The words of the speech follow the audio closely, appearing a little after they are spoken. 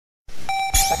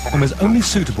and was only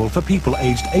suitable for people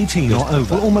aged 18 or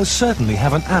over, will almost certainly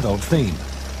have an adult theme,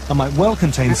 and might well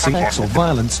contain sex or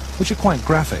violence, which are quite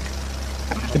graphic.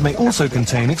 It may also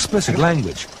contain explicit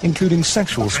language, including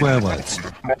sexual swear words.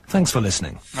 Thanks for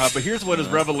listening. But here's what his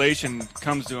revelation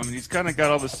comes to him. He's kind of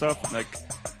got all this stuff, like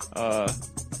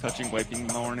touching, wiping,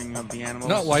 mourning of the animals.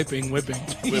 Not wiping, whipping.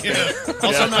 Yeah.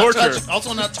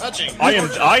 Also not touching. I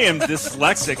am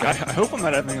dyslexic. I hope I'm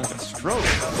not having like a stroke.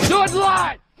 Do it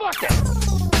live! Fuck it!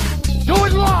 Do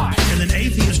it live! And an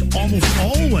atheist almost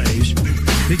always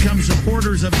becomes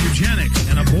supporters of eugenics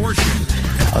and abortion.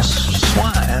 A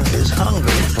swine is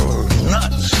hungry for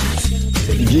nuts.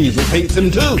 Jesus hates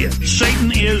him too.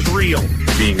 Satan is real.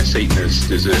 Being a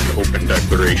Satanist is an open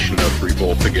declaration of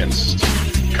revolt against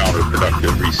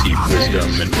counterproductive received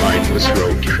wisdom and mindless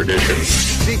rogue tradition.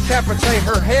 Decapitate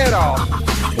her head off.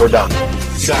 We're done.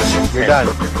 You're done.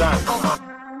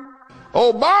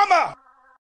 Obama!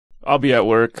 I'll be at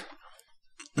work.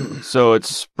 So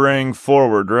it's spring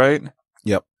forward, right?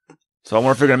 Yep. So I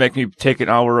wonder if they're going to make me take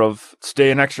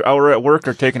stay an extra hour at work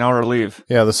or take an hour leave.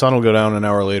 Yeah, the sun will go down an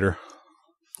hour later.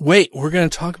 Wait, we're going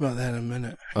to talk about that in a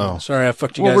minute. Oh. Sorry, I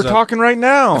fucked you guys up. Well, we're talking right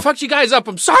now. I fucked you guys up.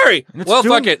 I'm sorry.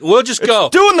 Fuck it. We'll just go.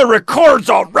 Doing the records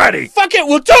already. Fuck it.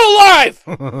 We'll do it live.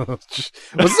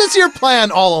 Was this your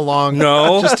plan all along?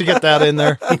 No. Just to get that in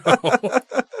there? No.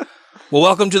 Well,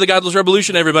 welcome to the Godless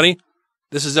Revolution, everybody.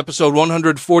 This is episode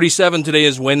 147. Today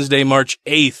is Wednesday, March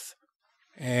 8th.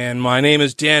 And my name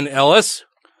is Dan Ellis.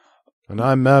 And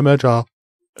I'm Matt Mitchell.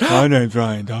 My name's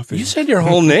Ryan Duffy. You said your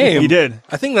whole name. You did.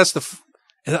 I think that's the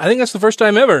first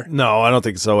time ever. No, I don't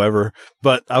think so ever.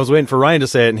 But I was waiting for Ryan to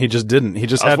say it, and he just didn't. He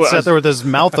just sat there with his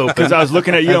mouth open. Because I was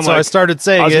looking at you, and so I started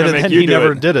saying it, and then he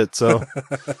never did it. So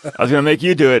I was going to make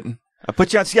you do it. I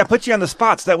put you on the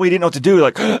spots. That way you didn't know what to do.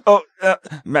 Like,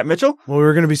 Matt Mitchell? Well, we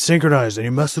were going to be synchronized, and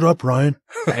you messed it up, Ryan.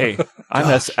 Hey, I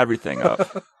mess everything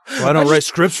up. Well, I don't write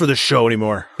scripts for this show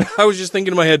anymore. I was just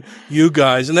thinking in my head, you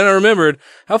guys. And then I remembered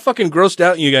how fucking grossed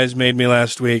out you guys made me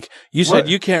last week. You said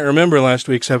you can't remember last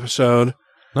week's episode.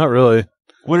 Not really.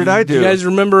 What did I do? You guys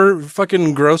remember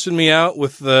fucking grossing me out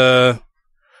with the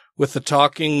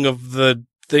talking of the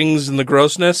things and the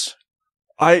grossness?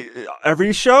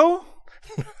 Every show?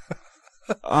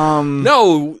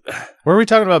 No. Were we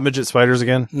talking about midget spiders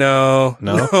again? No.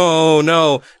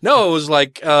 It was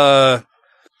like,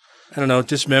 I don't know,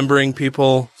 dismembering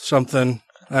people, something.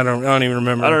 I don't even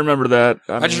remember. I don't remember that.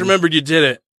 I just remembered you did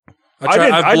it.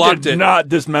 I did not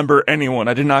dismember anyone.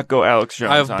 I did not go Alex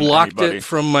Jones. I've blocked it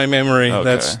from my memory.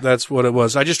 Okay. That's what it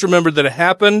was. I just remembered that it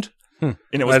happened. And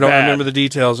it was I don't bad. remember the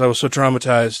details. I was so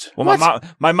traumatized. Well,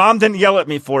 my mom didn't yell at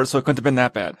me for it, so it couldn't have been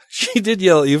that bad. She did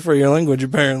yell at you for your language,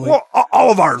 apparently. Well,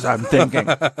 all of ours, I'm thinking.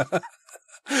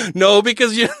 No,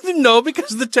 because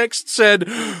the text said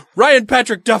Ryan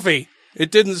Patrick Duffy. It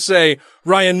didn't say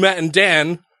Ryan, Matt, and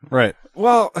Dan. Right.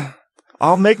 Well,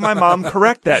 I'll make my mom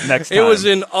correct that next time. It was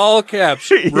in all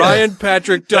caps. Yeah. Ryan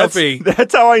Patrick Duffy.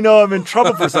 That's how I know I'm in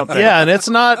trouble for something. Yeah, and it's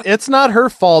not her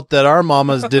fault that our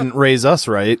mamas didn't raise us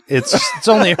right. It's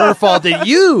only her fault that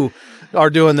you are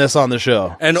doing this on the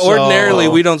show. And ordinarily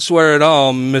we don't swear at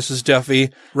all, Mrs. Duffy.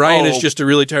 Ryan is just a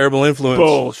really terrible influence.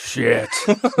 Bullshit.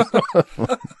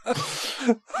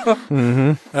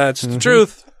 That's the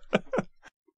truth.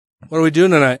 What are we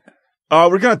doing tonight?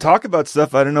 We're going to talk about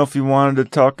stuff. I don't know if you wanted to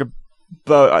talk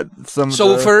about some of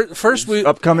the first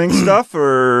upcoming stuff,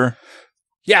 or...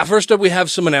 Yeah, first up we have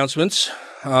some announcements.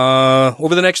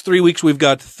 Over the next 3 weeks, we've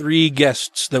got 3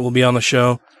 guests that will be on the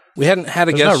show. We hadn't had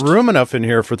a guest. There's not room enough in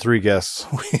here for 3 guests.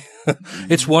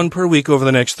 It's 1 per week over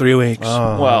the next 3 weeks.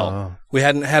 Well, we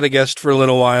hadn't had a guest for a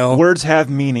little while. Words have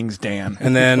meanings, Dan.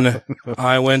 And then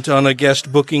I went on a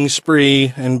guest booking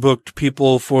spree and booked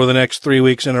people for the next 3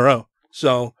 weeks in a row.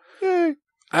 So I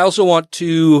also want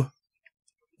to,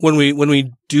 when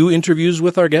we do interviews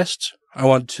with our guests, I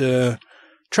want to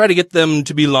try to get them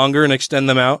to be longer and extend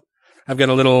them out. I've got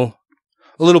a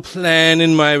little plan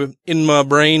in my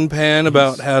brain pan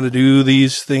about how to do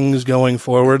these things going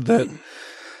forward that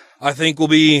I think will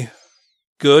be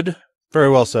good. Very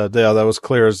well said. Yeah, that was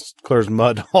clear as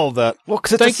mud. All of that. Well,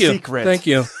 because it's a secret. Thank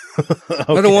you. Okay.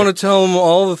 I don't want to tell them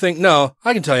all the things. No,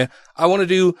 I can tell you. I want to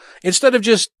do, instead of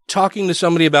just talking to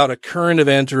somebody about a current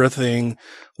event or a thing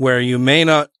where you may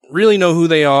not really know who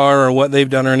they are or what they've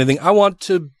done or anything, I want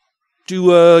to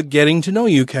do a getting to know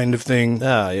you kind of thing.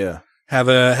 Yeah. Have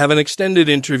an extended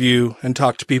interview and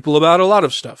talk to people about a lot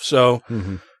of stuff. So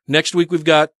next week we've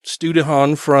got Stu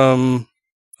DeHaan from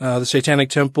the Satanic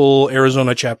Temple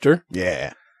Arizona chapter.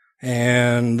 Yeah.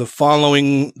 And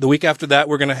the week after that,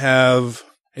 we're going to have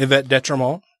Yvette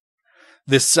Detremont,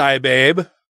 this Psy Babe.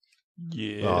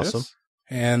 Yes. Awesome.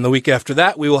 And the week after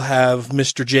that, we will have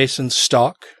Mr. Jason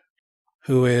Stock,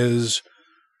 who is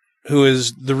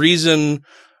the reason.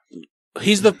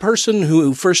 He's the person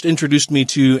who first introduced me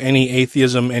to any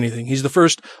atheism, anything. He's the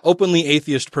first openly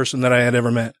atheist person that I had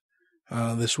ever met.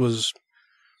 This was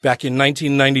back in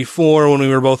 1994 when we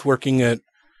were both working at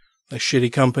a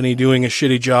shitty company doing a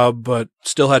shitty job, but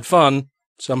still had fun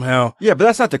somehow. Yeah, but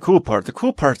that's not the cool part. The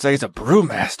cool part is that he's a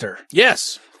brewmaster.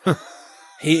 Yes.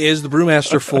 He is the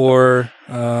brewmaster for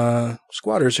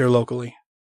squatters here locally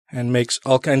and makes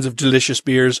all kinds of delicious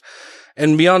beers.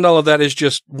 And beyond all of that is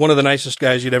just one of the nicest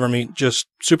guys you'd ever meet. Just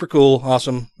super cool,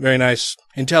 awesome, very nice,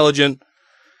 intelligent,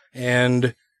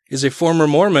 and is a former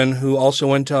Mormon who also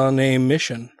went on a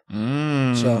mission.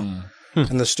 So,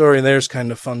 and the story there is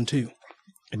kind of fun too.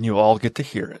 And you all get to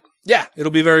hear it. Yeah,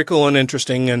 it'll be very cool and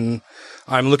interesting, and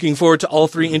I'm looking forward to all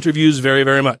 3 interviews very,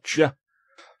 very much. Yeah.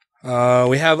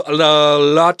 We have a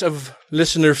lot of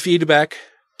listener feedback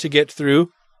to get through.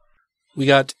 We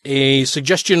got a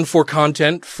suggestion for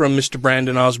content from Mr.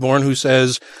 Brandon Osborne, who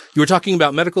says, you were talking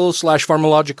about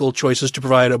medical/pharmacological choices to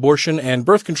provide abortion and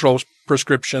birth control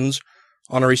prescriptions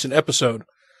on a recent episode.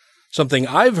 Something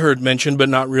I've heard mentioned but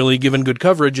not really given good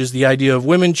coverage is the idea of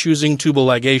women choosing tubal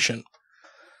ligation.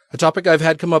 A topic I've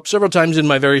had come up several times in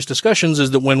my various discussions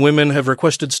is that when women have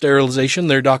requested sterilization,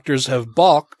 their doctors have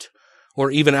balked or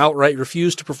even outright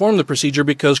refused to perform the procedure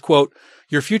because, quote,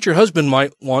 your future husband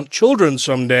might want children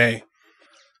someday.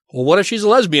 Well, what if she's a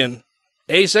lesbian,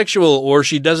 asexual, or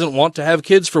she doesn't want to have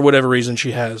kids for whatever reason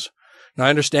she has? Now, I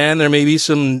understand there may be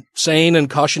some sane and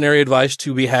cautionary advice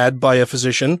to be had by a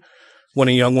physician when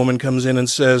a young woman comes in and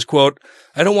says, quote,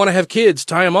 I don't want to have kids,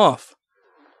 tie them off.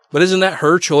 But isn't that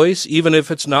her choice, even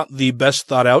if it's not the best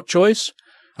thought-out choice?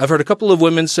 I've heard a couple of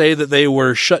women say that they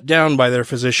were shut down by their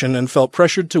physician and felt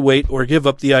pressured to wait or give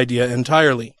up the idea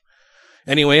entirely.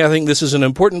 Anyway, I think this is an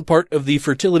important part of the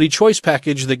fertility choice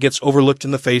package that gets overlooked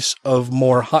in the face of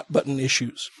more hot-button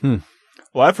issues. Well,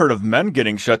 I've heard of men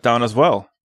getting shut down as well.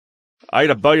 I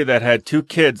had a buddy that had 2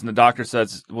 kids, and the doctor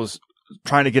says was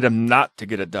trying to get him not to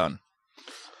get it done.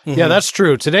 Mm-hmm. Yeah, that's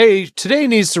true. Today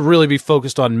needs to really be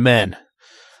focused on men.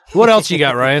 What else you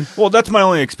got, Ryan? Well, that's my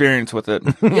only experience with it.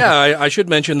 Yeah, I should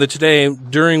mention that today,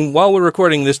 while we're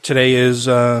recording this, today is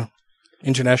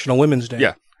International Women's Day.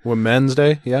 Yeah. Women's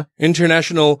Day, yeah?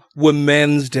 International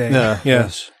Women's Day. Yeah.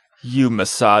 Yes. You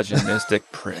misogynistic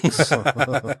pricks.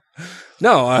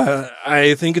 No,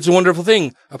 I think it's a wonderful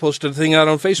thing. I posted a thing out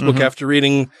on Facebook after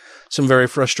reading some very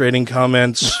frustrating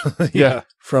comments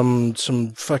from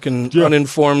some fucking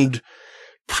uninformed,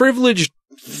 privileged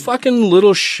fucking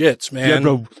little shits, man. Yeah,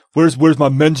 bro. Where's my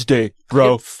men's day, bro?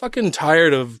 I get fucking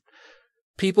tired of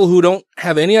people who don't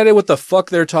have any idea what the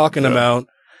fuck they're talking about,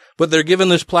 but they're given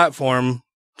this platform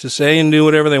to say and do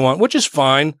whatever they want, which is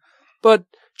fine, but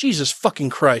Jesus fucking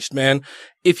Christ, man.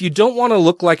 If you don't want to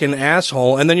look like an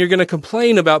asshole and then you're going to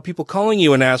complain about people calling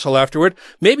you an asshole afterward,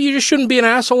 maybe you just shouldn't be an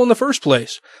asshole in the first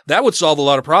place. That would solve a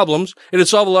lot of problems. It would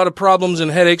solve a lot of problems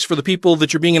and headaches for the people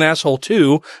that you're being an asshole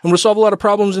to, and would solve a lot of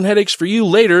problems and headaches for you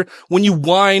later when you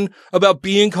whine about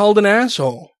being called an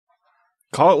asshole.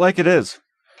 Call it like it is.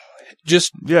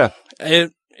 Just,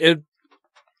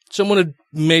 someone had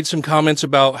made some comments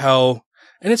about how,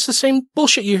 and it's the same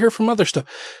bullshit you hear from other stuff.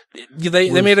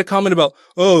 They made a comment about,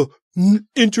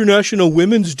 International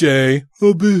Women's Day.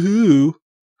 Oh, boo-hoo.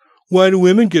 Why do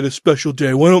women get a special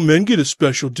day? Why don't men get a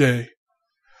special day?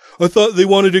 I thought they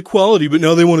wanted equality, but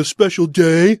now they want a special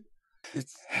day.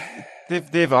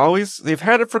 They've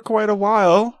had it for quite a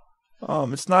while.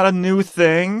 It's not a new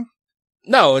thing.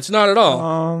 No, it's not at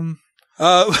all.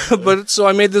 But so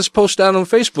I made this post out on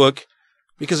Facebook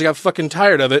because I got fucking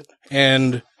tired of it,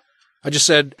 and I just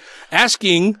said,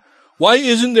 asking, why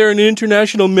isn't there an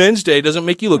International Men's Day doesn't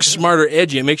make you look smart or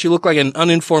edgy. It makes you look like an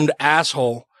uninformed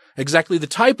asshole. Exactly the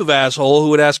type of asshole who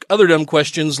would ask other dumb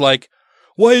questions like,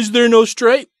 why is there no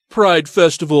straight pride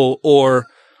festival? Or,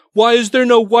 why is there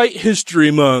no white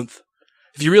history month?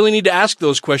 If you really need to ask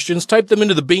those questions, type them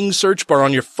into the Bing search bar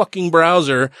on your fucking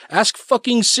browser, ask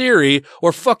fucking Siri,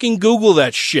 or fucking Google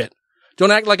that shit. Don't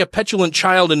act like a petulant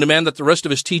child and demand that the rest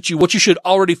of us teach you what you should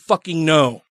already fucking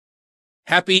know.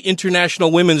 Happy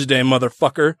International Women's Day,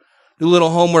 motherfucker. Do a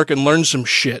little homework and learn some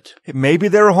shit. Maybe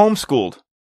they were homeschooled.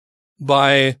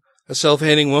 By a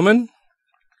self-hating woman?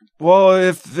 Well,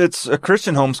 if it's a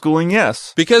Christian homeschooling,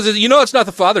 yes. Because, it's not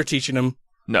the father teaching him.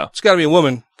 No. It's got to be a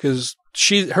woman, because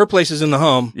her place is in the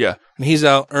home. Yeah. And he's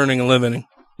out earning a living.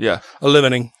 Yeah. A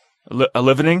living. A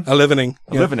living? A living.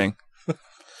 A living.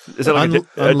 Is that like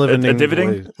a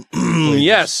dividend?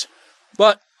 Yes.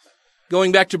 But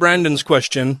going back to Brandon's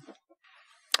question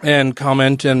and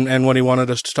comment and what he wanted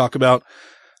us to talk about,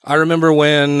 I remember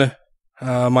when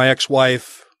my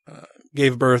ex-wife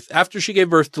gave birth. After she gave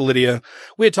birth to Lydia,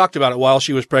 we had talked about it while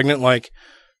she was pregnant. Like,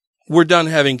 we're done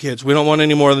having kids. We don't want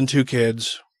any more than 2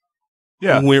 kids.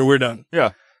 Yeah. We're done.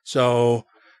 Yeah. So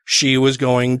she was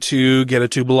going to get a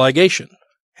tubal ligation.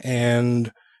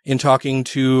 And in talking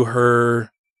to her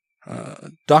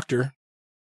doctor,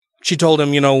 she told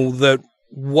him, that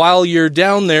while you're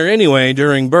down there anyway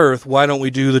during birth, why don't we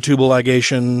do the tubal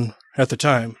ligation at the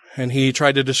time? And he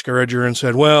tried to discourage her and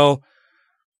said, well,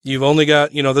 you've only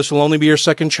got, this will only be your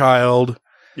second child.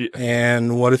 Yeah.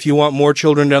 And what if you want more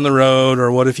children down the road?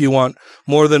 Or what if you want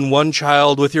more than one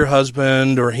child with your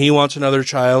husband, or he wants another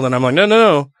child? And I'm like,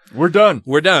 no. We're done.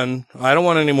 I don't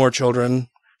want any more children.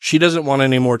 She doesn't want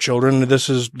any more children. This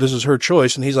is her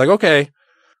choice. And he's like, okay,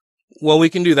 well, we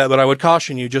can do that. But I would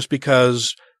caution you, just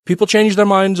because people change their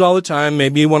minds all the time.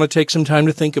 Maybe you want to take some time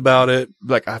to think about it.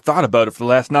 Like, I've thought about it for the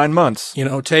last 9 months.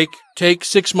 Take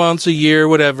 6 months, a year,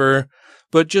 whatever.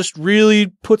 But just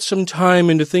really put some time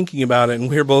into thinking about it. And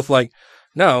we're both like,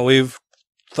 no, we've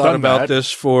thought about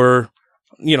this for,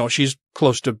 she's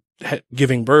close to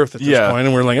giving birth at this point.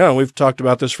 And we're like, oh, we've talked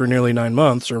about this for nearly 9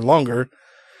 months or longer.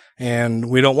 And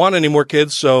we don't want any more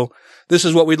kids. So this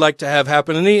is what we'd like to have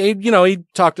happen. And he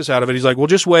talked us out of it. He's like, well,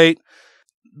 just wait.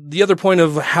 The other point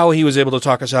of how he was able to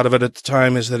talk us out of it at the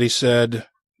time is that he said,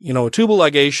 a tubal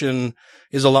ligation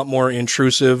is a lot more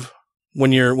intrusive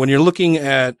when you're looking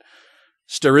at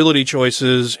sterility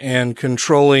choices and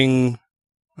controlling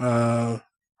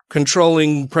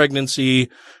pregnancy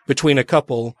between a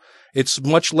couple. It's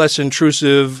much less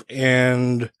intrusive,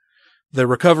 and the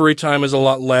recovery time is a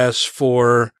lot less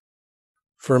for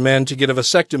men to get a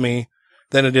vasectomy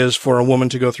than it is for a woman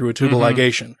to go through a tubal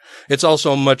ligation. It's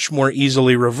also much more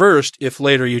easily reversed if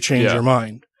later you change your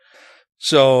mind.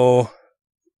 So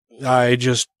I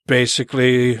just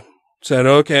basically said,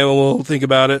 okay, well, we'll think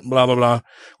about it, blah, blah, blah.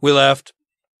 We left,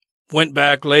 went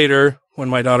back later when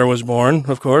my daughter was born,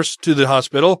 of course, to the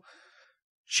hospital.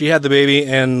 She had the baby,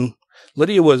 and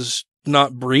Lydia was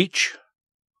not breech.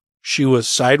 She was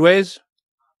sideways.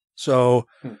 So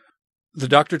the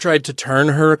doctor tried to turn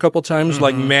her a couple times,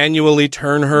 like manually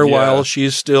turn her while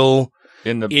she's still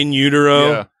in utero.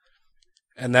 Yeah.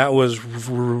 And that was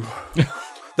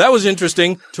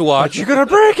interesting to watch. But you're going to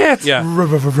break it. Yeah.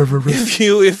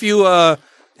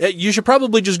 You should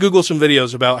probably just Google some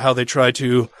videos about how they try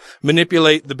to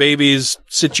manipulate the baby's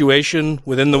situation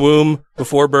within the womb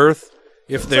before birth.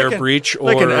 If they're breech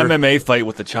or like an MMA fight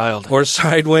with the child or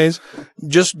sideways,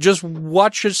 just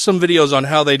watch some videos on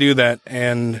how they do that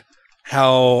and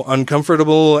how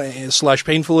uncomfortable /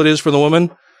 painful it is for the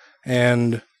woman.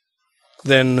 And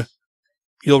then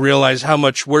you'll realize how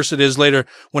much worse it is later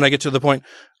when I get to the point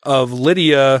of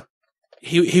Lydia.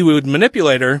 He would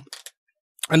manipulate her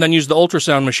and then use the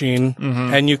ultrasound machine,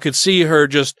 and you could see her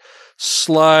just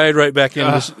slide right back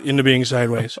into being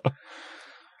sideways.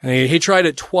 And he tried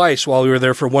it twice while we were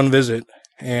there for one visit.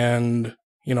 And,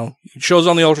 it shows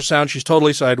on the ultrasound she's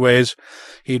totally sideways.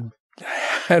 He'd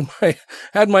had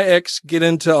my ex get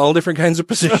into all different kinds of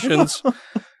positions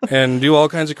and do all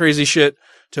kinds of crazy shit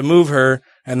to move her.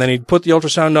 And then he'd put the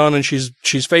ultrasound on, and she's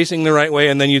facing the right way.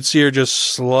 And then you'd see her just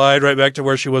slide right back to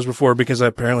where she was before, because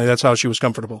apparently that's how she was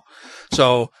comfortable.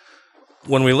 So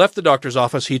when we left the doctor's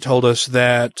office, he told us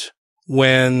that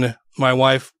when my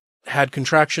wife had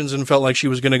contractions and felt like she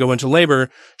was going to go into labor,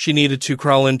 she needed to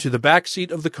crawl into the back seat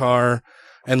of the car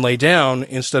and lay down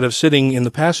instead of sitting in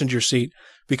the passenger seat,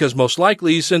 because most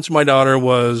likely, since my daughter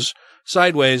was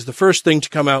sideways, the first thing to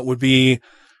come out would be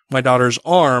my daughter's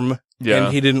arm,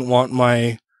 and he didn't want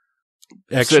my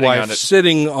ex-wife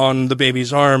sitting on the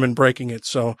baby's arm and breaking it.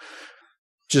 So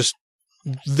just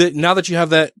now that you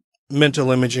have that mental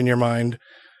image in your mind,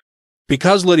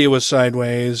 because Lydia was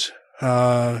sideways,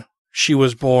 she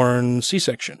was born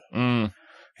C-section.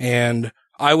 And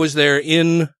I was there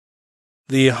in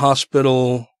the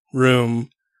hospital room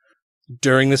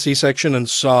during the C-section and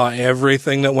saw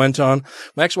everything that went on.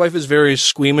 My ex-wife is very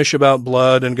squeamish about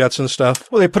blood and guts and stuff.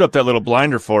 Well, they put up that little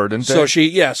blinder for her, didn't they? So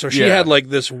she had like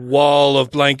this wall of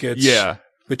blankets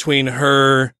between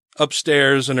her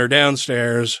upstairs and her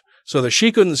downstairs so that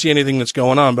she couldn't see anything that's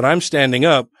going on. But I'm standing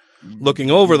up, looking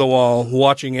over the wall,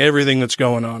 watching everything that's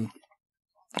going on.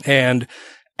 And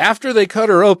after they cut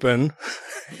her open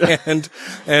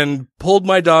and pulled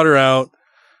my daughter out,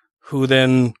 who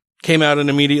then came out and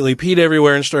immediately peed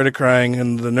everywhere and started crying,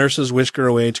 and the nurses whisked her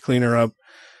away to clean her up.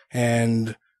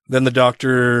 And then the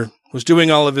doctor was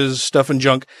doing all of his stuff and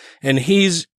junk, and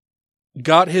he's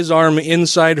got his arm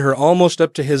inside her almost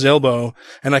up to his elbow,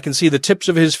 and I can see the tips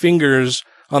of his fingers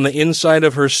on the inside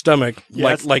of her stomach,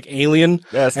 like Alien.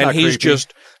 That's and not he's creepy.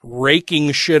 just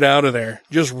raking shit out of there,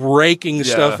 just raking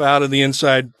stuff out of the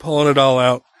inside, pulling it all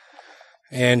out.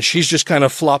 And she's just kind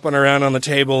of flopping around on the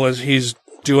table as he's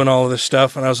doing all of this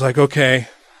stuff. And I was like, okay,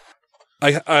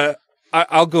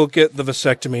 I'll go get the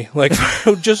vasectomy. Like,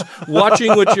 just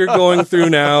watching what you're going through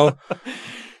now.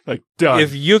 Like, done.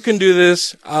 If you can do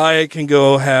this, I can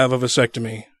go have a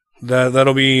vasectomy.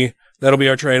 That'll be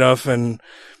our trade-off. And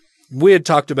we had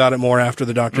talked about it more after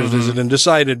the doctor's visit and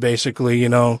decided basically,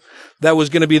 that was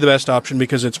going to be the best option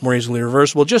because it's more easily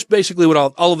reversible. Just basically what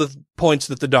all of the points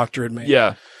that the doctor had made.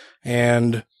 Yeah.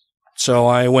 And so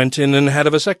I went in and had a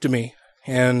vasectomy.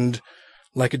 And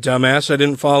like a dumbass, I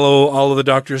didn't follow all of the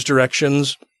doctor's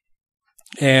directions.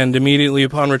 And immediately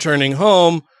upon returning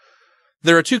home,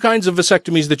 there are two kinds of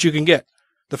vasectomies that you can get.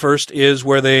 The first is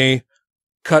where they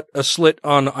cut a slit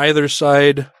on either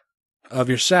side of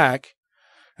your sac,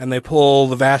 and they pull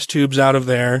the vas tubes out of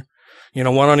there,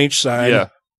 one on each side. Yeah.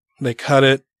 They cut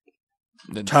it,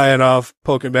 tie it off,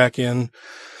 poke it back in.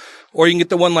 Or you can get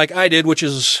the one like I did, which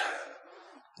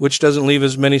doesn't leave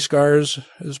as many scars,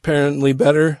 is apparently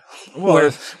better.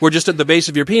 Where just at the base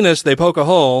of your penis, they poke a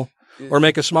hole or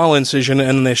make a small incision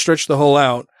and they stretch the hole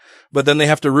out. But then they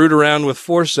have to root around with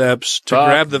forceps to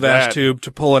grab the vas tube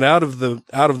to pull it out of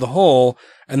the hole,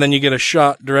 and then you get a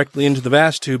shot directly into the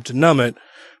vas tube to numb it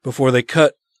before they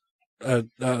cut a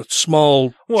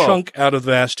small chunk out of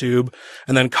the vas tube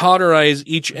and then cauterize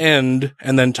each end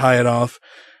and then tie it off.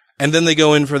 And then they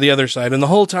go in for the other side. And the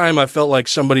whole time I felt like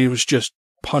somebody was just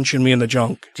punching me in the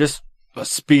junk. Just a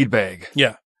speed bag.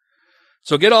 Yeah.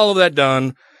 So get all of that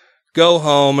done, go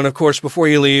home, and of course before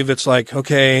you leave, it's like,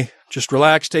 okay, just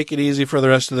relax, take it easy for the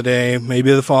rest of the day,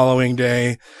 maybe the following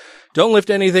day. Don't lift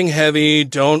anything heavy,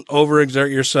 don't overexert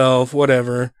yourself,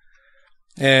 whatever.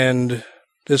 And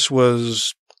this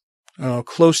was,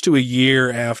 close to a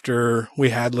year after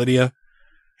we had Lydia.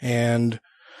 And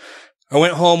I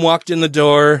went home, walked in the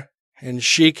door, and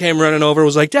she came running over,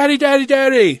 was like, "Daddy, Daddy,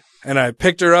 Daddy!" And I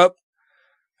picked her up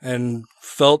and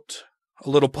felt a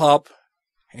little pop,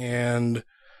 and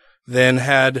then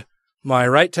had my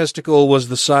right testicle was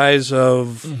the size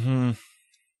of a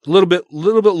little bit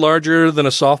larger than a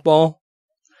softball.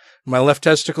 My left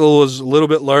testicle was a little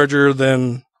bit larger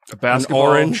than a basketball. An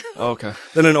orange. Oh, okay.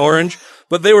 Than an orange.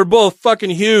 But they were both fucking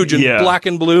huge and black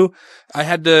and blue. I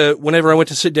had to, whenever I went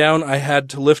to sit down, I had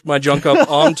to lift my junk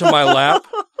up onto my lap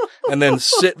and then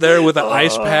sit there with an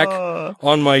ice pack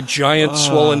on my giant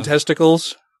swollen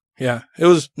testicles. Yeah, it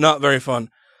was not very fun.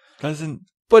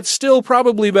 But still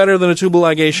probably better than a tubal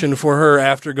ligation for her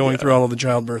after going through all of the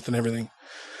childbirth and everything.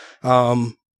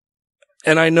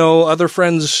 And I know other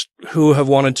friends who have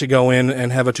wanted to go in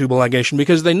and have a tubal ligation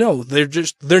because they know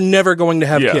they're never going to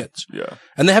have kids. Yeah.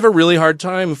 And they have a really hard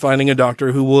time finding a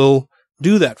doctor who will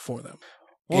do that for them.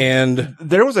 Well, and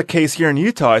there was a case here in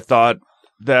Utah, I thought,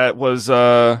 that was,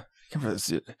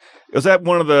 it was at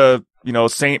one of the,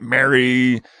 St.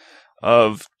 Mary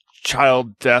of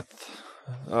child death,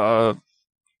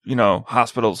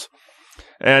 hospitals.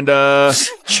 And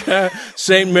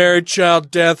St. Mary Child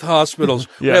Death Hospitals.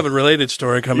 We have a related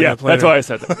story coming up later. That's why I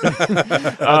said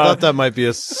that. I thought that might be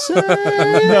a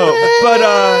no,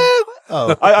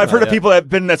 but I've heard of people that have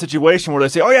been in that situation where they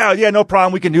say, "Oh yeah, no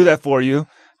problem, we can do that for you."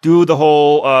 Do the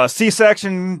whole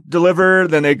C-section, deliver,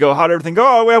 then they go, "How'd everything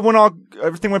go?" "Oh,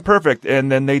 everything went perfect,"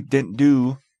 and then they didn't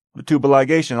do the tubal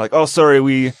ligation. Like, "Oh, sorry,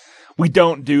 we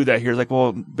don't do that here." It's like,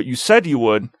 well, but you said you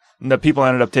would. And the people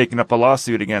ended up taking up a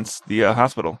lawsuit against the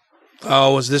hospital.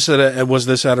 Oh, was this at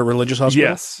a religious hospital?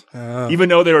 Yes. Even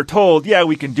though they were told, "Yeah,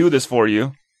 we can do this for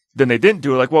you," then they didn't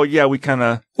do it. Like, well, yeah, we kind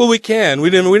of. Well, we can.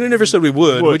 We never said we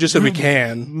would. We just said we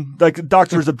can. Like,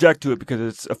 doctors object to it because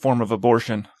it's a form of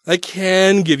abortion. I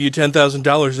can give you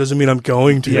 $10,000. Doesn't mean I'm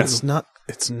going to. Yeah.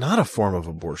 It's not a form of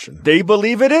abortion. They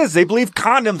believe it is. They believe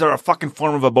condoms are a fucking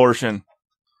form of abortion.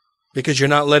 Because you're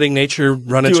not letting nature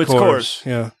run its course.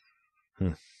 Yeah.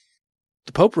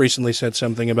 The Pope recently said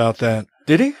something about that.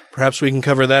 Did he? Perhaps we can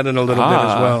cover that in a little bit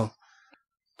as well.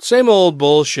 Same old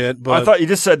bullshit, but... I thought you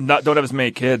just said don't have as many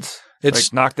kids.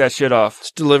 It's knock that shit off. It's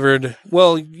delivered...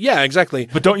 Well, yeah, exactly.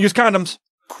 But don't use condoms.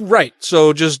 Right.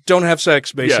 So just don't have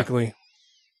sex, basically.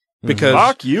 Yeah. Because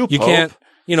fuck you, Pope. You can't...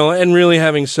 and really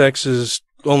having sex is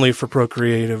only for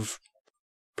procreative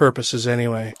purposes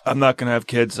anyway. I'm not going to have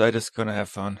kids. I'm just going to have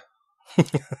fun.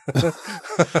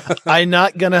 I'm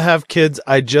not gonna have kids.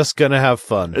 I just gonna have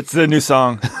fun. It's the new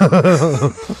song.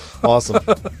 Awesome.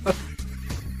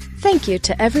 Thank you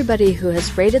to everybody who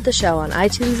has rated the show on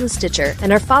iTunes and Stitcher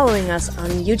and are following us on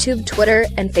YouTube, Twitter,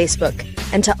 and Facebook.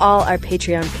 And to all our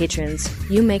Patreon patrons,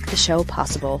 you make the show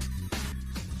possible.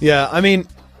 Yeah, I mean,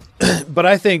 But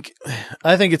I think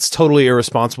it's totally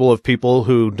irresponsible of people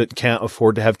who can't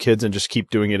afford to have kids and just keep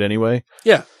doing it anyway.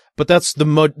 Yeah. But that's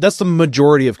the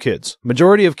majority of kids.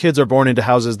 Majority of kids are born into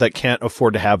houses that can't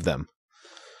afford to have them.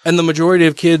 And the majority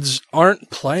of kids aren't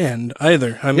planned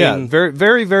either. I mean, very,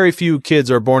 very, very few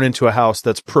kids are born into a house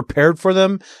that's prepared for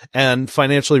them and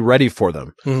financially ready for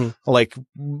them. Like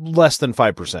less than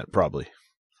 5%, probably.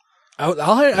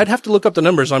 I'd have to look up the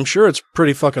numbers. I'm sure it's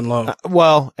pretty fucking low.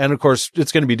 Well, and of course,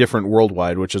 it's going to be different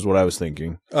worldwide, which is what I was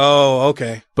thinking. Oh,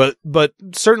 okay. But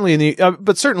certainly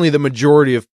the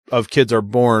majority of kids are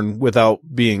born without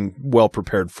being well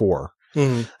prepared for.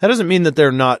 That doesn't mean that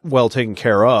they're not well taken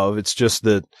care of. It's just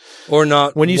that, or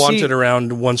not when you wanted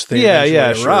around once they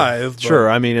eventually arrive. Sure.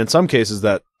 I mean, in some cases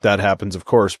that happens, of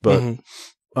course. But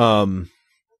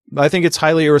I think it's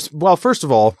highly well. First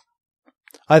of all,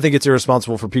 I think it's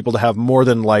irresponsible for people to have more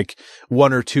than like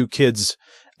one or two kids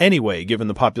anyway, given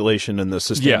the population and the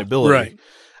sustainability. Yeah, right.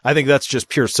 I think that's just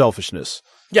pure selfishness.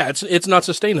 Yeah, it's not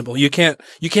sustainable. You can't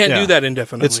do that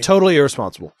indefinitely. It's totally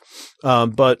irresponsible.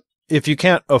 But if you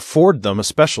can't afford them,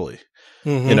 especially,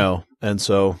 and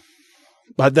so,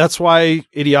 but that's why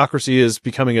Idiocracy is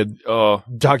becoming a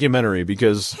documentary,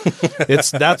 because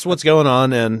that's what's going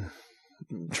on, and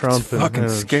Trump. It's fucking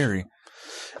scary.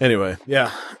 Anyway,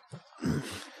 yeah.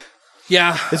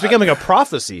 Yeah. It's becoming a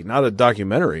prophecy, not a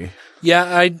documentary.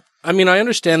 Yeah, I mean, I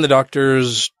understand the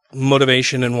doctor's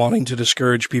motivation in wanting to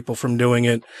discourage people from doing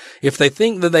it. If they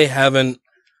think that they haven't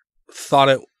thought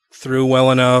it through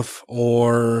well enough,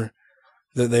 or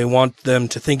that they want them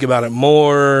to think about it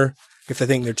more, if they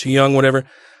think they're too young, whatever.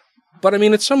 But I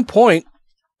mean, at some point,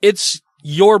 it's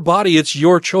your body, it's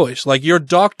your choice. Like, your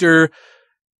doctor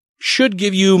should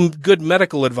give you good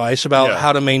medical advice about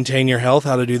how to maintain your health,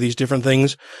 how to do these different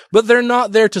things, but they're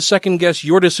not there to second guess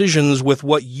your decisions with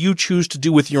what you choose to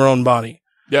do with your own body.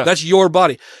 Yeah. That's your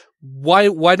body.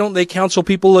 Why don't they counsel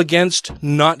people against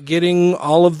not getting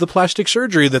all of the plastic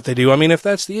surgery that they do? I mean, if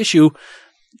that's the issue,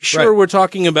 sure, we're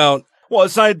talking about... Well,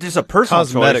 it's not just a personal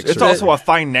cosmetic choice. It's also a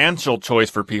financial choice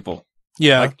for people.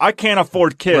 Yeah. Like, I can't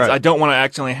afford kids. Right. I don't want to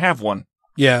actually have one.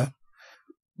 Yeah.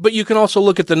 But you can also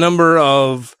look at the number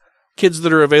of kids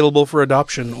that are available for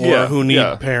adoption or who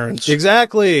need parents.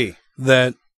 Exactly.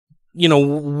 That, you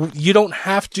don't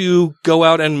have to go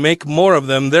out and make more of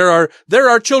them. There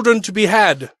are children to be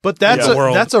had. But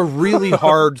that's a really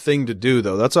hard thing to do,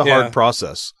 though. That's a hard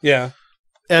process. Yeah.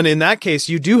 And in that case,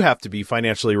 you do have to be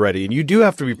financially ready, and you do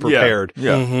have to be prepared.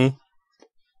 Yeah. Mm-hmm.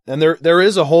 And there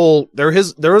is a whole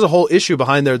issue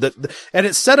behind there and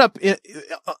it's set up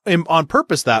on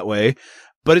purpose that way,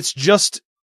 but it's just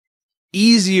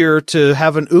easier to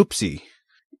have an oopsie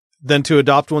than to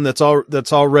adopt one that's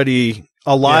already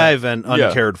alive and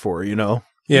uncared for,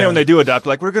 Yeah, when they do adopt,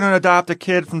 like, we're going to adopt a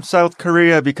kid from South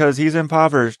Korea because he's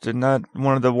impoverished and not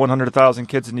one of the 100,000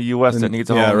 kids in the U.S. that needs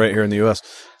a home. Yeah, right here in the U.S.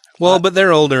 Well, but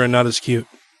they're older and not as cute.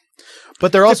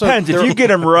 But they're also... Depends. If you get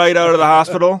them right out of the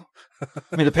hospital,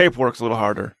 I mean, the paperwork's a little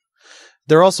harder.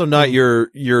 They're also not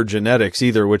your genetics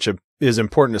either, which is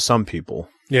important to some people.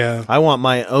 Yeah. I want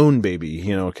my own baby,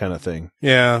 kind of thing.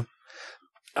 Yeah.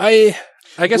 I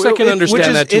guess I can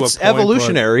understand that to a point. It's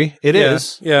evolutionary. It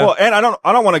is. Yeah. Well, and I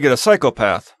don't want to get a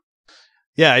psychopath.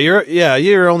 Yeah,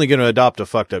 you're only going to adopt a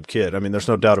fucked up kid. I mean, there's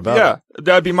no doubt about it. Yeah,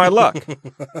 that'd be my luck.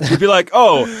 You'd be like,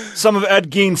 oh, some of Ed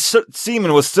Gein's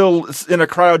semen was still in a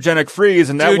cryogenic freeze,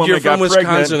 and that woman you're got from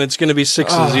Wisconsin. pregnant. It's going to be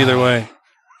sixes either way.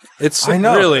 It's I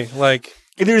know. Really like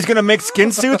either he's going to make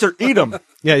skin suits or eat them.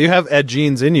 Yeah, you have Ed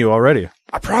genes in you already.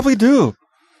 I probably do.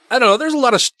 I don't know. There's a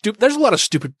lot of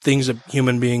stupid things that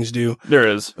human beings do. There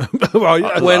is. Well,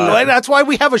 that's why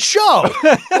we have a show.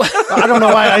 I don't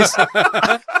know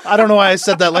why I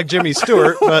said that like Jimmy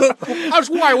Stewart, but that's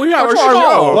why we have a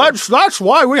show. That's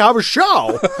why we have a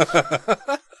show.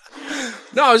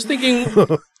 No, I was thinking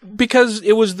because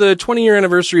it was the 20-year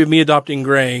anniversary of me adopting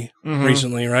Gray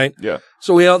recently, right? Yeah.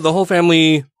 So the whole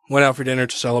family went out for dinner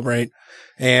to celebrate,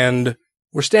 and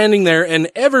we're standing there, and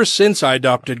ever since I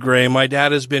adopted Gray, my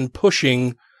dad has been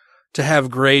pushing to have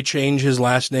Gray change his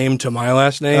last name to my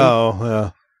last name. Oh,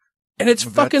 yeah. And it's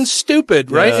fucking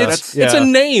stupid, right? Yeah, it's a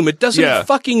name. It doesn't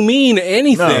fucking mean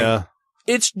anything. No, yeah.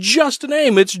 It's just a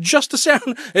name. It's just a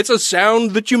sound. It's a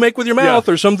sound that you make with your mouth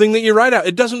or something that you write out.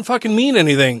 It doesn't fucking mean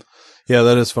anything. Yeah,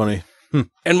 that is funny.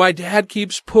 And my dad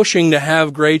keeps pushing to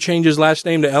have Gray change his last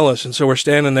name to Ellis. And so we're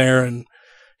standing there, and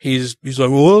he's like,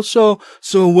 well, so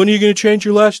when are you going to change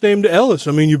your last name to Ellis?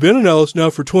 I mean, you've been in Ellis now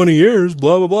for 20 years,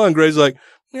 blah, blah, blah. And Gray's like,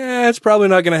 it's probably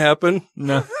not going to happen.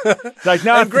 No. Like,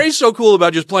 no. And Gray's so cool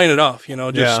about just playing it off,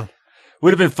 just. Yeah.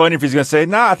 Would have been funny if he's going to say,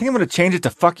 nah, I think I'm going to change it to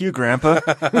fuck you, Grandpa.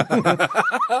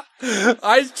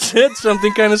 I said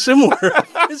something kind of similar.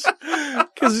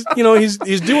 Because,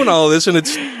 he's doing all of this, and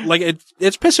it's like,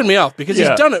 it's pissing me off because he's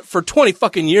done it for 20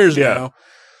 fucking years now.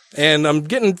 And I'm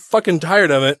getting fucking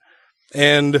tired of it.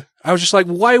 And I was just like,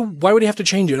 why would he have to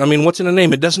change it? I mean, what's in a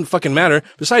name? It doesn't fucking matter.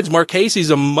 Besides, Marchesi's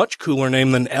a much cooler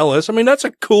name than Ellis. I mean, that's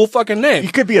a cool fucking name. He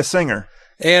could be a singer.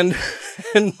 And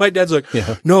my dad's like,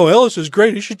 no, Ellis is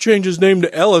great. He should change his name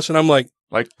to Ellis. And I'm like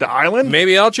the island?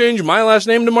 Maybe I'll change my last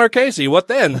name to Marchesi. What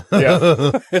then?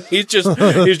 Yeah. he's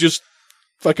just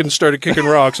fucking started kicking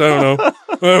rocks. I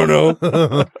don't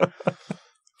know.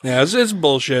 Yeah, it's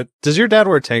bullshit. Does your dad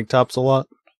wear tank tops a lot?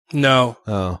 No.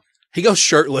 Oh. He goes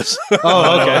shirtless.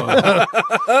 Oh,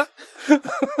 okay.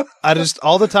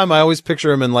 All the time I always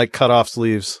picture him in like cut off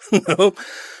sleeves.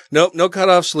 Nope, no cut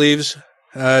off sleeves.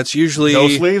 It's usually no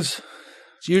sleeves.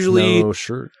 It's usually no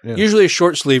shirt. Yeah. Usually a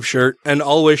short sleeve shirt and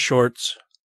always shorts.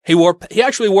 He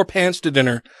actually wore pants to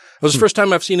dinner. It was the first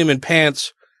time I've seen him in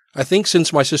pants, I think,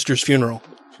 since my sister's funeral.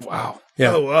 Wow.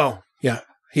 Yeah. Oh, wow. Yeah.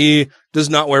 He does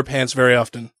not wear pants very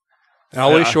often.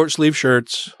 Always short sleeve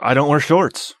shirts. I don't wear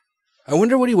shorts. I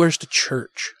wonder what he wears to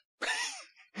church.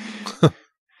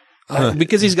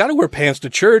 Because he's got to wear pants to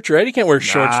church, right? He can't wear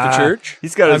shorts to church.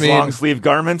 He's got his long sleeve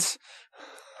garments.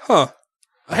 Huh.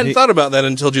 I hadn't thought about that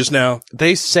until just now.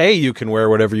 They say you can wear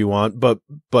whatever you want, but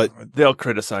they'll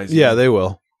criticize you. Yeah, they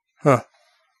will. Huh.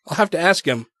 I'll have to ask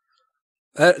him.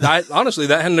 Honestly,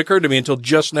 that hadn't occurred to me until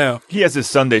just now. He has his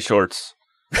Sunday shorts.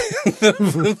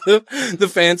 the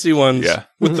fancy ones. Yeah.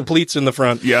 With the pleats in the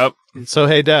front. Yep. So,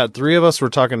 hey, Dad, 3 of us were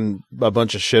talking a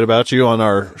bunch of shit about you on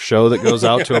our show that goes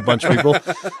out to a bunch of people.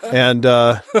 And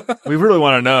we really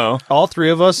want to know. All 3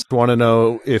 of us want to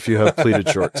know if you have pleated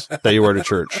shorts that you wear to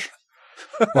church.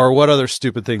 Or what other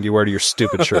stupid thing do you wear to your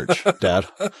stupid church, Dad?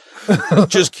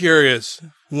 Just curious.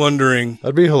 Wondering.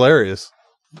 That'd be hilarious.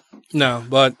 No,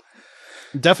 but...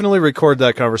 Definitely record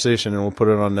that conversation and we'll put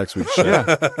it on next week's show.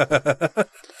 Yeah.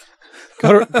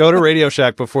 Go to Radio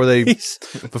Shack before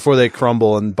they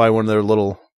crumble and buy one of their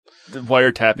little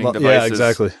wiretapping devices. Yeah,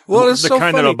 exactly. Well, it's the so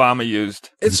kind funny. that Obama used.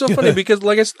 It's so funny because,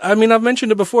 like I've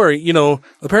mentioned it before.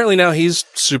 Apparently now he's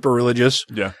super religious.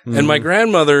 Yeah. And my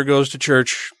grandmother goes to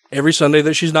church every Sunday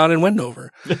that she's not in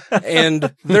Wendover.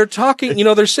 And they're talking.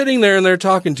 They're sitting there and they're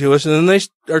talking to us, and then they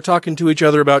are talking to each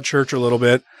other about church a little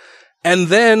bit. And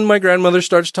then my grandmother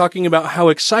starts talking about how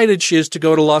excited she is to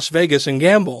go to Las Vegas and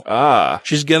gamble.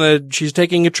 She's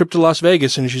taking a trip to Las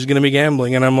Vegas and she's going to be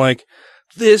gambling. And I'm like,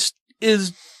 this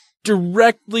is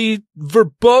directly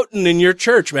verboten in your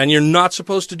church, man. You're not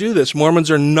supposed to do this. Mormons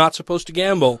are not supposed to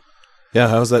gamble. Yeah.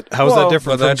 How's that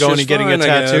different from going and getting a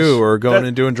tattoo or going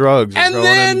and doing drugs or going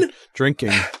and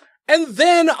drinking? And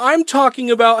then I'm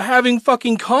talking about having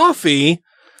fucking coffee.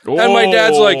 Oh. And my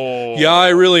dad's like, yeah, I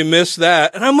really miss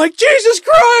that. And I'm like, Jesus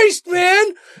Christ, man.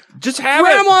 Just have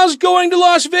Grandma's going to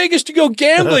Las Vegas to go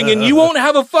gambling and you won't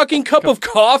have a fucking cup of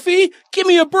coffee? Give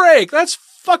me a break. That's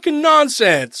fucking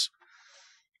nonsense.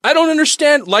 I don't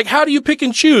understand. Like, how do you pick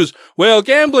and choose? Well,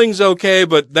 gambling's okay,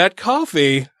 but that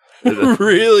coffee,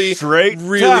 really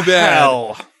bad.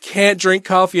 Hell. Can't drink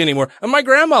coffee anymore. And my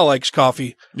grandma likes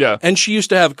coffee. Yeah. And she used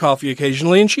to have coffee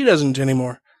occasionally and she doesn't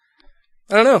anymore.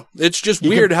 I don't know. It's just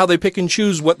weird how they pick and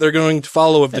choose what they're going to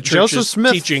follow of the church's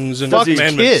teachings and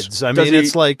commandments. Kids. I mean,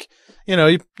 it's like,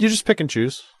 you just pick and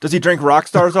choose. Does he drink rock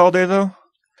stars all day, though?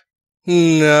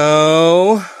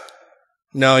 No,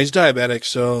 he's diabetic,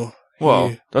 so...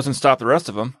 Well, doesn't stop the rest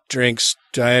of them. Drinks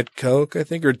Diet Coke, I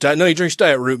think, no, he drinks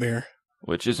Diet Root Beer.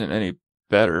 Which isn't any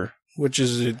better. Which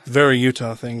is a very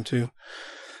Utah thing, too.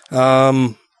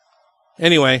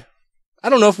 Anyway, I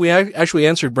don't know if we actually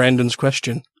answered Brandon's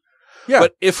question. Yeah.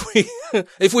 But if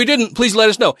we didn't, please let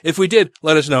us know. If we did,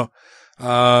 let us know.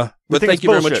 But thank you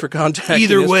very much for contacting us.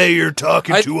 Either way, you're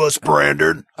talking to us,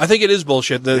 Brandon. I think it is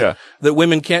bullshit that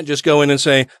women can't just go in and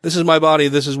say, this is my body,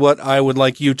 this is what I would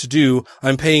like you to do.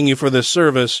 I'm paying you for this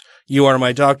service. You are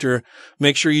my doctor.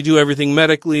 Make sure you do everything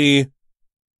medically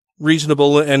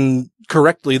reasonable and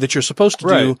correctly that you're supposed to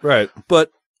do. Right. But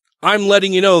I'm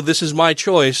letting you know this is my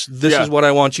choice. This is what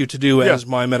I want you to do as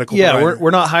my medical provider. Yeah, we're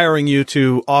not hiring you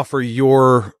to offer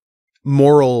your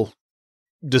moral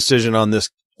decision on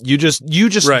this. You just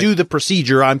do the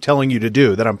procedure I'm telling you to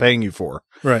do that I'm paying you for.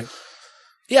 Right.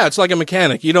 Yeah, it's like a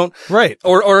mechanic. You don't right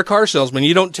or a car salesman.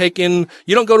 You don't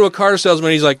go to a car salesman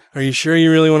and he's like, "Are you sure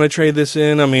you really want to trade this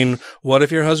in? I mean, what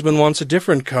if your husband wants a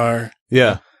different car?"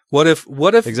 Yeah. What if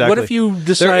you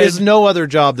decide there is no other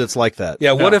job that's like that?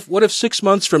 Yeah, no. What if 6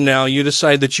 months from now you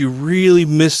decide that you really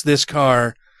miss this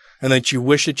car and that you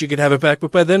wish that you could have it back,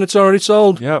 but by then it's already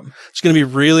sold. Yep. It's going to be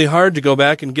really hard to go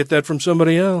back and get that from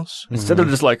somebody else. Instead of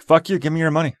just like, fuck you, give me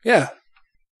your money. Yeah.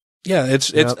 Yeah,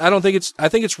 it's. I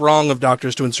think it's wrong of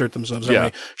doctors to insert themselves.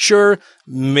 Yeah. Sure,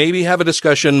 maybe have a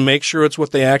discussion, make sure it's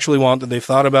what they actually want, that they've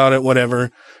thought about it, whatever,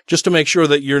 just to make sure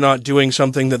that you're not doing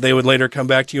something that they would later come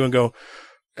back to you and go,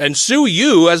 and sue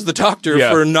you as the doctor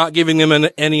for not giving them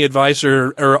any advice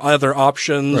or other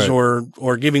options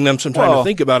or giving them some time to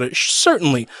think about it.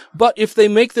 Certainly. But if they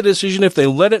make the decision, if they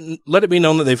let it be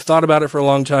known that they've thought about it for a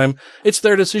long time, it's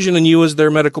their decision and you as their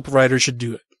medical provider should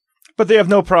do it. But they have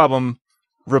no problem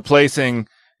replacing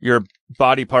your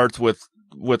body parts with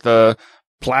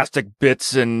plastic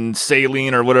bits and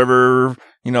saline or whatever,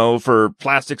 for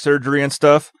plastic surgery and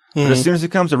stuff. Mm-hmm. But as soon as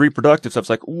it comes to reproductive stuff, it's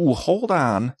like, ooh, hold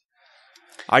on.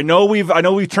 I know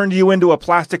we've turned you into a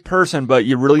plastic person, but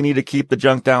you really need to keep the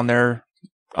junk down there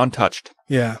untouched.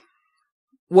 Yeah.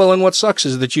 Well, and what sucks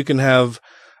is that you can have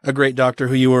a great doctor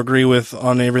who you agree with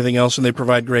on everything else and they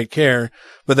provide great care,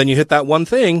 but then you hit that one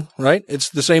thing, right? It's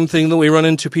the same thing that we run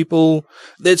into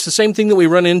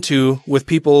with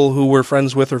people who we're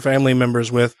friends with or family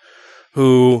members with,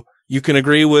 who you can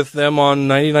agree with them on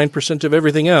 99% of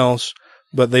everything else,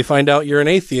 but they find out you're an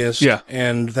atheist,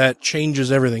 and that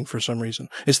changes everything for some reason.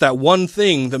 It's that one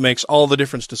thing that makes all the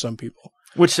difference to some people.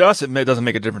 Which to us, it doesn't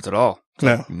make a difference at all.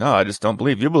 No, I just don't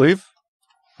believe. You believe?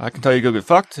 I can tell you go get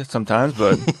fucked sometimes,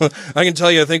 but... I can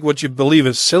tell you I think what you believe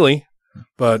is silly,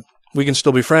 but we can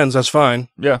still be friends. That's fine.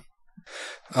 Yeah.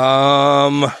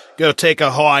 Go take a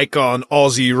hike on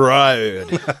Aussie Road.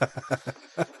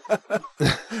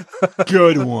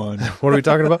 Good one. What are we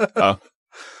talking about?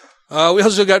 We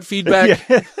also got feedback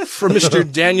from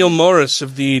Mr. Daniel Morris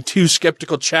of the Two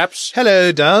Skeptical Chaps.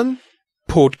 Hello, Dan.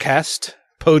 Podcast.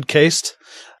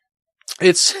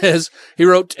 It says, he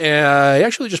wrote, he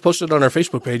actually just posted on our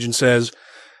Facebook page and says,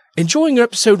 enjoying your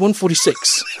episode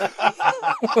 146.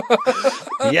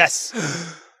 Yes.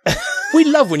 We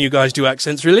love when you guys do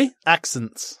accents, really.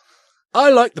 Accents.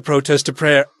 I like the protester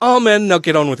prayer. Amen, now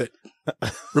get on with it.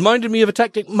 Reminded me of a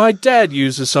tactic my dad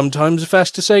uses sometimes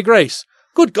fast to say grace.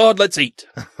 Good God, let's eat.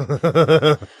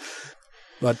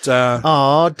 But,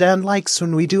 Dan likes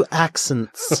when we do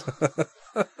accents.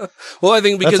 Well, I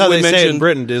think because that's how we they mentioned say it in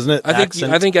Britain, isn't it? I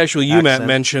think actually you, Matt,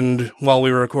 mentioned while we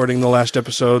were recording the last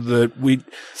episode that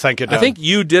I think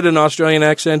you did an Australian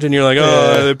accent, and you're like,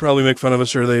 they probably make fun of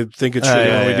us, or they think it's shitty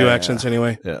when we do accents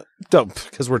anyway. Yeah,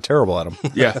 because we're terrible at them.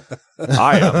 Yeah,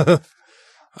 I am.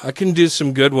 I can do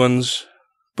some good ones,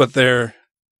 but they're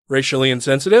racially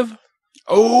insensitive.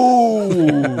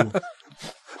 Oh.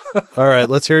 All right,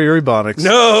 let's hear your ebonics.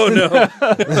 No.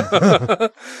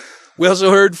 We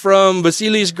also heard from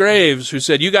Basilis Graves, who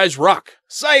said, you guys rock.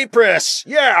 Cypress,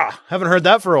 yeah. Haven't heard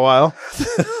that for a while.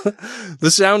 The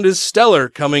sound is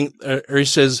stellar he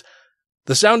says,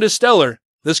 the sound is stellar.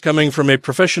 This coming from a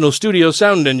professional studio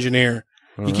sound engineer.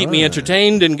 You keep me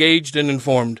entertained, engaged, and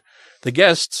informed. The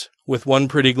guests, with one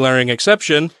pretty glaring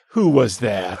exception. Who was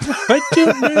that? I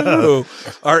don't know.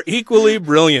 Are equally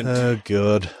brilliant. Oh,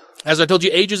 good. As I told you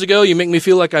ages ago, you make me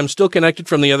feel like I'm still connected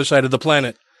from the other side of the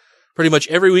planet. Pretty much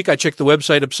every week I check the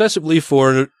website obsessively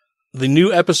for the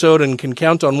new episode and can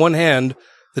count on one hand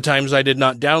the times I did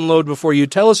not download before you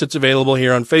tell us it's available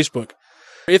here on Facebook.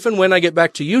 If and when I get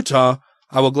back to Utah,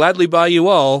 I will gladly buy you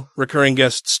all, recurring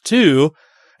guests too,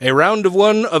 a round of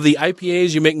one of the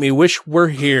IPAs you make me wish were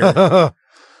here.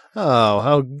 Oh,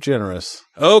 how generous.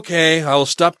 Okay, I will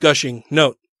stop gushing.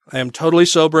 Note, I am totally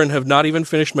sober and have not even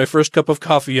finished my first cup of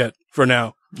coffee yet, for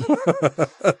now.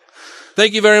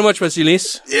 Thank you very much,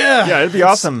 Vasilis. Yeah, it'd be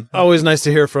awesome. Always nice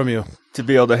to hear from you. To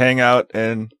be able to hang out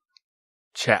and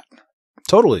chat.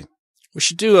 Totally. We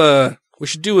should do a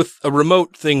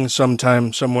remote thing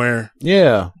sometime, somewhere.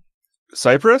 Yeah.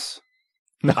 Cyprus?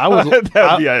 No,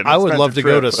 I would love to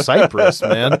go to Cyprus,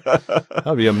 man.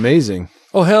 That'd be amazing.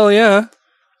 Oh, hell yeah.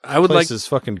 I would Place is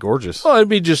fucking gorgeous. Well, it'd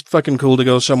be just fucking cool to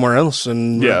go somewhere else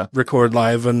and record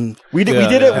live. And we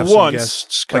did it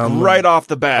once, right off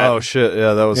the bat. Oh shit!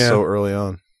 Yeah, that was so early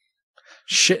on.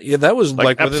 Shit, yeah, that was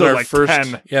like within our first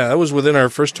 10. Yeah, that was within our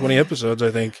first 20 episodes,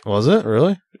 I think. Was it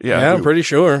really? Yeah, I'm pretty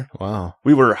sure. Wow,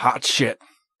 we were hot shit.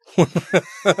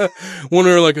 When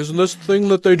they were like, "Isn't this the thing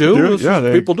that they do?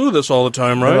 People do this all the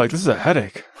time, right?" Like, this is a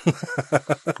headache.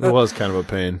 It was kind of a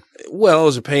pain. Well, it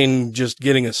was a pain just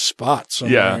getting a spot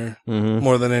somewhere,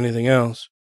 more than anything else.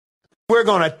 We're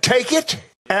going to take it,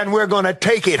 and we're going to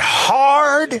take it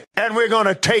hard, and we're going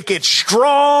to take it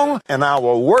strong, and I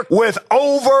will work with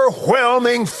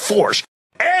overwhelming force.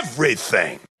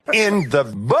 Everything in the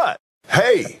butt.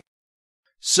 Hey.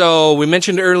 So we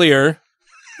mentioned earlier.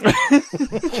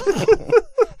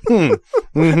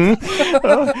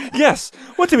 Yes.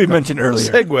 What did we mention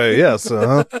earlier? Segue, yes.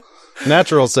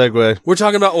 Natural segue. We're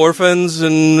talking about orphans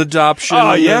and adoption.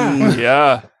 Oh, yeah. And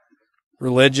Yeah.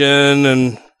 religion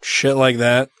and shit like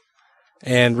that.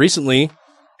 And recently,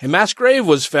 a mass grave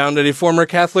was found at a former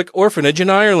Catholic orphanage in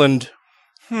Ireland.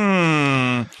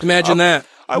 Imagine that.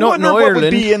 I No, wonder no, what would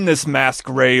Ireland. be in this mass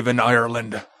grave in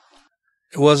Ireland.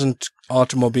 It wasn't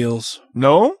automobiles.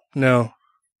 No? No.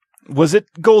 Was it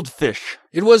goldfish?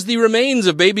 It was the remains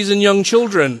of babies and young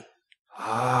children.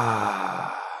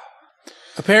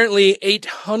 Apparently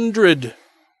 800,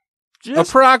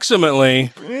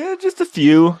 approximately, just a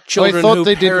few children I thought who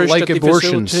they didn't perished like at the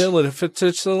abortions.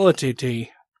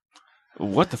 Facility.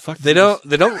 What the fuck? They don't.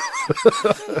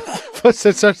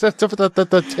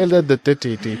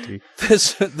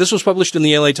 This was published in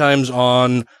the LA Times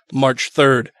on March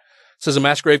 3rd. It says a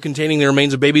mass grave containing the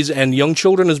remains of babies and young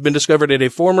children has been discovered at a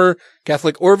former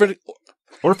Catholic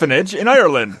orphanage in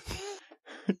Ireland.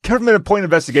 Government-appointed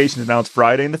investigation announced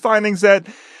Friday, and the findings that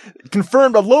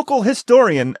confirmed a local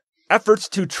historian efforts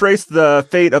to trace the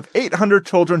fate of 800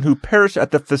 children who perished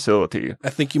at the facility. I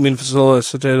think you mean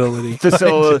facility.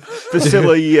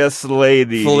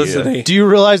 Felicity. Do you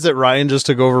realize that Ryan just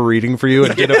took over reading for you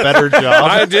and did a better job?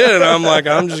 I did. I'm like,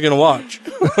 I'm just going to watch.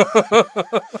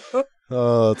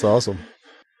 Oh, that's awesome.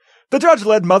 The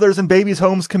judge-led Mothers and Babies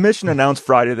Homes Commission announced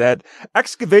Friday that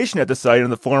excavation at the site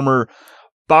in the former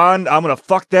I'm going to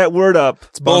fuck that word up.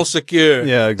 It's bon secure.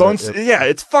 Yeah, exactly.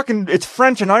 It's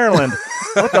French in Ireland.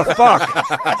 What the fuck?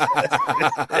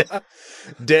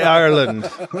 De Ireland.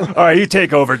 All right, you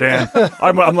take over, Dan.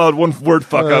 I'm allowed one word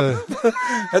fuck up.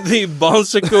 At the Bon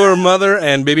Secours Mother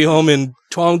and Baby Home in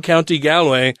Tuam County,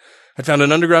 Galway, had found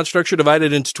an underground structure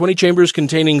divided into 20 chambers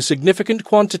containing significant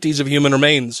quantities of human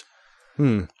remains.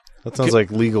 That sounds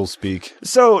like legal speak.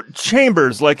 So,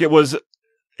 chambers, like it was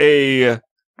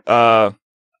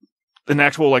an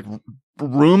actual, like,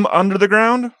 room under the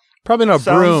ground? Probably not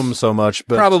broom so much,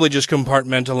 but probably just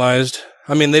compartmentalized.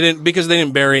 I mean, they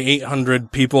didn't bury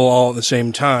 800 people all at the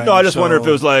same time. No, I just wonder if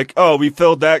it was like, oh, we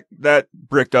filled that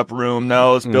bricked up room.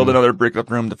 Now let's build another bricked up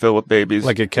room to fill with babies.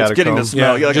 Like a catacomb. It's getting the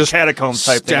smell. Yeah, like just a catacomb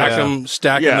type thing.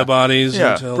 Stacking the bodies.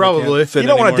 Yeah, until probably. You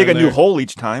don't want to dig a new hole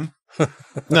each time.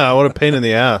 No, what a pain in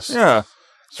the ass. Yeah.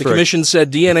 The commission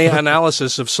said DNA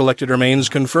analysis of selected remains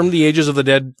confirmed the ages of the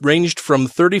dead ranged from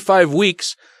 35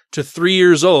 weeks to 3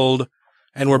 years old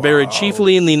and were buried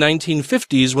chiefly in the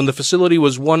 1950s when the facility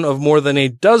was one of more than a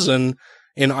dozen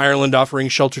in Ireland offering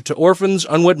shelter to orphans,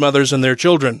 unwed mothers, and their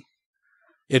children.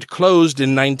 It closed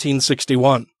in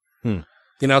 1961.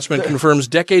 The announcement confirms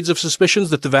decades of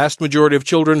suspicions that the vast majority of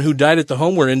children who died at the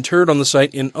home were interred on the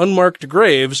site in unmarked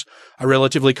graves, a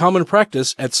relatively common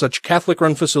practice at such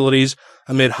Catholic-run facilities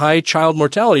amid high child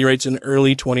mortality rates in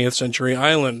early 20th century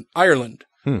Ireland.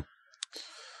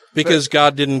 Because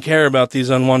God didn't care about these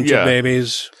unwanted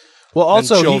babies. Well,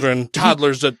 also and children,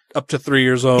 toddlers up to 3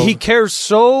 years old. He cares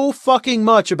so fucking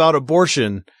much about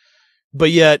abortion.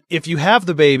 But yet, if you have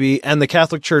the baby and the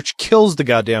Catholic Church kills the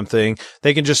goddamn thing,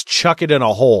 they can just chuck it in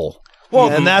a hole. Well,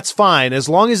 and that's fine. As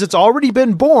long as it's already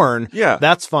been born,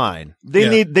 that's fine.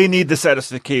 They need the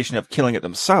satisfaction of killing it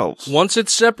themselves. Once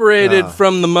it's separated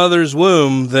from the mother's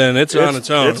womb, then it's on its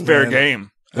own. It's fair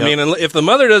game. I mean, if the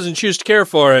mother doesn't choose to care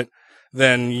for it,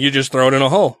 then you just throw it in a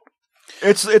hole.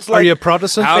 It's like, are you a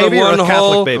Protestant baby or a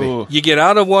Catholic baby? You get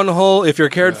out of one hole. If you're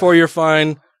cared for, you're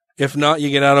fine. If not, you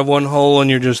get out of one hole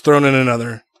and you're just thrown in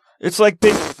another. It's like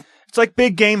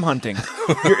big game hunting.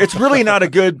 It's really not a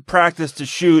good practice to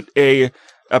shoot a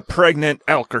pregnant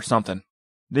elk or something.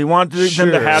 They want them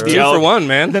to have the elk. 2 for 1,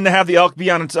 man. Then to have the elk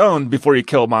be on its own before you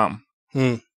kill mom.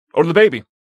 Or the baby.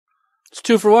 It's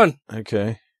 2 for 1.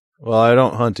 Okay. Well, I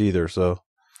don't hunt either, so.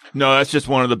 No, that's just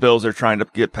one of the bills they're trying to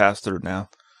get passed through now.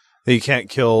 That you can't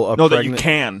kill a pregnant... pregnant... that you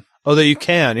can. Oh, that you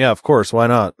can. Yeah, of course. Why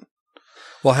not?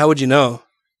 Well, how would you know?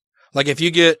 Like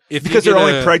because they're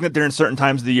only pregnant during certain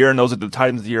times of the year, and those are the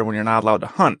times of the year when you're not allowed to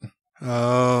hunt.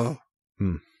 Oh.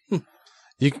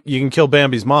 You can kill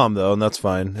Bambi's mom though, and that's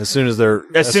fine. As soon as they're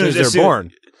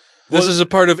born. This is a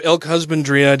part of elk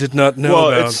husbandry I did not know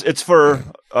about. Well, it's for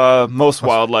most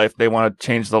wildlife. They want to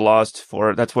change the laws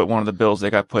for it. That's what one of the bills they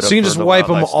got put up. So you can just wipe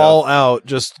them all out.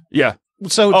 So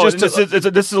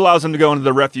this allows them to go into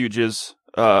the refuges,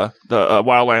 the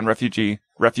wildland refuges.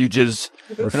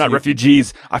 They're not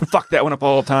refugees. I fuck that one up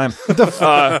all the time.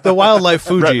 The wildlife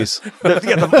Fugees.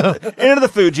 Into the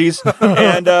Fugees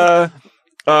and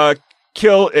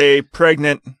kill a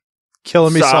pregnant.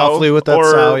 Killing me softly with that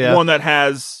sow, yeah. One that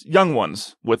has young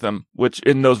ones with them, which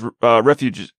in those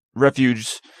refuges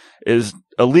is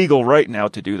illegal right now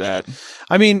to do that.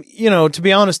 I mean, to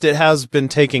be honest, it has been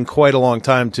taking quite a long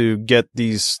time to get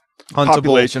these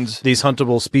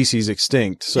huntable species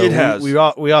extinct. So it has. We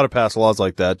ought to pass laws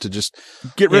like that to just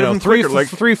get rid of them quicker,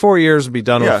 3-4 years and be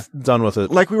done with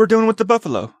it. Like we were doing with the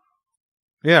buffalo.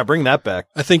 Yeah, bring that back.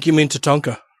 I think you mean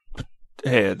Tatanka.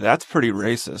 Hey, that's pretty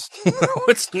racist. No,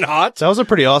 it's not. That was a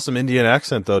pretty awesome Indian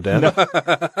accent, though, Dan. No.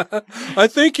 I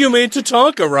think you mean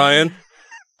Tatanka, Ryan.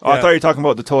 Oh, yeah. I thought you were talking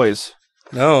about the toys.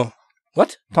 No.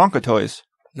 What? Tonka toys.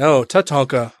 No,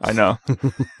 Tatanka. I know.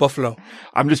 Buffalo.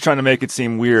 I'm just trying to make it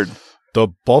seem weird. The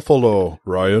buffalo,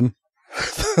 Ryan.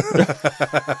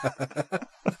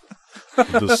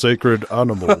 The sacred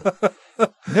animal.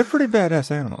 They're pretty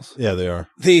badass animals. Yeah, they are.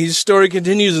 The story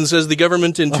continues and says the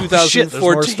government in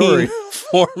 2014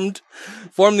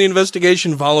 formed the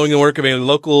investigation following the work of a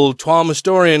local Tuam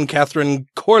historian, Catherine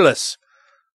Corliss.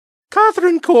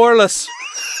 That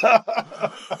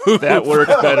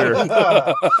works better.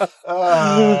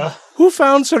 Who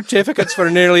found certificates for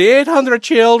nearly 800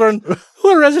 children who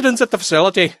are residents at the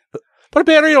facility, but a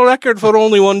burial record for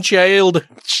only one child.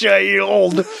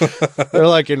 They're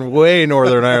like in way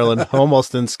Northern Ireland,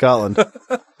 almost in Scotland.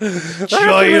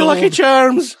 Lucky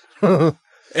Charms.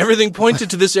 Everything pointed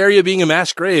to this area being a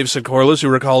mass grave, said Corliss, who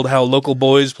recalled how local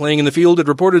boys playing in the field had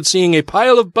reported seeing a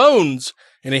pile of bones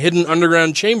in a hidden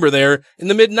underground chamber there in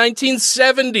the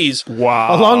mid-1970s.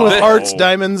 Wow. Along with hearts,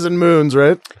 diamonds, and moons,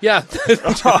 right? Yeah.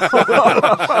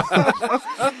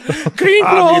 Green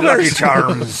clovers. Lucky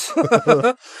Charms.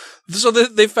 So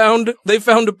they found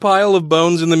a pile of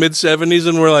bones in the mid-70s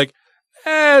and were like,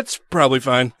 it's probably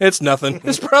fine. It's nothing.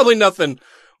 It's probably nothing.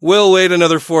 We'll wait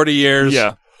another 40 years.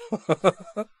 Yeah.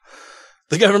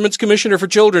 The government's commissioner for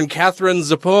children, Catherine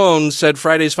Zappone, said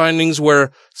Friday's findings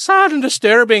were sad and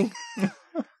disturbing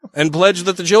and pledged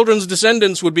that the children's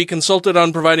descendants would be consulted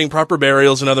on providing proper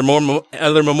burials and other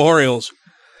memorials.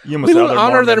 We will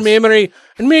honor their memory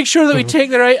and make sure that we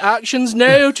take the right actions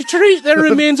now to treat their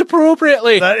remains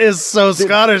appropriately. That is so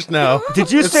Scottish now.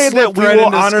 Did you say that we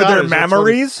will honor their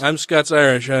memories? I'm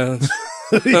Scots-Irish. Yeah.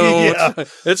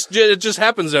 It just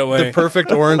happens that way. The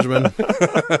perfect orangeman.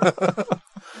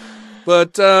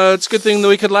 But it's a good thing that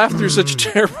we could laugh through such a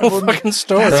terrible fucking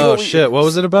story. Oh, shit. What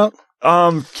was it about?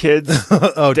 Kids.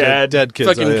 Dead kids.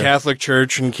 Fucking Catholic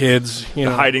Church and kids,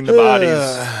 hiding the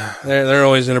bodies. They're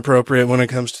always inappropriate when it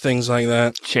comes to things like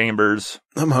that. Chambers.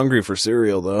 I'm hungry for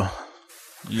cereal, though.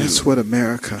 That's what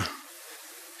America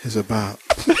is about.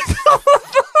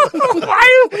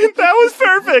 That was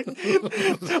perfect.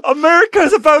 America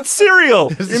is about cereal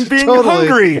and being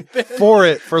hungry.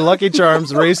 For Lucky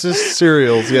Charms racist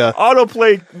cereals, yeah.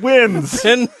 Autoplay wins.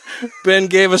 Ben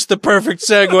gave us the perfect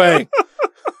segue.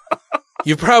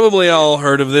 You've probably all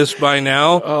heard of this by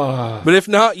now, but if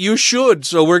not, you should.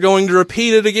 So we're going to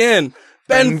repeat it again.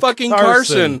 Ben fucking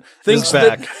Carson thinks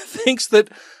that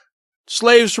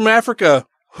slaves from Africa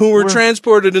who were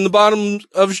transported in the bottom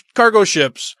of cargo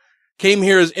ships came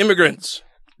here as immigrants.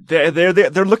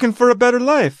 They're looking for a better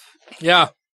life. Yeah.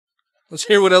 Let's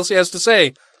hear what else he has to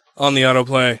say on the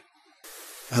autoplay.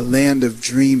 A land of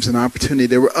dreams and opportunity.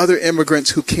 There were other immigrants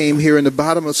who came here in the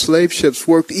bottom of slave ships,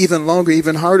 worked even longer,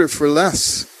 even harder for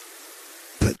less.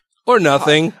 Or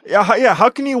nothing. Yeah. How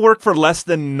can you work for less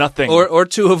than nothing? Or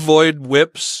to avoid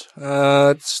whips.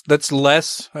 That's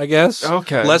less, I guess.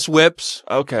 Okay. Less whips.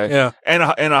 Okay. Yeah. And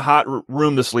a hot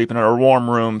room to sleep in, or a warm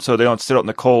room, so they don't sit out in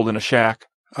the cold in a shack.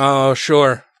 Oh,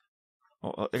 sure.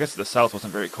 Well, I guess the South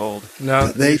wasn't very cold. No.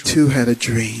 But they too had a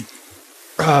dream.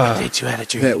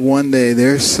 That one day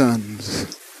their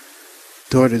sons,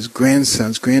 daughters,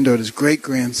 grandsons, granddaughters,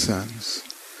 great-grandsons,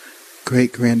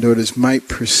 great-granddaughters might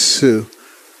pursue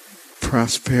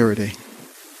prosperity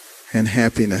and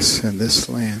happiness in this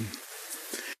land.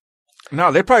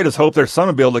 No, they probably just hope their son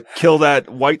will be able to kill that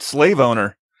white slave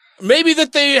owner. Maybe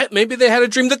they had a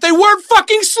dream that they weren't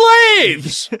fucking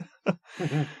slaves.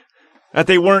 That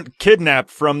they weren't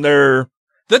kidnapped from their...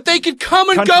 That they could come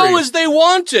and go as they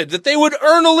wanted. That they would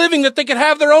earn a living. That they could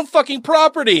have their own fucking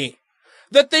property.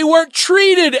 That they weren't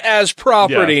treated as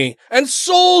property and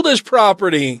sold as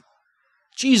property.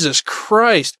 Jesus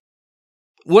Christ.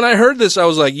 When I heard this, I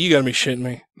was like, you gotta be shitting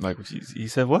me. Like, he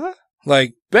said what?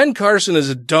 Like, Ben Carson is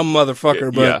a dumb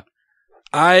motherfucker, but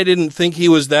I didn't think he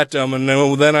was that dumb. And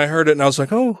then I heard it and I was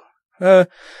like,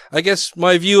 I guess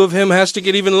my view of him has to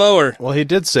get even lower. Well, he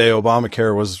did say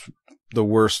Obamacare was the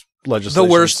worst legislation.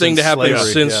 The worst thing to happen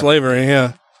since slavery,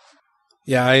 yeah.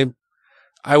 Yeah,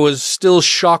 I was still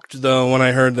shocked, though, when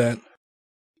I heard that.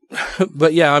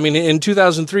 But yeah, I mean, in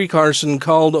 2003, Carson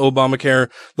called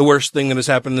Obamacare the worst thing that has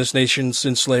happened in this nation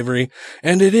since slavery.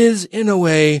 And it is, in a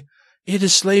way, it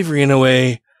is slavery in a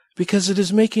way, because it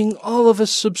is making all of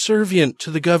us subservient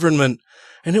to the government.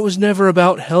 And it was never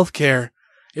about health care.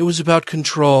 It was about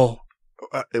control.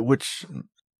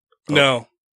 No.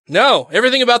 No.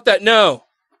 Everything about that, no.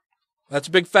 That's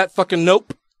a big fat fucking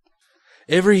nope.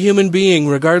 Every human being,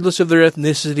 regardless of their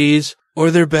ethnicities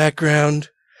or their background,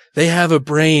 they have a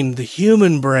brain, the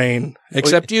human brain.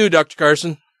 Except you, Dr.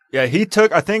 Carson. Yeah,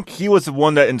 I think he was the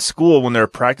one that in school when they were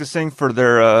practicing for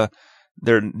their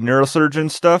neurosurgeon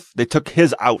stuff, they took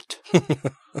his out.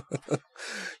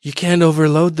 You can't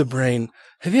overload the brain.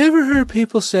 Have you ever heard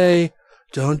people say,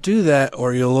 don't do that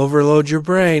or you'll overload your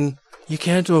brain? You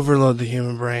can't overload the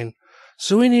human brain.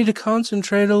 So we need to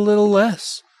concentrate a little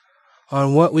less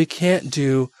on what we can't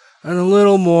do and a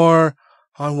little more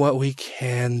on what we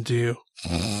can do.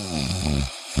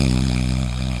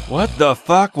 What the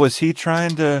fuck was he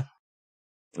trying to...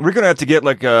 We're going to have to get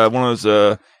like one of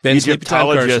those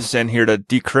Egyptologists in here to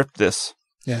decrypt this.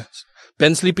 Yes.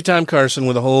 Ben Sleepytime Carson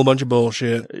with a whole bunch of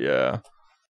bullshit. Yeah.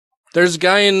 There's a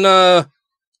guy in a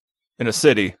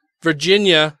city,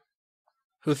 Virginia,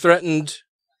 who threatened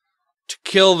to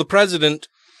kill the president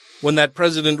when that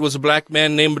president was a black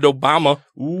man named Obama.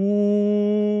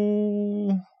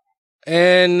 Ooh.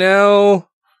 And now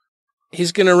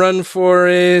he's going to run for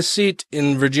a seat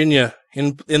in Virginia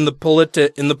in the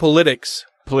politics.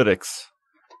 Politics.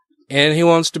 And he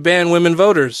wants to ban women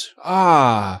voters.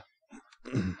 Because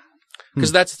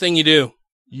that's the thing you do.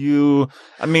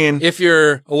 If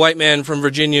you're a white man from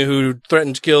Virginia who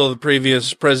threatened to kill the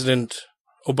previous president,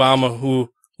 Obama, who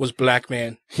was black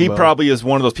man. He probably is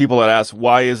one of those people that asks,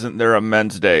 why isn't there a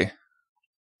men's day?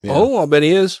 Yeah. Oh, I'll bet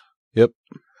he is. Yep.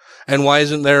 And why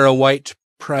isn't there a white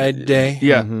pride day?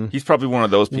 Yeah, he's probably one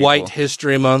of those people. White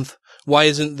History Month. Why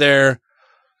isn't there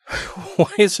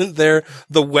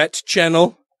the Wet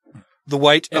Channel? The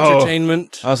White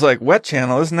Entertainment? I was like, Wet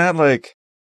Channel, isn't that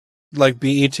like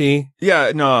BET?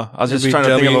 Yeah, no, I was just trying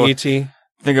to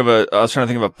think of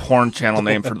a porn channel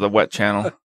name for the Wet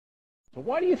Channel.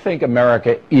 Why do you think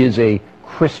America is a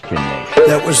Christian nation?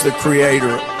 That was the creator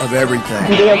of everything.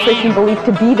 Judeo-Christian belief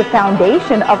to be the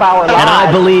foundation of our lives. And I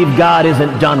believe God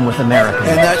isn't done with America.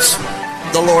 And that's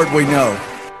the Lord we know.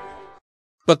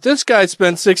 But this guy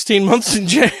spent 16 months in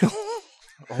jail.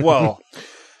 Well,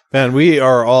 man, we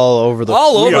are all over the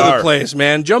place,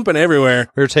 man, jumping everywhere.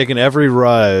 We're taking every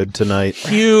ride tonight.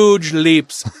 Huge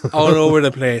leaps all over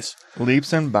the place.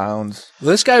 Leaps and bounds.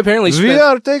 This guy apparently spent... We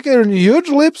are taking huge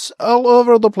leaps all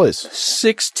over the place.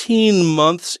 16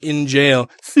 months in jail.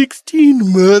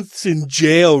 16 months in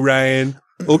jail, Ryan.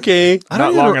 Okay.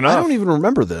 Not long enough. I don't even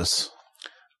remember this.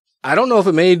 I don't know if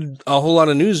it made a whole lot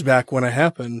of news back when it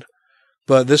happened,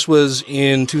 but this was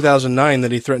in 2009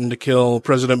 that he threatened to kill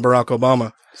President Barack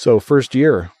Obama. So first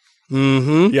year.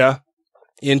 Mm-hmm. Yeah.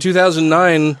 In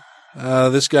 2009,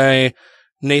 this guy...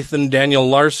 Nathan Daniel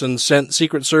Larson sent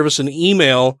Secret Service an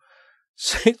email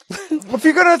saying, if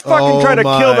you're going to fucking try to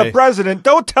kill the president,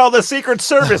 don't tell the Secret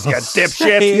Service, you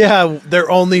dipshit. Yeah,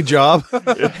 their only job.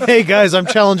 Hey, guys, I'm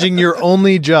challenging your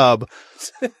only job.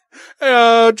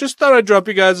 Just thought I'd drop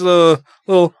you guys a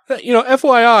little,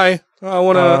 FYI. I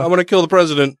want to kill the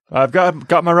president. I've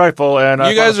got my rifle, and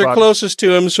you guys are closest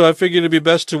to him, so I figured it'd be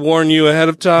best to warn you ahead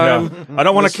of time. Yeah. I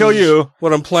don't want to kill you.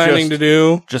 What I'm planning to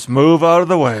do. Just move out of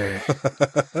the way.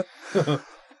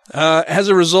 As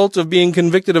a result of being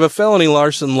convicted of a felony,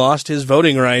 Larson lost his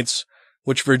voting rights,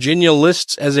 which Virginia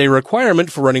lists as a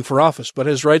requirement for running for office, but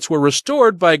his rights were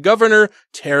restored by Governor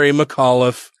Terry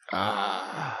McAuliffe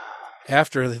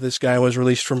after this guy was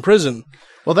released from prison.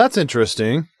 Well, that's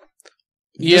interesting.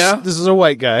 Yeah. This is a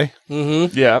white guy.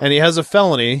 Mm-hmm. Yeah. And he has a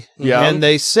felony. Yeah. And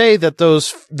they say that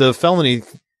the felony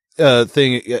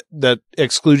thing that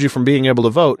excludes you from being able to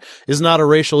vote is not a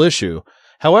racial issue.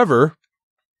 However,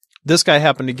 this guy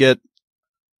happened to get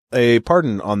a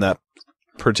pardon on that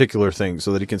particular thing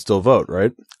so that he can still vote,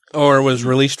 right? Or was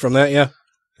released from that, yeah.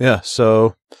 Yeah,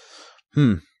 so,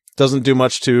 doesn't do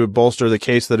much to bolster the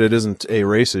case that it isn't a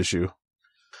race issue.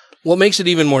 What makes it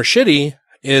even more shitty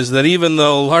is that even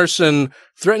though Larson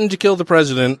threatened to kill the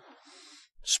president,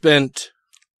 spent,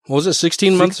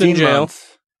 16 months in jail,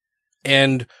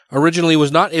 and originally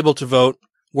was not able to vote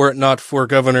were it not for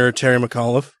Governor Terry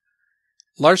McAuliffe,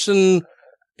 Larson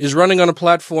is running on a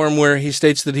platform where he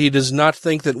states that he does not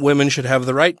think that women should have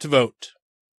the right to vote.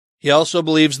 He also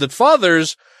believes that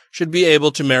fathers should be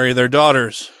able to marry their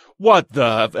daughters. What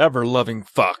the ever-loving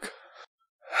fuck?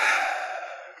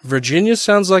 Virginia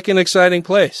sounds like an exciting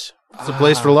place. It's a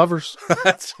place for lovers.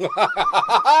 That's what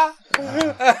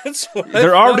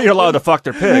They're already allowed to fuck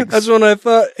their pigs. That's what I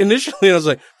thought initially. I was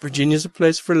like, Virginia's a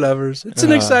place for lovers. It's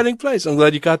an exciting place. I'm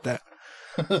glad you got that.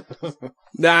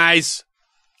 Nice.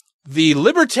 The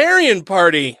Libertarian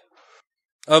Party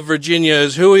of Virginia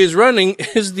is who he is running,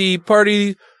 is the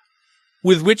party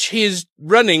with which he is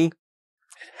running.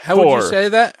 How would you say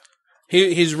that?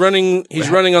 He's running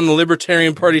on the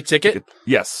Libertarian Party ticket?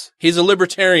 Yes. He's a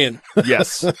libertarian.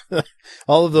 Yes.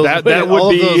 All of those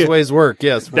those ways work,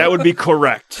 yes. That would be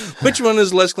correct. Which one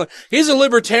is less clear? He's a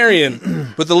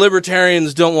libertarian, but the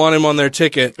Libertarians don't want him on their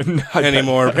ticket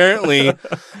anymore.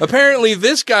 Apparently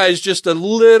this guy's just a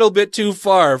little bit too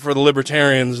far for the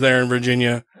Libertarians there in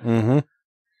Virginia. Mm-hmm.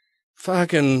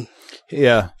 Fucking...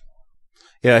 Yeah.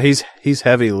 Yeah, he's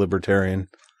heavy libertarian.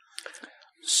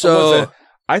 So...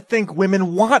 I think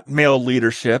women want male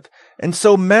leadership, and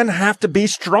so men have to be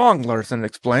strong, Larson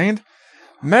explained.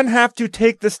 Men have to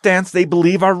take the stance they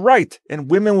believe are right,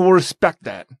 and women will respect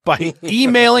that. By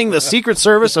emailing the Secret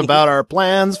Service about our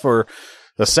plans for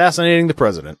assassinating the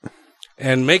president.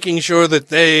 And making sure that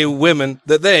the women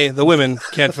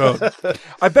can't vote.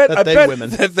 I bet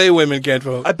they women can't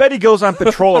vote. I bet he goes on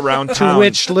patrol around town. To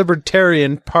which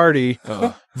Libertarian Party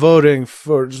voting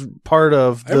for part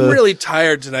of the... I'm really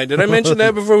tired tonight. Did I mention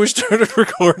that before we started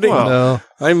recording? Well, no.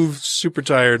 I'm super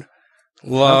tired.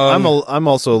 I'm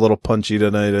also a little punchy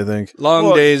tonight, I think.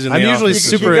 Long days in the I'm usually office.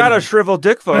 super... You got a shriveled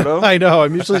dick photo. I know.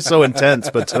 I'm usually so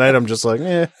intense, but tonight I'm just like,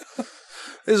 eh.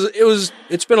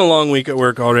 It's been a long week at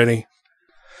work already.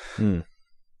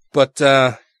 But,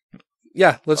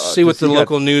 yeah, let's see what the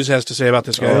local news has to say about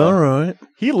this guy. All right.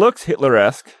 He looks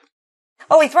Hitler-esque.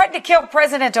 Oh, he threatened to kill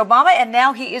President Obama, and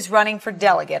now he is running for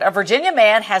delegate. A Virginia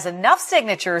man has enough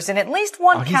signatures in at least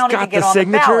one county to get on the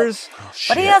ballot.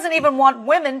 But he doesn't even want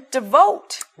women to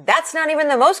vote. That's not even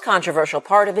the most controversial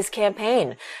part of his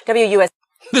campaign. WUS.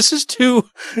 This is two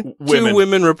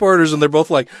women reporters, and they're both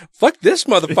like, fuck this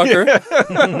motherfucker.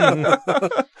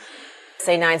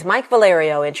 Say 9's Mike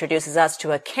Valerio introduces us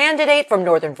to a candidate from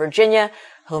Northern Virginia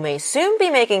who may soon be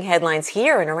making headlines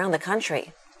here and around the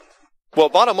country. Well,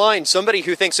 bottom line, somebody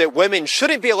who thinks that women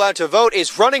shouldn't be allowed to vote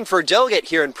is running for delegate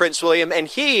here in Prince William, and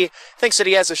he thinks that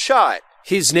he has a shot.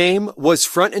 His name was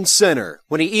front and center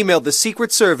when he emailed the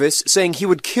Secret Service saying he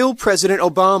would kill President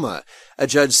Obama. A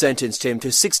judge sentenced him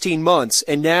to 16 months,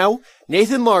 and now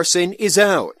Nathan Larson is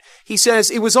out. He says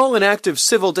it was all an act of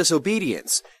civil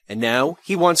disobedience, and now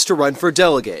he wants to run for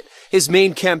delegate. His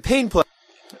main campaign plan...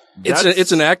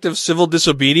 It's an act of civil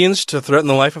disobedience to threaten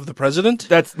the life of the president?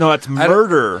 That's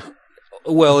murder.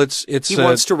 Well, it's he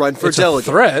wants to run for delegate.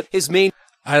 A threat. His main...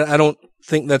 I don't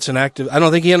think that's an act of... I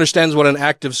don't think he understands what an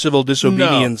act of civil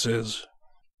disobedience is.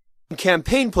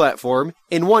 Campaign platform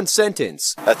in one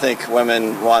sentence. I think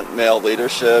women want male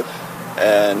leadership,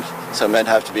 and so men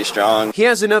have to be strong. He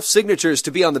has enough signatures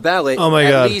to be on the ballot. Oh my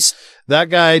God. Least. That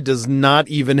guy does not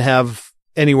even have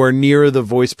anywhere near the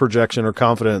voice projection or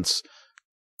confidence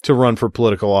to run for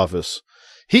political office.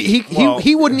 He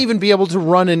wouldn't even be able to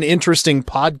run an interesting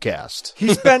podcast.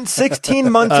 He spent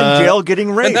 16 months in jail getting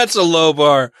raped. And that's a low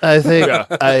bar. I think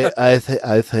I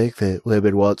think that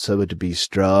women want someone to be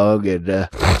strong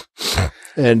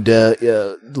and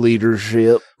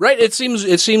leadership. Right. It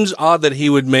seems odd that he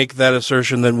would make that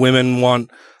assertion that women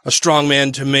want a strong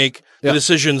man to make the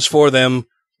decisions for them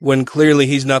when clearly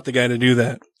he's not the guy to do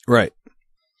that. Right.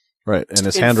 Right. And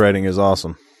his handwriting is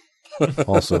awesome.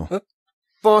 Also.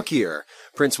 Bonkier.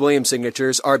 Prince William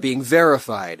signatures are being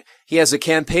verified. He has a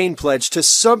campaign pledge to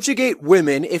subjugate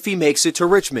women if he makes it to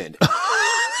Richmond.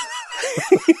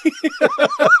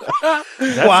 That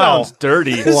sounds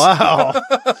dirty. Wow.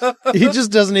 He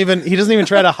doesn't even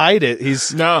try to hide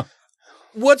it. No.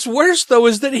 What's worse though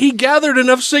is that he gathered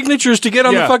enough signatures to get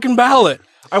on the fucking ballot.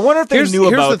 I wonder if they knew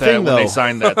about that when they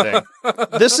signed that thing.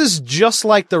 This is just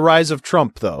like the rise of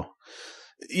Trump, though.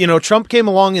 You know, Trump came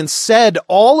along and said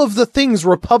all of the things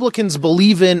Republicans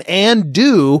believe in and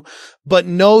do, but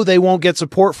no, they won't get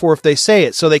support for if they say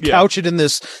it. So they couch it in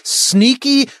this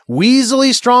sneaky, weaselly,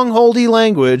 strongholdy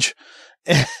language.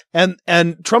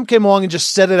 And Trump came along and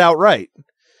just said it outright.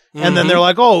 And then they're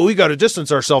like, oh, we got to distance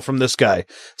ourselves from this guy.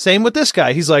 Same with this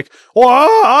guy. He's like, well,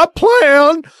 I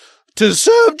plan to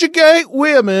subjugate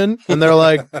women. And they're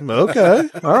like, okay,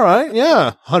 all right, yeah.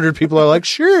 100 people are like,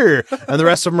 sure. And the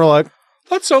rest of them are like,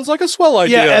 that sounds like a swell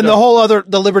idea. Yeah, and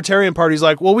the Libertarian Party's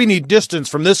like, well, we need distance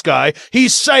from this guy.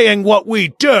 He's saying what we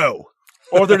do.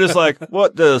 Or they're just like,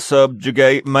 what does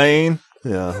subjugate mean?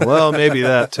 Yeah, well, maybe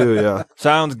that too, yeah.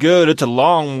 Sounds good. It's a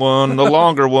long one. The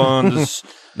longer ones,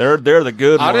 they're the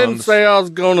good ones. I didn't say I was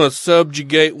going to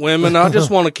subjugate women. I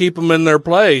just want to keep them in their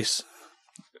place.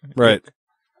 Right.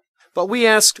 But we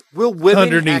asked, will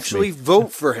women actually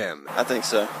vote for him? I think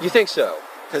so. You think so?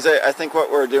 Because I think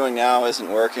what we're doing now isn't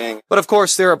working. But of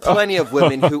course, there are plenty of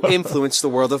women who influence the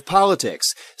world of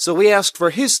politics. So we asked for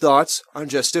his thoughts on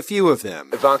just a few of them.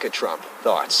 Ivanka Trump,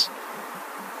 thoughts?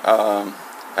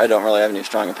 I don't really have any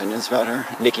strong opinions about her.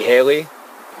 Nikki Haley?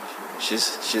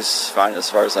 She's fine as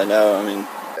far as I know. I mean,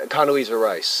 Condoleezza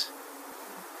Rice.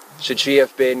 Should she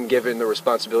have been given the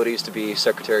responsibilities to be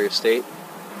Secretary of State?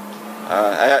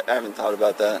 I haven't thought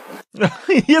about that.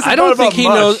 I don't think he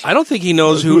knows. I don't think he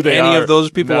knows who any of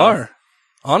those people are.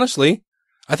 Honestly,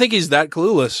 I think he's that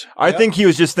clueless. I think he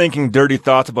was just thinking dirty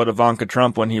thoughts about Ivanka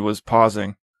Trump when he was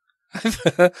pausing.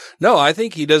 No, I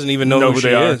think he doesn't even know who she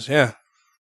is. Yeah.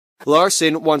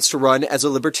 Larson wants to run as a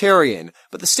libertarian,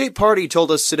 but the state party told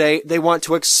us today they want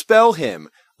to expel him.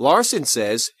 Larson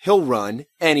says he'll run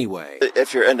anyway.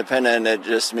 If you're independent, it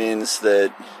just means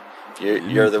that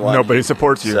you're the one. Nobody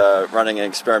supports you. Running an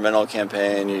experimental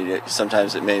campaign.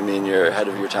 Sometimes it may mean you're ahead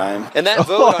of your time. And that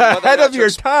vote on ahead of your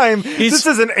time. This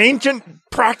is an ancient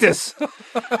practice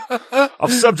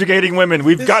of subjugating women.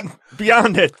 We've gotten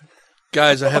beyond it.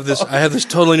 Guys, I have this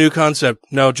totally new concept.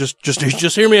 No,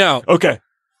 just hear me out. Okay.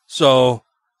 So,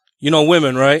 you know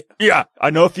women, right? Yeah, I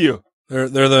know a few. They're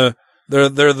the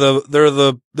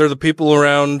people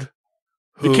around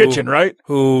the kitchen, right?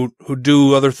 Who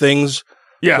do other things.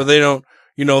 Yeah. But they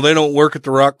don't work at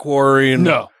the rock quarry and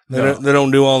they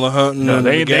don't do all the hunting and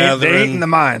they ain't in the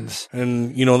mines.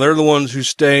 And they're the ones who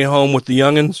stay home with the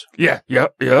youngins. Yeah,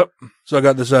 yep. So I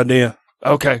got this idea.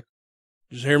 Okay.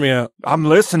 Just hear me out. I'm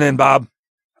listening, Bob.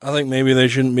 I think maybe they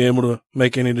shouldn't be able to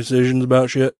make any decisions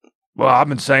about shit. Well, I've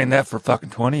been saying that for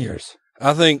fucking 20 years.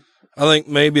 I think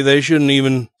maybe they shouldn't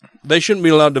be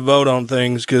allowed to vote on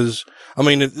things because,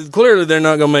 clearly they're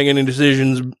not going to make any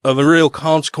decisions of a real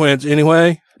consequence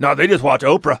anyway. No, they just watch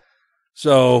Oprah.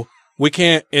 So we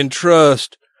can't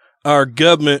entrust our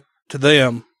government to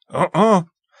them.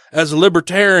 As a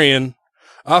libertarian,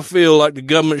 I feel like the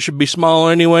government should be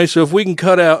smaller anyway. So if we can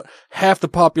cut out half the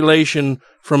population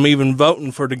from even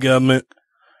voting for the government,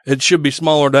 it should be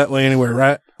smaller that way anyway,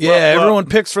 right? Yeah, everyone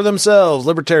picks for themselves.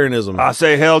 Libertarianism. I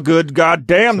say, hell, good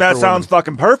goddamn, that sounds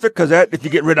fucking perfect, because if you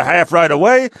get rid of half right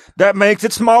away, that makes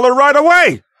it smaller right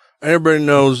away. Everybody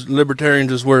knows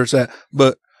libertarians is where it's at,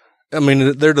 but,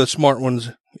 they're the smart ones,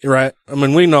 right?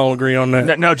 We can all agree on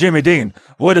that. Now, Jimmy Dean,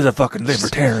 what is a fucking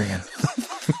libertarian?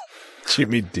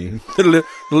 Jimmy Dean. The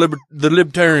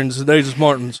libertarians, they're the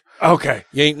smart ones. Okay.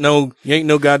 You ain't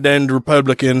no goddamn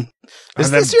Republican.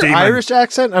 Is this your Irish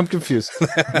accent? I'm confused.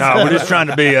 No, we're just trying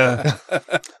to be a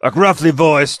gruffly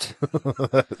voiced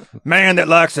man that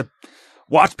likes to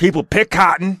watch people pick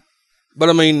cotton. But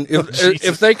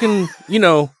if they can,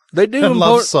 they do and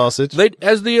love sausage. They,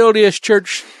 as the LDS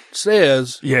Church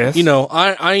says, yes.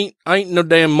 I ain't no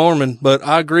damn Mormon, but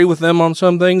I agree with them on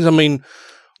some things.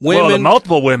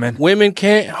 Multiple women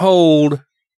can't hold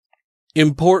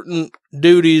important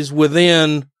duties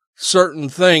within certain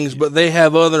things, but they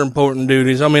have other important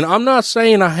duties. I'm not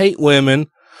saying I hate women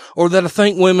or that I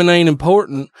think women ain't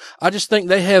important. I just think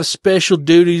they have special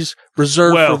duties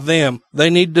reserved for them. They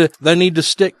need to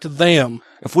stick to them.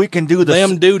 If we can do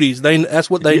them duties, that's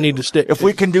what they need to stick to. If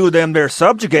we can do them, they're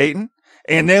subjugating.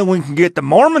 And then we can get the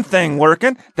Mormon thing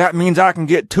working. That means I can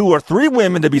get 2 or 3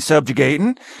 women to be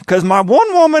subjugating, because my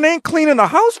one woman ain't cleaning the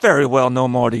house very well no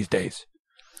more these days.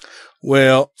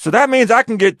 Well, so that means I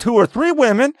can get 2 or 3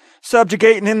 women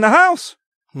subjugating in the house.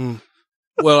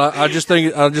 Well, I just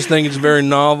think it's a very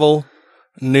novel,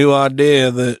 new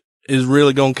idea that is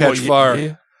really going to catch fire.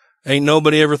 Yeah. Ain't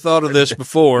nobody ever thought of this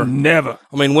before. Never.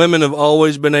 Women have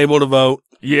always been able to vote.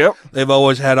 Yep. They've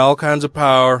always had all kinds of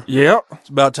power. Yep. It's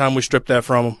about time we stripped that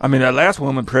from them. That last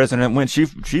woman president, when she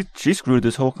screwed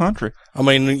this whole country.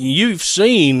 You've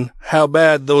seen how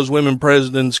bad those women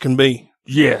presidents can be.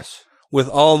 Yes. With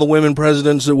all the women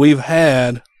presidents that we've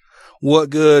had,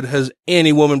 what good has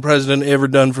any woman president ever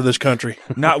done for this country?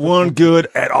 Not one good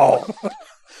at all.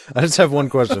 I just have one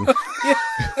question.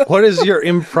 What is your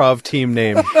improv team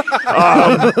name?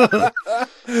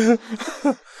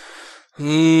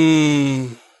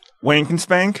 Wank and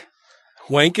Spank?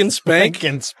 Wank and Spank? Wank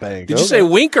and Spank. Did you say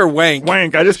wink or wank?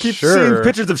 Wank. I just keep seeing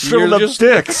pictures of shriveled up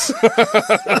dicks.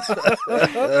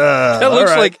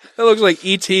 That looks like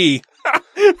E.T.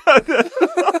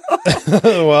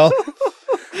 Well,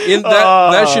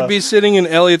 that should be sitting in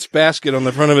Elliot's basket on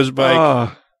the front of his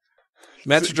bike.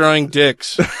 Matt's drawing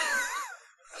dicks.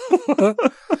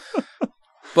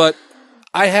 But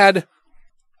I had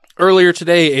earlier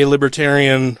today a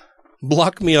libertarian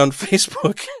block me on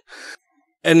Facebook,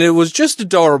 and it was just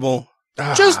adorable.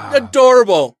 Just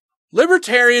adorable.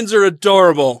 Libertarians are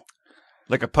adorable.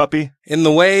 Like a puppy? In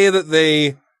the way that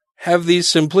they have these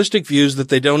simplistic views that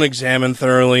they don't examine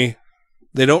thoroughly.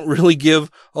 They don't really give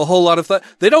a whole lot of thought.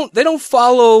 They don't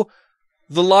follow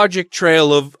the logic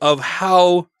trail of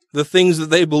how the things that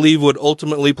they believe would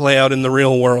ultimately play out in the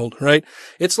real world, right?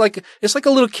 It's like a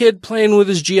little kid playing with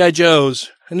his G.I. Joes,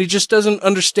 and he just doesn't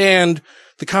understand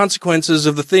the consequences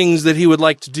of the things that he would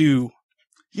like to do.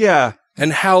 Yeah.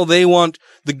 And how they want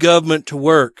the government to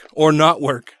work or not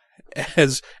work,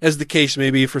 as the case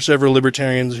may be for several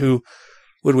libertarians who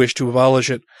would wish to abolish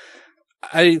it.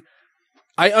 I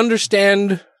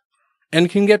understand and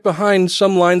can get behind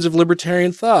some lines of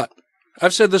libertarian thought.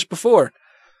 I've said this before,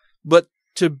 but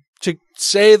to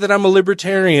say that I'm a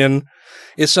libertarian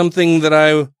is something that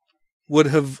I would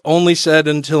have only said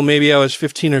until maybe I was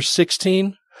 15 or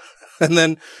 16. And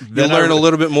then you learn a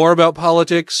little bit more about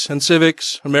politics and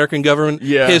civics, American government,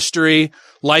 history,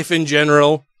 life in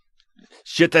general.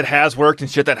 Shit that has worked and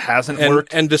shit that hasn't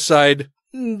worked. And decide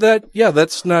that,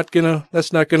 that's not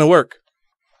gonna work.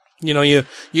 You know, you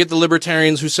get the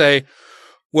libertarians who say,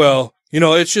 well, you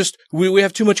know, it's just, we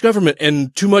have too much government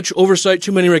and too much oversight,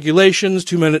 too many regulations,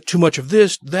 too much of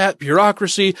this, that,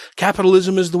 bureaucracy,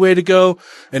 capitalism is the way to go.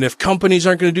 And if companies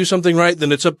aren't going to do something right,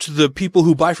 then it's up to the people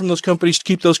who buy from those companies to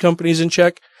keep those companies in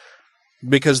check.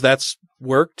 Because that's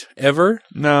worked ever.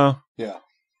 No. Yeah.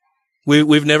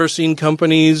 We've never seen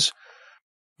companies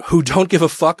who don't give a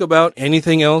fuck about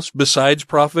anything else besides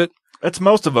profit. That's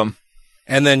most of them.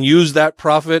 And then use that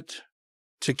profit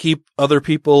to keep other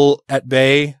people at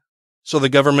bay. So the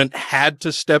government had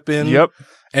to step in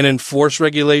and enforce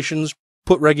regulations,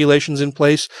 put regulations in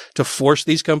place to force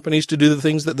these companies to do the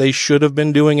things that they should have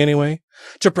been doing anyway,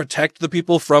 to protect the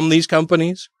people from these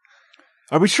companies.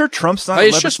 Are we sure Trump's not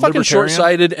It's just fucking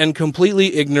short-sighted and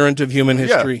completely ignorant of human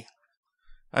history.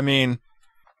 Yeah. I mean,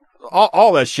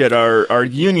 all that shit, our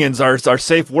unions, our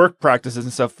safe work practices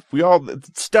and stuff, we all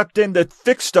stepped in to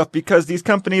fix stuff because these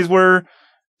companies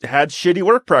had shitty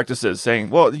work practices, saying,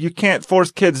 well, you can't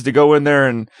force kids to go in there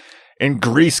and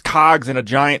grease cogs in a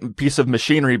giant piece of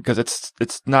machinery because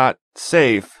it's not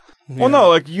safe. Yeah. Well, no,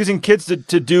 like using kids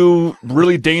to do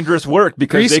really dangerous work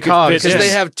because they can fit in. Because they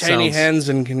have tiny hands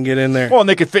and can get in there. Well, and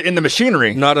they can fit in the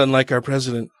machinery. Not unlike our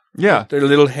president. Yeah. Their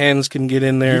little hands can get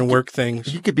in there and work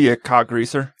things. You could be a cog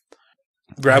greaser.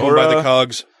 Grab them by the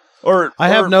cogs. Or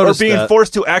being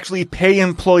forced to actually pay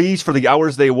employees for the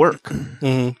hours they work.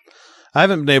 Mm-hmm. I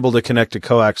haven't been able to connect a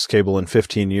coax cable in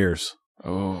 15 years.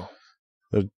 Oh.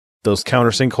 Those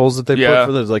countersink holes that they put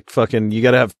for those, like fucking, you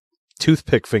got to have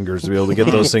toothpick fingers to be able to get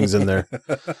those things in there.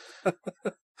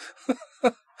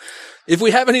 If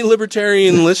we have any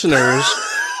libertarian listeners,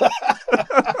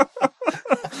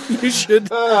 you should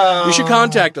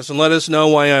contact us and let us know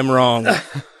why I'm wrong.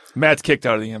 Matt's kicked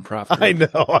out of the improv group. I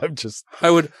know. I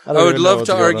would love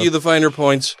to argue the finer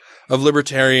points of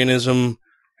libertarianism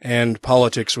and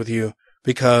politics with you,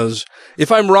 because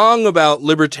if I'm wrong about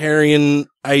libertarian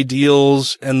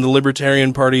ideals and the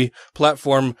Libertarian Party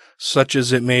platform, such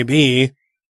as it may be,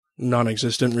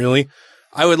 non-existent really,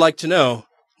 I would like to know.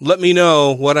 Let me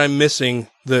know what I'm missing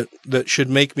that should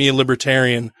make me a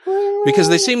libertarian, because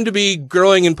they seem to be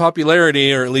growing in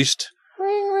popularity, or at least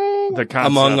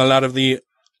among a lot of the...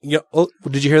 Yeah. Oh,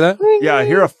 did you hear that? Yeah, I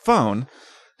hear a phone.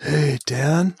 Hey,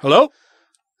 Dan. Hello?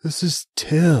 This is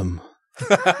Tim.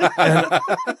 And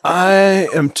I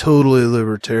am totally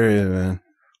libertarian, man.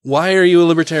 Why are you a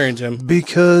libertarian, Tim?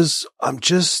 Because I'm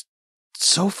just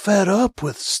so fed up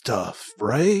with stuff,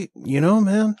 right? You know,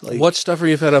 man? Like, what stuff are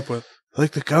you fed up with?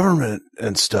 Like the government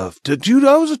and stuff. Dude,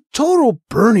 I was a total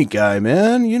Bernie guy,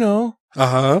 man, you know?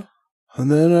 Uh-huh.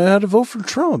 And then I had to vote for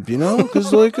Trump, you know?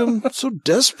 Because, like, I'm so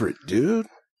desperate, dude.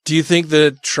 Do you think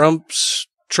that Trump's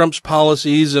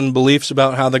policies and beliefs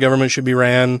about how the government should be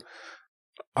ran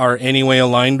are anyway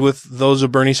aligned with those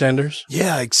of Bernie Sanders?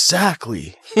 Yeah,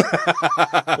 exactly.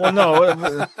 Well,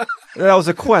 no, that was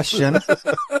a question.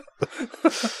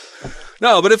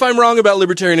 No, but if I'm wrong about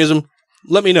libertarianism,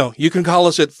 let me know. You can call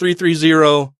us at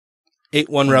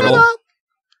 330-81-REBEL,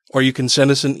 or you can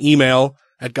send us an email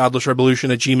at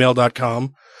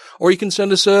godlessrevolution@gmail.com, or you can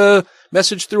send us a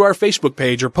message through our Facebook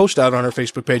page or post out on our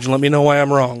Facebook page and let me know why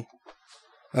I'm wrong.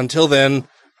 Until then,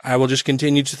 I will just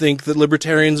continue to think that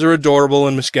libertarians are adorable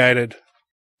and misguided.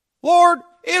 Lord,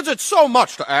 is it so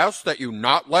much to ask that you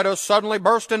not let us suddenly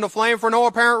burst into flame for no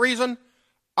apparent reason?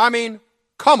 I mean,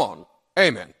 come on.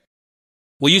 Amen.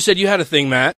 Well, you said you had a thing,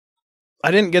 Matt.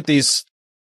 I didn't get these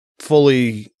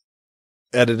fully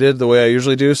edited the way I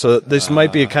usually do, so this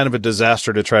might be a kind of a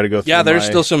disaster to try to go through. Yeah, there's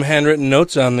still some handwritten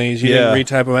notes on these. You didn't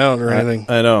retype them out or anything.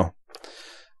 I know.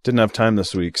 Didn't have time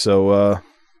this week, so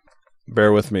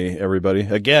bear with me, everybody.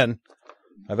 Again,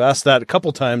 I've asked that a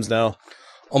couple times now.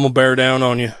 I'm gonna bear down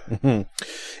on you.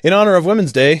 In honor of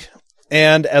Women's Day,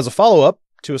 and as a follow-up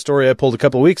to a story I pulled a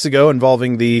couple weeks ago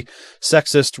involving the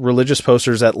sexist religious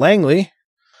posters at Langley,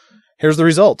 here's the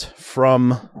result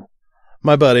from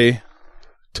my buddy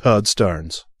Todd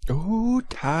Starnes. Ooh,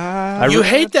 Todd. You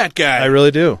hate that guy. I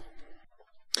really do.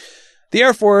 The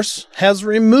Air Force has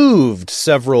removed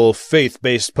several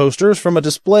faith-based posters from a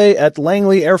display at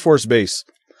Langley Air Force Base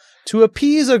to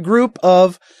appease a group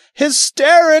of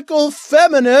hysterical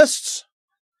feminists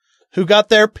who got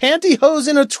their pantyhose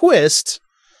in a twist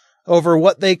over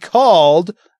what they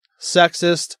called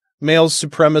sexist, male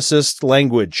supremacist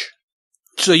language.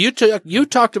 So you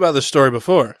talked about this story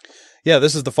before. Yeah,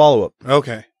 this is the follow-up.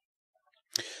 Okay.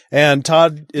 And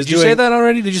Todd is Did you say that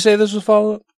already? Did you say this was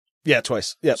follow-up? Yeah,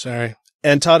 twice. Yeah. Sorry.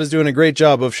 And Todd is doing a great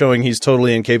job of showing he's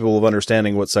totally incapable of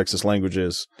understanding what sexist language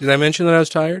is. Did I mention that I was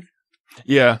tired?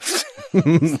 Yeah.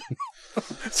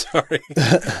 Sorry.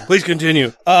 Please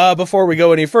continue. Before we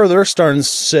go any further, Starnes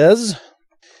says,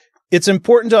 it's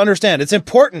important to understand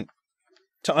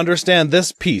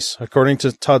this piece, according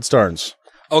to Todd Starnes.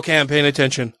 Okay, I'm paying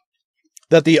attention.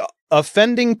 That the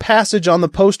offending passage on the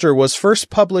poster was first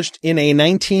published in a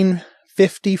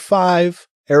 1955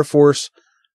 Air Force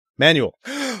manual.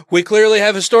 We clearly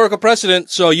have historical precedent,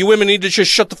 so you women need to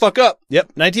just shut the fuck up. Yep,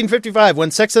 1955, when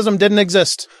sexism didn't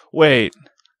exist. Wait.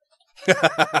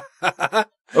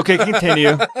 Okay,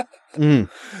 continue.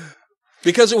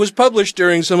 Because it was published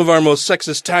during some of our most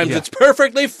sexist times, It's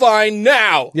perfectly fine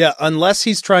now. Yeah, unless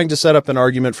he's trying to set up an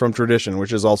argument from tradition,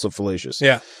 which is also fallacious.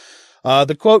 Yeah.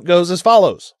 The quote goes as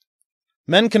follows.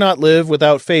 Men cannot live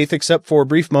without faith except for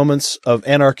brief moments of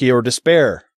anarchy or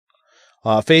despair.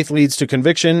 Faith leads to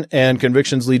conviction, and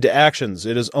convictions lead to actions.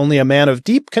 It is only a man of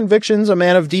deep convictions, a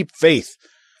man of deep faith,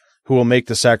 who will make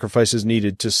the sacrifices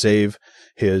needed to save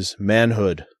his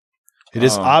manhood. It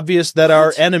is obvious that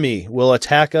our enemy will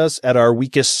attack us at our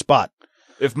weakest spot.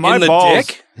 If my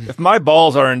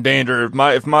balls are in danger,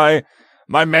 if my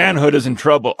manhood is in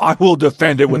trouble, I will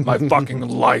defend it with my fucking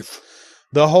life.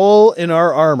 The hole in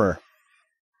our armor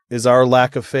is our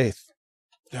lack of faith.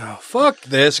 Oh, fuck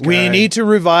this guy. We need to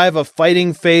revive a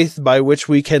fighting faith by which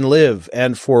we can live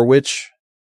and for which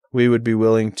we would be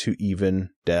willing to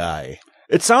even die.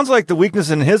 It sounds like the weakness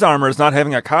in his armor is not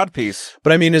having a codpiece.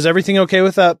 But I mean, is everything okay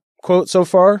with that quote so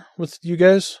far with you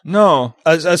guys? No.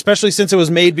 Especially since it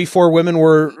was made before women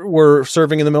were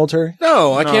serving in the military?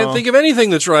 No, I can't think of anything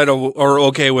that's right or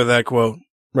okay with that quote.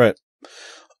 Right.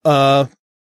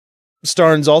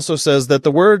 Starnes also says that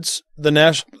the words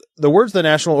the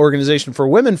National Organization for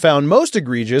Women found most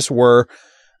egregious were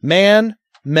man,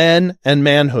 men, and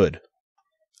manhood.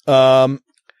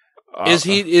 Is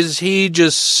he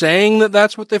just saying that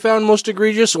that's what they found most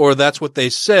egregious, or that's what they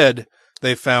said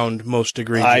they found most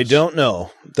egregious? I don't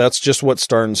know. That's just what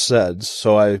Starnes said.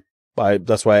 So I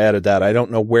that's why I added that. I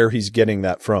don't know where he's getting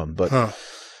that from, but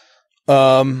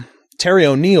Terry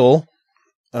O'Neill,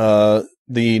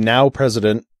 the now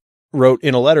president, wrote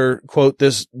in a letter, quote,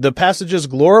 the passages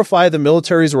glorify the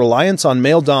military's reliance on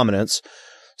male dominance,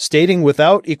 stating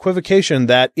without equivocation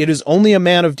that it is only a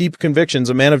man of deep convictions,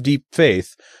 a man of deep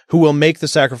faith, who will make the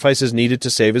sacrifices needed to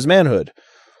save his manhood,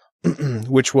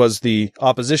 which was the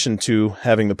opposition to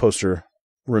having the poster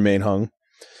remain hung.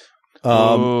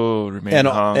 Remain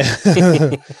hung.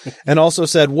 And also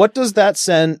said, what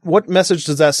message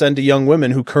does that send to young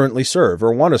women who currently serve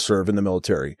or want to serve in the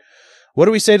military? What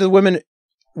do you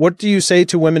say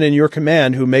to women in your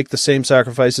command who make the same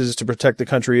sacrifices to protect the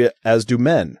country as do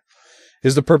men?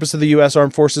 Is the purpose of the U.S.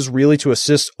 Armed Forces really to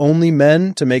assist only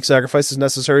men to make sacrifices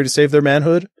necessary to save their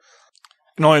manhood?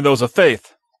 And only those of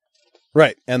faith.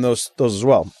 Right, and those as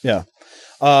well, yeah.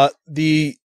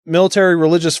 The Military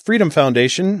Religious Freedom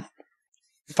Foundation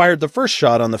fired the first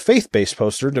shot on the faith-based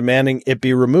poster, demanding it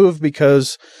be removed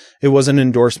because it was an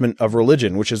endorsement of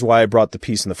religion, which is why I brought the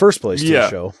piece in the first place to the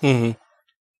show. Mm-hmm.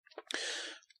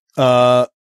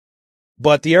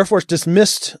 But the Air Force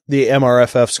dismissed the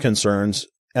MRFF's concerns,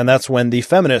 and that's when the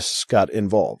feminists got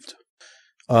involved.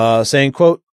 Saying,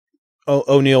 quote,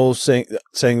 O'Neill saying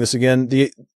this again,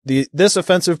 this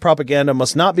offensive propaganda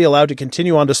must not be allowed to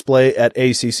continue on display at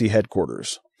ACC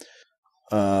headquarters.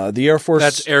 The Air Force...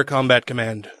 That's Air Combat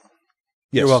Command.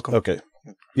 Yes. You're welcome. Okay.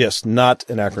 Yes, not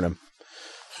an acronym.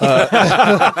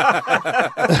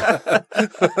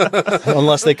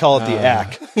 Unless they call it the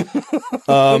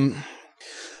AC.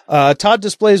 Todd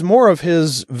displays more of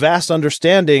his vast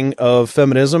understanding of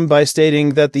feminism by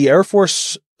stating that the Air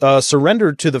Force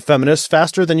surrendered to the feminists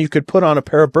faster than you could put on a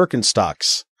pair of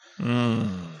Birkenstocks.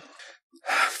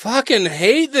 Fucking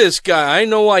hate this guy. I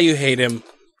know why you hate him.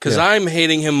 Because I'm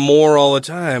hating him more all the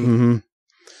time.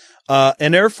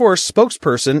 An Air Force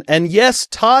spokesperson, and yes,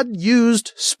 Todd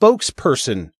used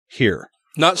spokesperson here.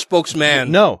 Not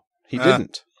spokesman. No, he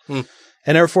didn't. An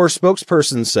Air Force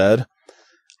spokesperson said,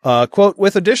 quote,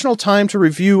 with additional time to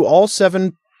review all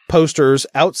 7 posters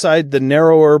outside the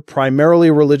narrower, primarily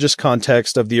religious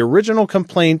context of the original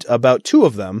complaint about 2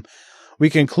 of them, we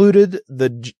concluded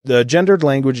the gendered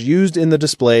language used in the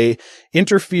display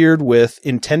interfered with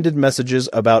intended messages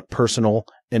about personal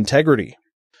integrity.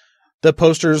 The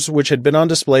posters, which had been on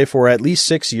display for at least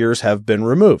 6 years, have been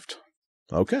removed.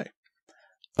 Okay.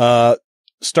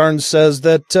 Starnes says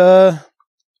that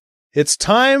it's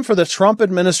time for the Trump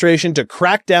administration to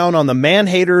crack down on the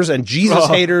man-haters and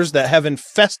Jesus-haters that have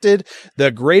infested the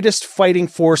greatest fighting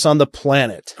force on the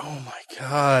planet. Oh, my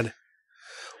God.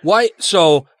 Why?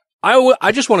 So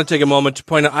I just want to take a moment to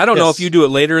point out, I don't know if you do it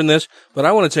later in this, but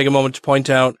I want to take a moment to point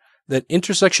out that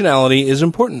intersectionality is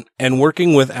important and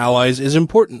working with allies is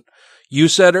important. You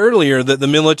said earlier that the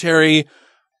military,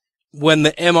 when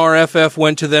the MRFF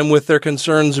went to them with their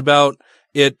concerns about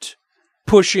it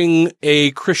pushing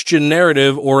a Christian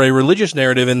narrative or a religious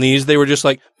narrative in these, they were just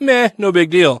like, meh, no big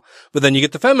deal. But then you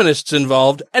get the feminists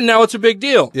involved, and now it's a big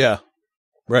deal. Yeah.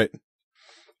 Right.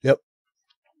 Yep.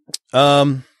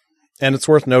 And it's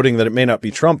worth noting that it may not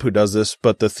be Trump who does this,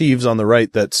 but the thieves on the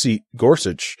right that seat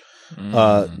Gorsuch,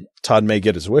 Todd may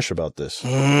get his wish about this.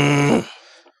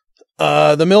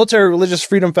 The Military Religious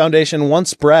Freedom Foundation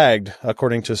once bragged,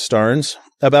 according to Starnes,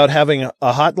 about having a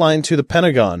hotline to the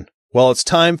Pentagon. Well, it's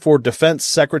time for Defense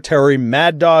Secretary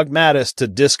Mad Dog Mattis to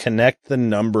disconnect the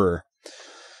number.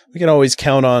 We can always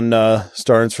count on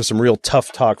Starnes for some real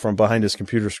tough talk from behind his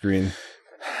computer screen.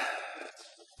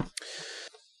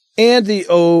 And the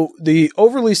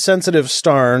overly sensitive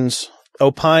Starnes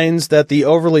opines that the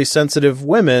overly sensitive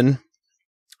women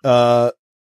are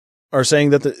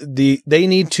saying that they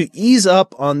need to ease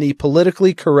up on the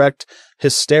politically correct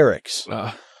hysterics.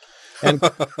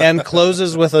 And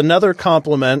closes with another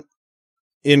compliment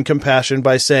in compassion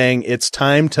by saying, it's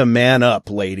time to man up,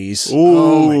 ladies. Ooh.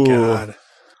 Oh, my God.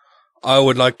 I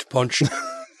would like to punch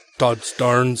Todd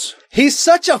Starnes. He's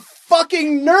such a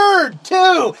fucking nerd,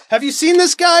 too. Have you seen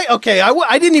this guy? Okay,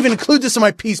 I didn't even include this in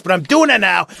my piece, but I'm doing it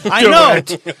now. I know.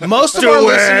 Most of our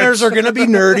listeners are going to be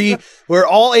nerdy. We're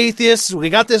all atheists.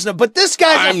 We got this. But this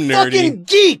guy's a fucking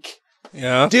geek.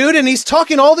 Yeah. Dude, and he's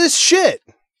talking all this shit.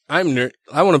 I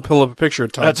want to pull up a picture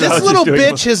of Todd. This little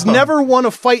bitch has never won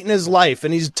a fight in his life,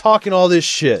 and he's talking all this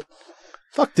shit.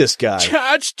 Fuck this guy.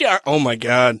 Oh, my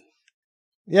God.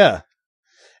 Yeah.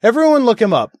 Everyone look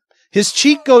him up. His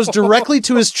cheek goes directly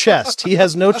to his chest. He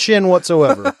has no chin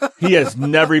whatsoever. He has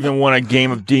never even won a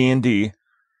game of D&D.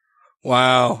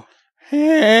 Wow.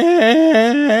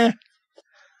 I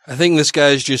think this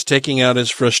guy's just taking out his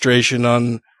frustration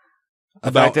on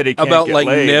about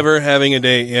never having a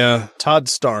date. Yeah. Todd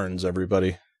Starnes,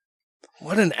 everybody.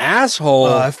 What an asshole.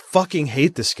 I fucking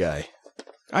hate this guy.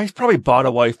 He's probably bought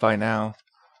a wife by now.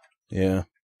 Yeah.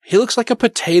 He looks like a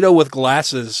potato with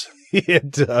glasses.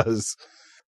 It does.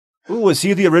 Ooh, was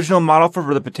he the original model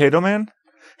for the Potato Man?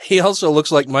 He also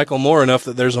looks like Michael Moore enough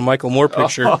that there's a Michael Moore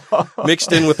picture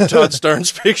mixed in with the Todd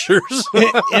Starnes pictures.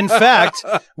 In fact,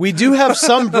 we do have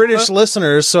some British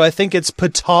listeners, so I think it's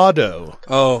potato.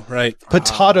 Oh, right.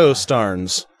 Potato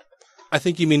Starnes. I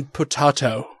think you mean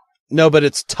potato. No, but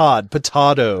it's Todd.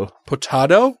 Potato.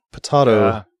 Potato?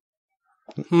 Potato.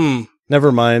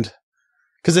 Never mind.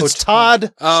 Because it's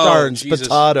Todd Starnes, Jesus.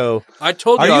 Potato. I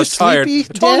told you I was tired. I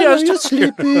told you I was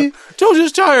tired. I told you I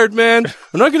was tired, man.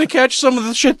 I'm not going to catch some of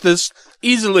the shit this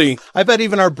easily. I bet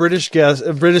even our British guests.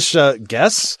 Oh,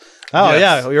 yes.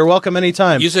 Yeah. You're welcome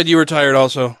anytime. You said you were tired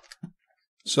also.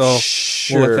 So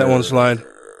we'll let that one slide.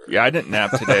 Yeah, I didn't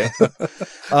nap today.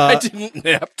 I didn't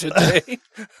nap today.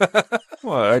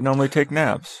 Well, I normally take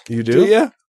naps. You do? Yeah.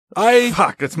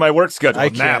 Fuck, that's my work schedule.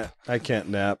 I can't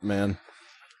nap, man.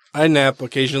 I nap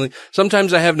occasionally.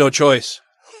 Sometimes I have no choice.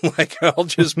 Like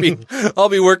I'll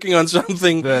be working on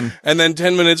something and then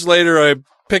 10 minutes later I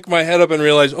pick my head up and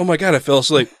realize, oh my God, I fell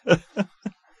asleep.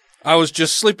 I was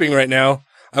just sleeping right now.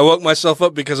 I woke myself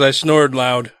up because I snored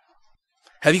loud.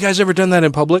 Have you guys ever done that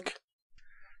in public?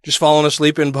 Just fallen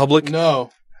asleep in public? No.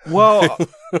 Well,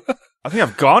 I think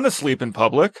I've gone to sleep in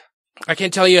public. I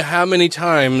can't tell you how many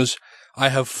times I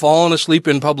have fallen asleep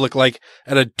in public, like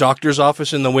at a doctor's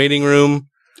office in the waiting room.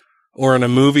 Or in a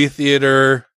movie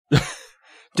theater.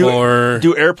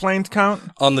 Do airplanes count?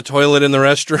 On the toilet in the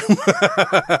restroom.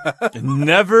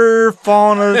 Never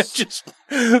fallen asleep. Just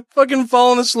fucking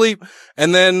falling asleep.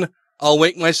 And then I'll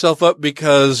wake myself up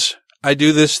because I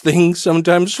do this thing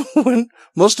sometimes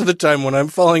most of the time when I'm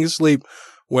falling asleep,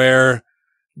 where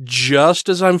just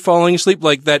as I'm falling asleep,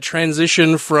 like that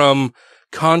transition from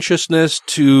consciousness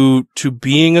to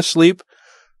being asleep,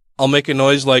 I'll make a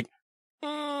noise like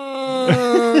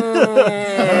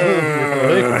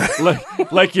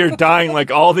like you're dying,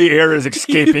 like all the air is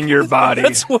escaping your body.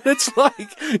 That's what it's like.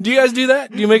 Do you guys do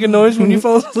that? Do you make a noise when you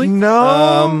fall asleep?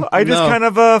 No, I just kind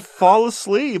of fall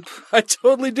asleep. I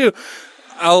totally do.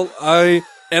 I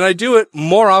do it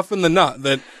more often than not.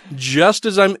 That just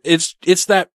as it's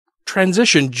that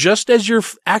transition. Just as you're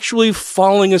actually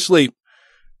falling asleep,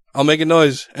 I'll make a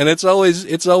noise, and it's always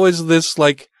this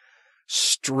like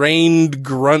strained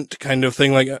grunt kind of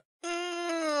thing, like.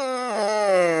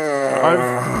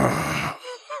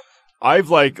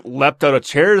 I've like leapt out of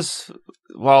chairs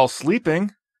while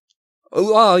sleeping.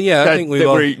 Oh, well, yeah, I think we've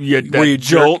all... Where you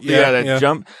jolt, that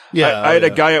jump. Yeah, I had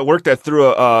a guy at work that threw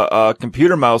a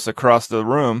computer mouse across the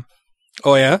room.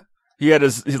 Oh, yeah? He had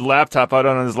his laptop out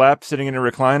on his lap, sitting in a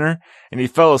recliner, and he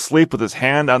fell asleep with his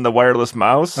hand on the wireless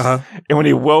mouse. Uh-huh. And when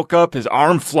he woke up, his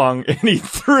arm flung, and he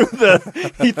threw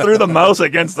the mouse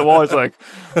against the wall. He's like,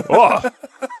 "Oh,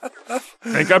 I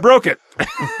think I broke it."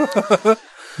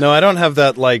 No, I don't have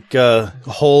that like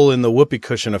hole in the whoopee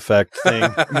cushion effect thing.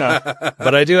 No.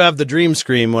 But I do have the dream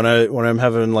scream when I'm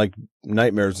having like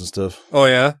nightmares and stuff. Oh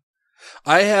yeah,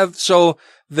 I have. So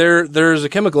there's a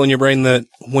chemical in your brain that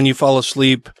when you fall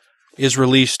asleep is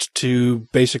released to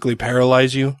basically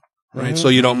paralyze you, right? Mm-hmm. So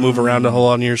you don't move around a whole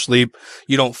lot in your sleep.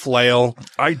 You don't flail.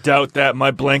 I doubt that. My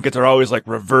blankets are always like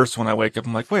reversed when I wake up.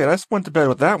 I'm like, wait, I just went to bed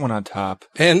with that one on top.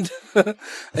 And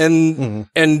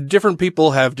and different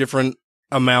people have different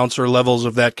amounts or levels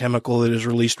of that chemical that is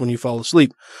released when you fall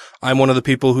asleep. I'm one of the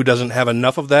people who doesn't have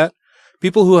enough of that.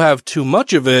 People who have too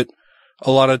much of it,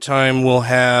 a lot of time will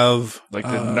have like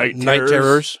the night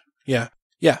terrors.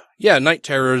 Yeah, night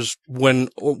terrors when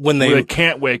they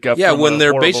can't wake up. Yeah, when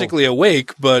they're basically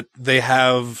awake, but they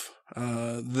have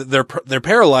they're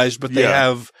paralyzed, but they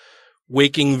have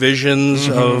waking visions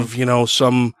of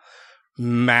some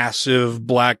massive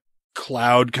black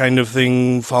cloud kind of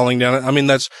thing falling down. I mean,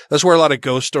 that's where a lot of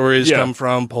ghost stories come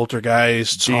from,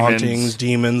 poltergeists, hauntings,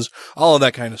 demons, all of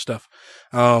that kind of stuff.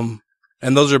 And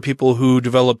those are people who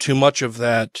develop too much of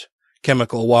that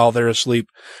chemical while they're asleep.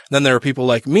 And then there are people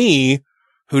like me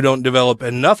who don't develop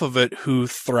enough of it, who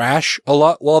thrash a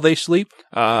lot while they sleep.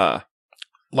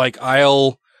 Like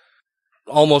I'll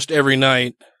almost every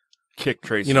night kick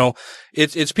Tracy.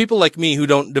 It's people like me who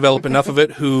don't develop enough of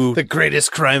it, who the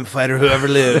greatest crime fighter who ever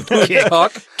lived.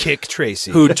 Kick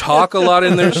Tracy. Who talk a lot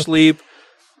in their sleep,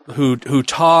 who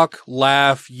talk,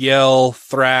 laugh, yell,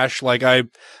 thrash. Like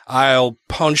I'll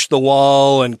punch the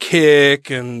wall and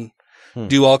kick and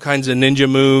do all kinds of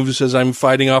ninja moves as I'm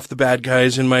fighting off the bad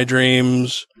guys in my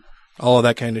dreams. All of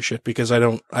that kind of shit, because I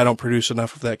don't produce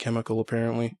enough of that chemical,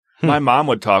 apparently. My mom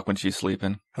would talk when she's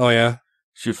sleeping. Oh yeah.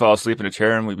 She'd fall asleep in a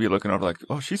chair, and we'd be looking over like,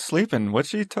 "Oh, she's sleeping. What's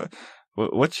she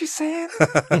saying?"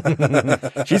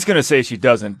 She's gonna say she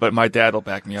doesn't, but my dad will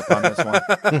back me up on this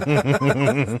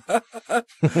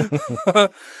one.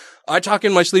 I talk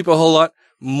in my sleep a whole lot.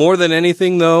 More than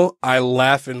anything, though, I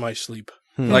laugh in my sleep.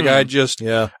 Like I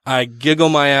giggle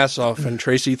my ass off, and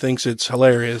Tracy thinks it's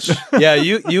hilarious. Yeah,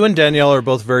 you and Danielle are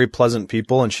both very pleasant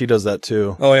people, and she does that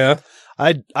too. Oh yeah.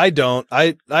 I don't.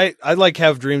 I like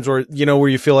have dreams where where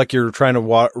you feel like you're trying to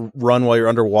run while you're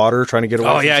underwater, trying to get away.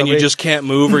 Oh from yeah, somebody. and you just can't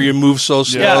move, or you move so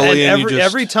slowly. Yeah, and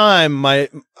every time I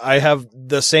have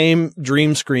the same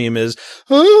dream scream is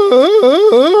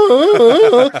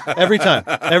every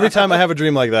time I have a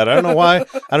dream like that. I don't know why.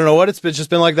 I don't know what it's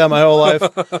just been like that my whole life.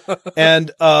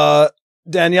 And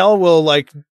Danielle will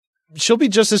she'll be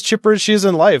just as chipper as she is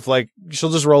in life. Like, she'll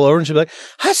just roll over and she'll be like,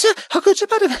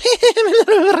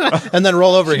 and then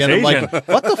roll over again. I'm like,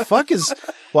 what the fuck is,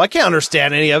 I can't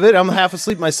understand any of it. I'm half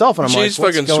asleep myself. And I'm she's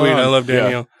fucking sweet. I love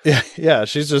Danielle. Yeah.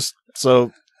 She's just,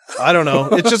 so I don't know.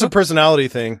 It's just a personality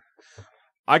thing.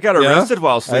 I got arrested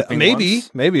while sleeping.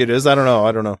 Maybe it is. I don't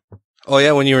know. Oh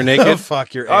yeah, when you were naked? Oh,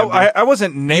 fuck, you're I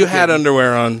wasn't naked. You had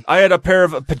underwear on. I had a pair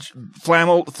of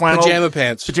flannel pajama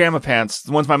pants.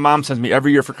 The ones my mom sends me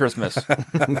every year for Christmas.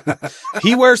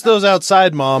 He wears those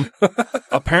outside, Mom.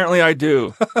 Apparently I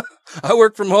do. I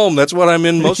work from home. That's what I'm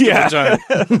in most of the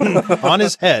time. On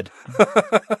his head.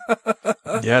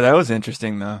 Yeah, that was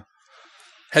interesting though.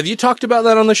 Have you talked about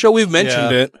that on the show? We've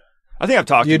mentioned it. I think I've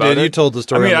talked about it. You told the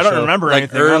story. I mean, I don't remember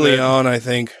anything early on, I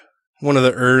think. One of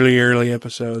the early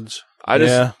episodes.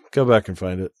 Go back and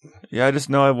find it. Yeah, I just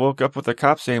know I woke up with the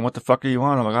cop saying, "What the fuck are you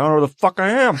on?" I'm like, I don't know where the fuck I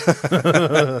am.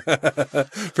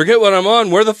 Forget what I'm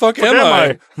on. Where the fuck am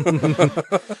I?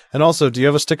 And also, do you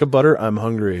have a stick of butter? I'm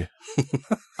hungry.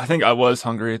 I think I was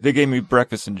hungry. They gave me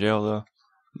breakfast in jail, though.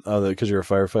 Oh, because you're a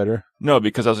firefighter? No,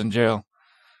 because I was in jail.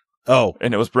 Oh.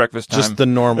 And it was breakfast time. Just the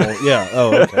normal. Yeah.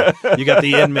 Oh, okay. You got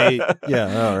the inmate.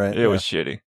 Yeah. All right. It was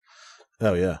shitty.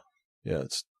 Oh, yeah. Yeah,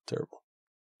 it's terrible.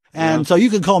 And so you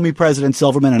can call me President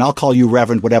Silverman, and I'll call you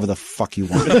Reverend, whatever the fuck you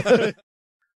want.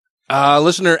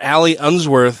 Listener Allie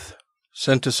Unsworth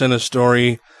sent us in a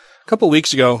story a couple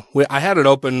weeks ago. I had it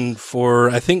open for,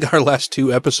 I think, our last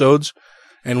 2 episodes,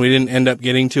 and we didn't end up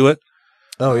getting to it.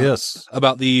 Oh, yes.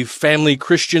 About the family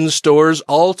Christian stores,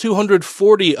 all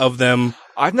 240 of them.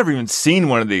 I've never even seen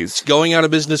one of these. Going out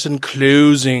of business and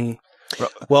closing.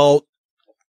 Well,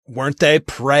 weren't they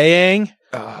praying?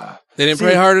 They didn't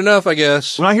pray hard enough, I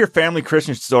guess. When I hear family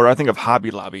Christian store, I think of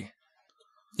Hobby Lobby.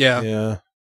 Yeah. Yeah.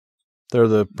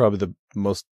 They're probably the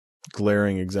most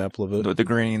glaring example of it. The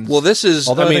greens. Well, this is,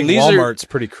 Although I mean, think these Walmart's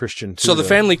pretty Christian too. So the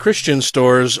family Christian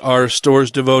stores are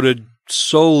stores devoted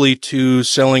solely to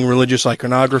selling religious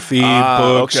iconography,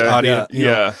 books, audio.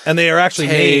 Yeah. And they are actually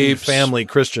named tapes. family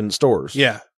Christian stores.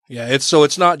 Yeah. Yeah. It's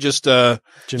not just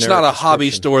it's not a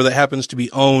hobby store that happens to be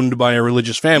owned by a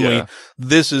religious family. Yeah.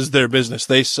 This is their business.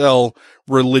 They sell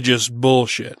religious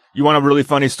bullshit. You want a really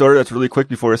funny story that's really quick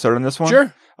before I start on this one?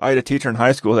 Sure. I had a teacher in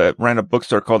high school that ran a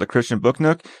bookstore called the Christian Book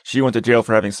Nook. She went to jail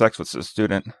for having sex with a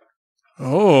student.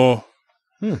 Oh.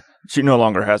 She no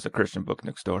longer has the Christian Book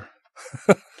Nook store.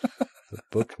 The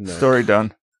Book Nook. Story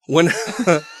done. When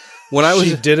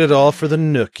she did it all for the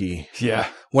nookie. Yeah.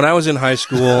 When I was in high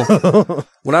school, I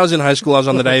was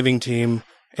on the diving team.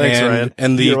 Thanks, Ryan.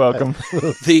 And You're welcome.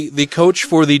 the coach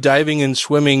for the diving and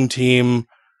swimming team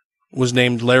was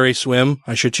named Larry Swim.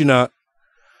 I shit you not.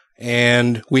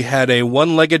 And we had a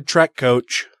one-legged track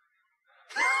coach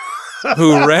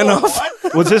who ran off.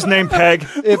 Was his name Peg?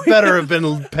 It better have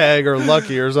been Peg or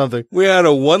Lucky or something. We had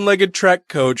a one-legged track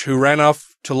coach who ran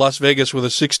off to Las Vegas with a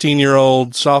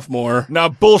 16-year-old sophomore. Now,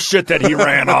 bullshit that he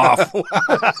ran off.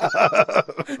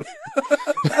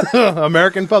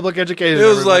 American public education. It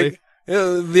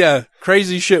was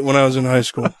crazy shit when I was in high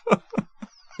school.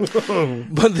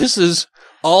 But this is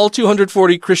all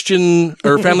 240 Christian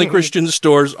or family Christian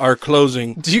stores are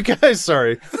closing. Do you guys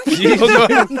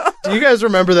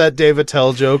remember that Dave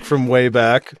Attell joke from way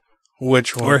back?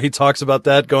 Which one? Where he talks about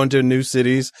that, going to new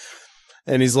cities,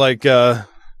 and he's like,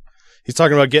 he's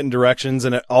talking about getting directions,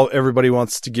 and everybody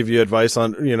wants to give you advice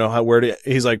on,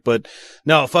 he's like, but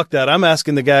no, fuck that. I'm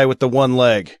asking the guy with the one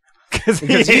leg. Because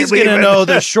he's going to know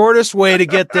the shortest way to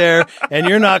get there, and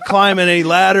you're not climbing any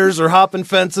ladders or hopping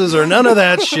fences or none of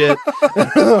that shit.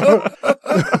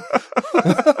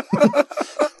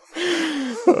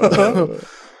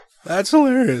 That's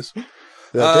hilarious.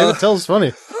 Yeah, David Tell's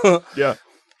funny. Yeah.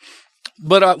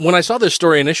 But when I saw this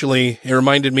story initially, it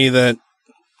reminded me that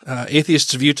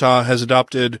Atheists of Utah has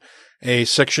adopted a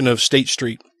section of State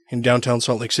Street in downtown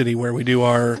Salt Lake City where we do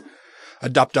our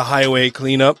Adopt a Highway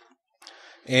cleanup.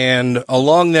 And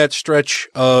along that stretch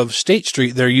of State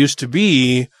Street, there used to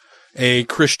be a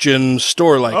Christian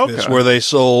store like this where they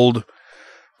sold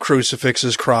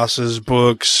crucifixes, crosses,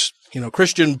 books,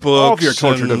 Christian books. All of your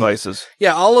torture devices.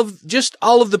 Yeah, all of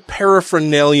the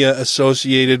paraphernalia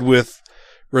associated with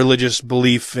religious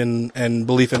belief and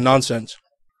belief in nonsense.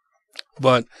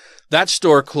 But that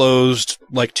store closed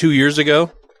like 2 years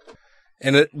ago.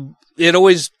 And it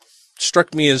always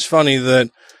struck me as funny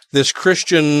that this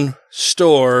Christian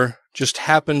store just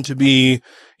happened to be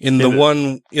in the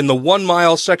 1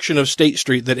 mile section of State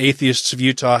Street that Atheists of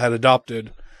Utah had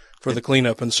adopted for the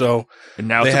cleanup. And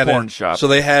now it's a porn shop. So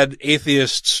they had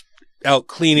atheists out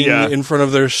cleaning in front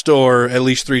of their store at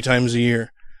least 3 times a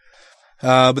year.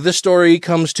 But this story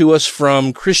comes to us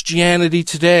from Christianity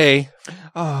Today.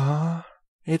 Ah,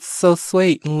 it's so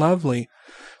sweet and lovely.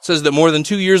 It says that more than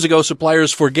 2 years ago,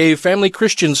 suppliers forgave family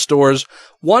Christian stores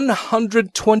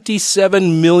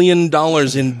 $127 million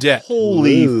in debt.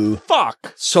 Holy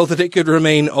fuck. So that it could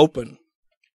remain open.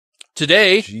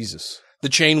 Today, the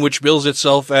chain, which bills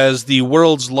itself as the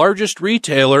world's largest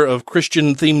retailer of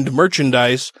Christian-themed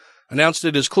merchandise, announced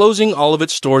it is closing all of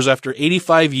its stores after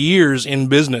 85 years in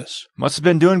business. Must have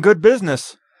been doing good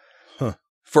business. Huh.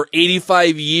 For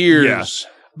 85 years.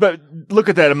 Yeah. But look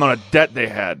at that amount of debt they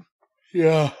had.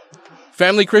 Yeah.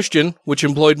 Family Christian, which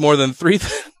employed more than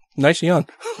nice yawn.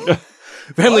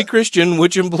 Family Christian,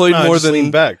 which employed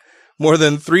more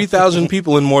than 3,000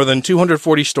 people in more than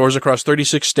 240 stores across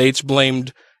 36 states,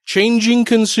 blamed changing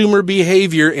consumer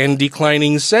behavior and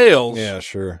declining sales. Yeah,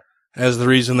 sure. As the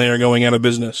reason they are going out of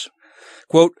business.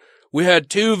 Quote, "We had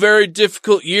 2 very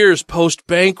difficult years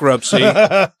post-bankruptcy."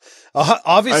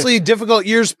 Obviously, difficult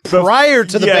years prior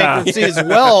to the bankruptcy as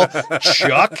well,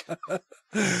 Chuck.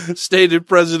 Stated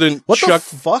President what Chuck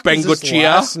the fuck Bengochia. is his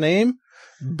last name?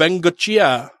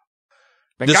 Bengochia.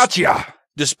 Gotcha.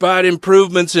 Despite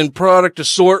improvements in product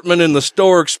assortment and the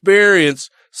store experience,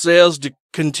 sales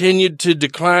continued to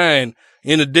decline.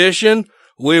 In addition,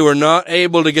 we were not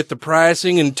able to get the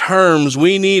pricing and terms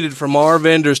we needed from our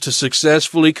vendors to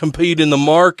successfully compete in the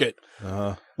market.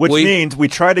 Which means we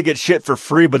try to get shit for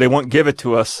free, but they won't give it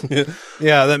to us.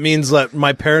 Yeah, that means that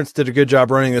my parents did a good job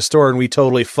running the store and we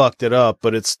totally fucked it up,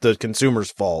 but it's the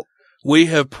consumer's fault. We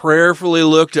have prayerfully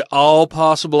looked at all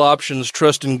possible options,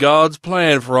 trusting God's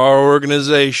plan for our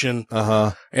organization.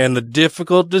 And the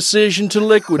difficult decision to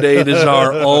liquidate is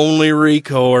our only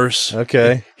recourse.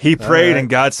 Okay. He prayed and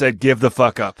God said, give the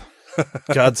fuck up.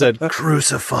 God said,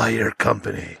 crucify your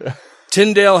company.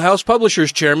 Tyndale House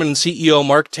Publishers chairman and CEO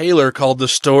Mark Taylor called the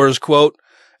stores, quote,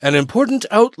 an important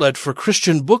outlet for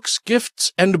Christian books,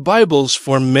 gifts, and Bibles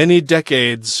for many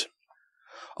decades.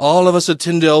 All of us at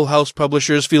Tyndale House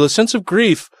Publishers feel a sense of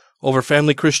grief over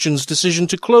Family Christian's decision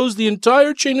to close the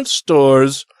entire chain of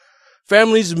stores.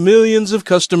 Family's millions of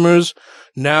customers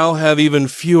now have even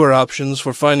fewer options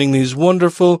for finding these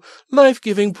wonderful,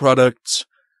 life-giving products.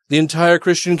 The entire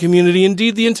Christian community,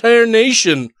 indeed the entire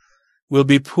nation, will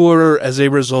be poorer as a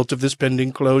result of this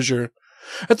pending closure.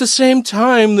 At the same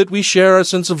time that we share our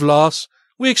sense of loss,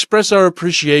 we express our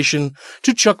appreciation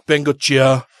to Chuck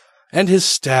Bengochia and his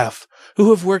staff, who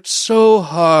have worked so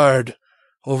hard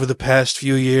over the past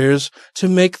few years to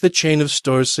make the chain of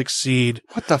stores succeed.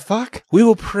 What the fuck? We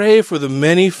will pray for the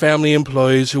many family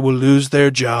employees who will lose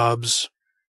their jobs.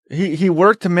 He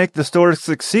worked to make the store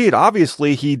succeed.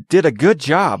 Obviously, he did a good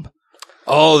job.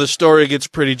 Oh, the story gets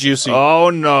pretty juicy. Oh,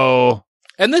 no.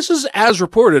 And this is as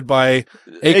reported by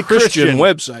a Christian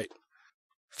website.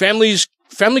 Family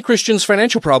Christian's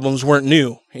financial problems weren't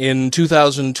new. In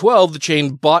 2012, the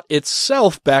chain bought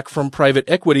itself back from private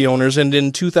equity owners, and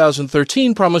in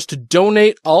 2013 promised to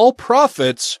donate all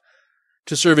profits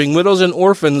to serving widows and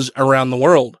orphans around the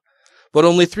world. But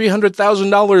only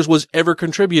 $300,000 was ever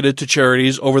contributed to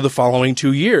charities over the following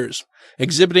 2 years,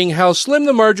 exhibiting how slim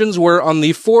the margins were on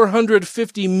the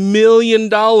 $450 million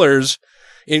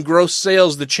in gross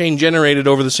sales the chain generated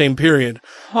over the same period.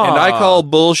 And I call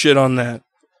bullshit on that.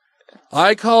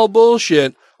 I call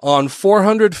bullshit on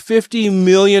 $450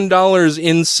 million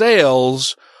in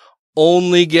sales,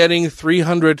 only getting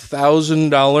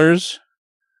 $300,000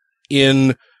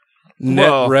 in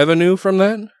net revenue from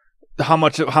that. How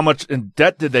much in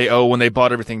debt did they owe when they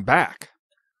bought everything back?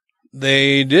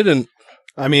 They didn't.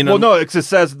 I mean, no, it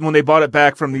says when they bought it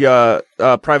back from the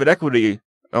private equity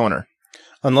owner.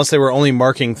 Unless they were only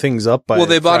marking things up by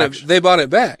they bought it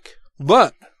back.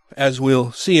 But as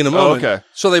we'll see in a moment. Okay.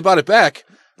 So they bought it back,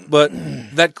 but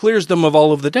that clears them of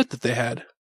all of the debt that they had.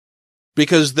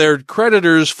 Because their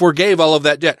creditors forgave all of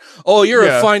that debt. Oh,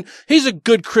 he's a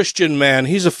good Christian man.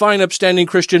 He's a fine, upstanding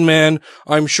Christian man.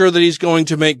 I'm sure that he's going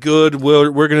to make good.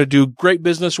 We're going to do great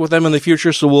business with them in the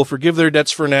future, so we'll forgive their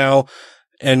debts for now.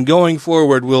 And going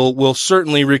forward, we'll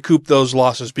certainly recoup those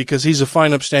losses because he's a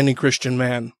fine, upstanding Christian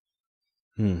man.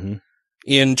 Mm-hmm.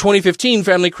 In 2015,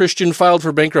 Family Christian filed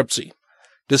for bankruptcy.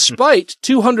 Despite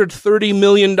 $230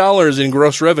 million in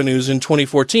gross revenues in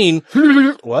 2014,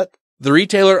 what? The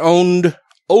retailer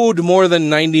owed more than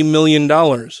 $90 million.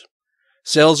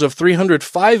 Sales of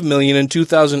 $305 million in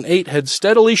 2008 had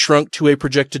steadily shrunk to a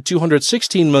projected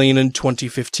 $216 million in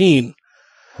 2015.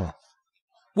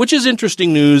 Which is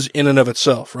interesting news in and of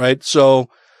itself, right? So,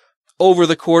 over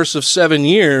the course of 7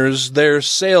 years, their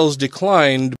sales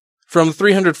declined from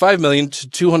 $305 million to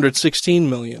 $216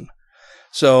 million.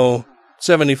 So,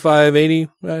 75, 80,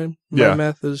 right? Am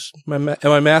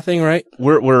I mathing right?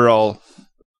 We're all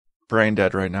brain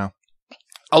dead right now.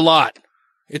 A lot.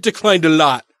 It declined a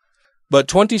lot. But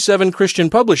 27 Christian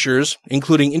publishers,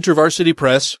 including InterVarsity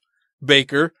Press,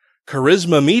 Baker,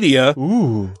 Charisma Media,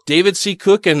 David C.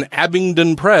 Cook, and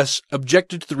Abingdon Press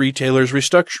objected to the retailer's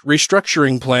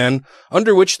restructuring plan,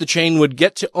 under which the chain would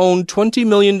get to own $20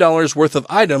 million worth of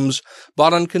items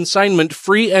bought on consignment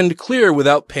free and clear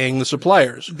without paying the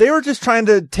suppliers. They were just trying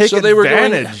to take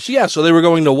advantage. So they were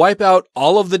going to wipe out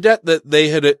all of the debt that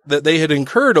they had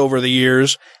incurred over the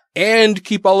years and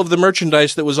keep all of the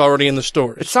merchandise that was already in the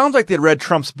stores. It sounds like they'd read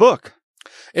Trump's book.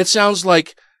 It sounds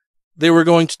like they were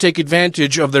going to take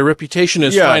advantage of their reputation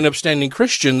as fine, upstanding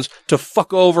Christians to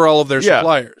fuck over all of their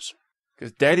suppliers.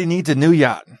 Because Daddy needs a new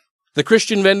yacht. The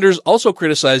Christian vendors also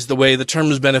criticized the way the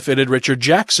terms benefited Richard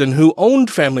Jackson, who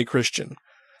owned Family Christian,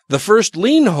 the first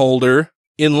lien holder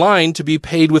in line to be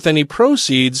paid with any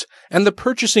proceeds, and the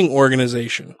purchasing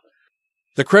organization.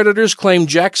 The creditors claimed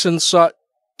Jackson sought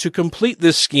to complete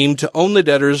this scheme to own the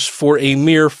debtors for a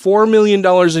mere $4 million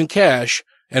in cash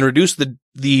and reduce the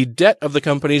the debt of the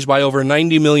companies by over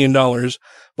 $90 million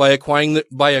by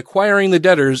acquiring the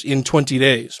debtors in 20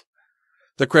 days.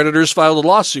 The creditors filed a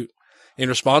lawsuit. In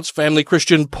response, Family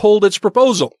Christian pulled its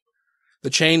proposal. The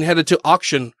chain headed to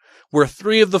auction, where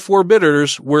 3 of the 4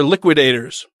 bidders were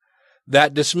liquidators.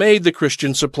 That dismayed the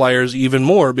Christian suppliers even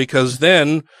more, because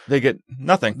then they get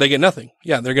nothing.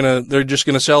 Yeah, they're just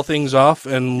gonna sell things off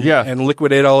and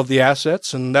liquidate all of the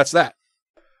assets, and that's that.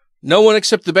 No one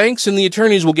except the banks and the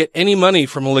attorneys will get any money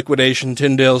from a liquidation,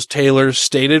 Tyndale's Taylor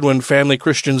stated when Family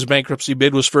Christian's bankruptcy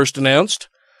bid was first announced.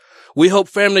 We hope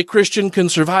Family Christian can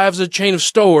survive as a chain of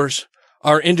stores.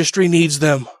 Our industry needs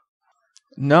them.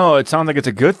 No, it sounds like it's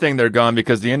a good thing they're gone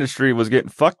because the industry was getting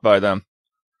fucked by them.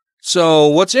 So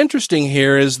what's interesting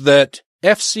here is that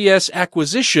FCS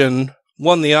Acquisition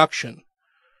won the auction.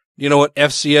 You know what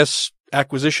FCS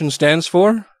Acquisition stands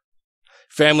for?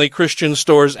 Family Christian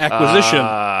Stores Acquisition.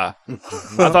 I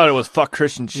thought it was fuck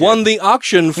Christian shit. Won the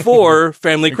auction for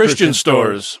Family Christian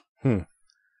Stores.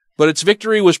 But its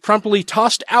victory was promptly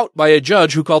tossed out by a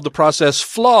judge who called the process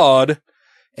flawed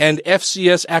and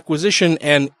FCS Acquisition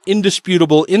an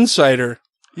indisputable insider.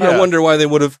 Yeah. I wonder why they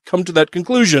would have come to that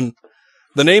conclusion.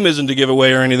 The name isn't a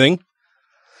giveaway or anything.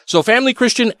 So Family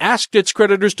Christian asked its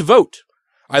creditors to vote.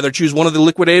 Either choose one of the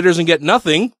liquidators and get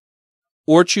nothing,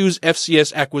 or choose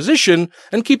FCS Acquisition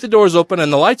and keep the doors open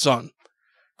and the lights on.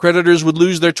 Creditors would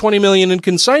lose their $20 million in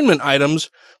consignment items,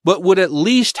 but would at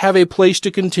least have a place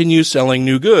to continue selling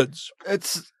new goods.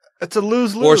 It's a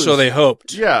lose-lose. Or so they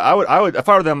hoped. Yeah, I would, if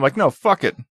I were them, I'm like, no, fuck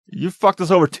it. You fucked us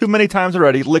over too many times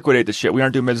already. Liquidate the shit. We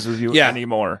aren't doing business with you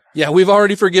anymore. Yeah, we've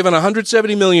already forgiven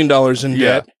 $170 million in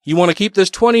debt. You want to keep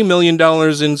this $20 million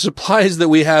in supplies that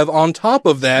we have on top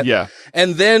of that. Yeah.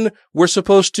 And then we're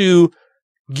supposed to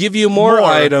give you more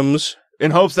items.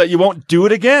 In hopes that you won't do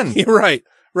it again.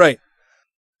 Right.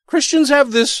 Christians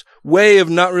have this way of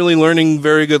not really learning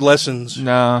very good lessons.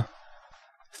 Nah.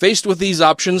 Faced with these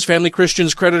options, Family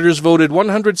Christian's creditors voted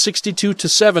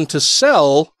 162-7 to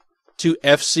sell to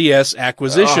FCS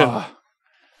Acquisition.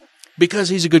 Because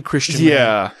he's a good Christian.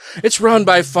 Yeah. Man. It's run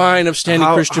by fine, upstanding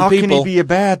Christian people. How can he be a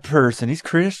bad person? He's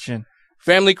Christian.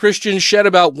 Family Christian shed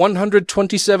about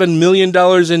 $127 million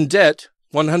in debt,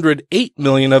 $108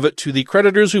 million of it to the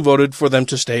creditors who voted for them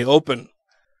to stay open.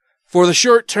 For the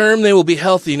short term, they will be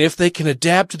healthy, and if they can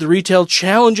adapt to the retail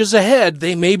challenges ahead,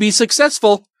 they may be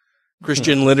successful.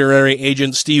 Christian literary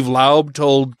agent Steve Laub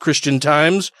told Christian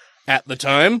Times at the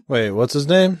time. Wait, what's his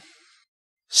name?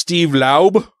 Steve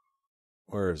Laub.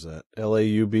 Where is that?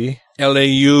 L-A-U-B?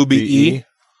 L-A-U-B-E.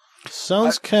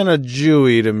 Sounds kind of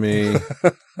Jewy to me.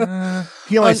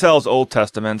 He only sells Old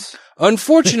Testaments.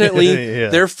 Unfortunately,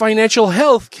 their financial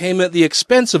health came at the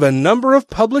expense of a number of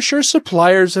publishers,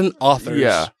 suppliers, and authors.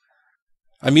 Yeah.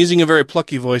 I'm using a very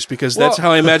plucky voice because that's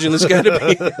how I imagine this guy to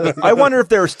be. I wonder if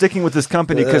they were sticking with this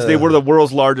company because they were the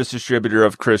world's largest distributor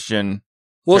of Christian.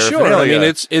 Well, sure. I mean,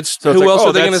 it's so who else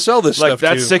are they going to sell this stuff to?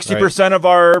 That's 60% of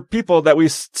our people that we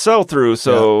sell through,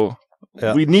 so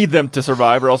we need them to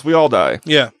survive or else we all die.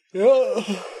 Yeah.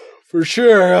 For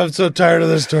sure. I'm so tired of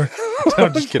this story.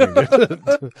 I'm just kidding.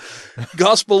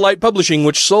 Gospel Light Publishing,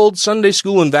 which sold Sunday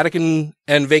school and Vatican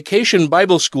and Vacation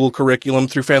Bible School curriculum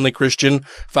through Family Christian,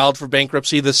 filed for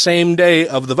bankruptcy the same day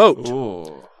of the vote.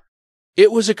 Ooh.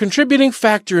 It was a contributing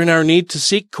factor in our need to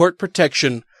seek court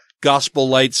protection, Gospel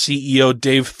Light CEO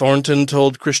Dave Thornton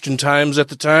told Christian Times at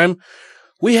the time.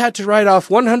 We had to write off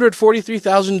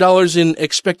 $143,000 in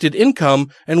expected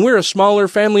income, and we're a smaller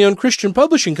family-owned Christian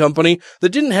publishing company that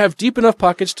didn't have deep enough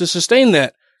pockets to sustain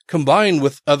that, combined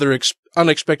with other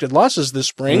unexpected losses this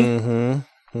spring.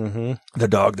 The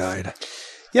dog died.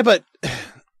 Yeah, but,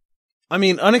 I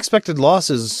mean, unexpected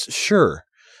losses, sure.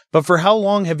 But for how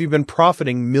long have you been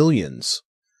profiting millions?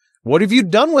 What have you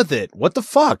done with it? What the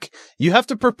fuck? You have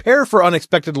to prepare for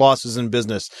unexpected losses in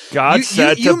business. God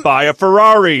said to buy a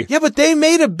Ferrari. Yeah, but they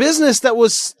made a business that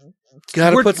was...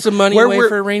 Gotta put some money away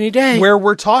for a rainy day. Where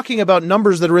we're talking about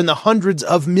numbers that are in the hundreds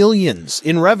of millions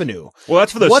in revenue. Well,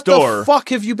 that's for the store. What the fuck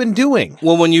have you been doing?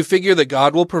 Well, when you figure that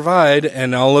God will provide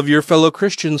and all of your fellow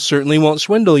Christians certainly won't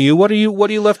swindle you, what are you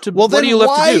left to, well, what are you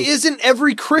left to do? Why isn't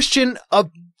every Christian a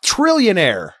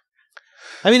trillionaire?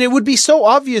 I mean, it would be so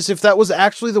obvious if that was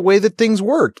actually the way that things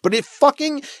worked, but it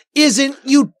fucking isn't,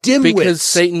 you dimwits. Because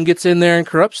Satan gets in there and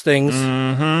corrupts things.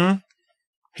 Mm-hmm.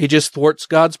 He just thwarts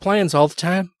God's plans all the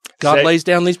time. God lays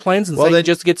down these plans and Satan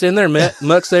just gets in there and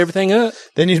mucks everything up.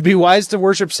 Then you'd be wise to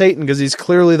worship Satan because he's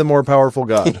clearly the more powerful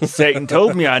God. Satan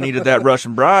told me I needed that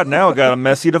Russian bride. Now I got a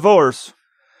messy divorce.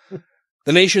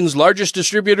 The nation's largest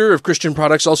distributor of Christian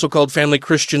products also called Family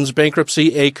Christian's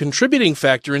bankruptcy a contributing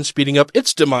factor in speeding up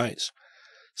its demise.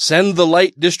 Send the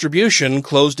Light Distribution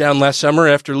closed down last summer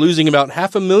after losing about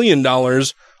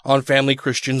 $500,000 on Family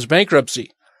Christian's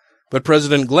bankruptcy. But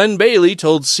President Glenn Bailey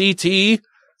told CT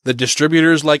the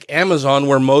distributors like Amazon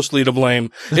were mostly to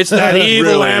blame. It's that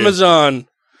evil Really? Amazon.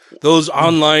 Those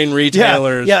online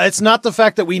retailers. Yeah, it's not the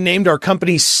fact that we named our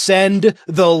company Send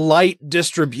the Light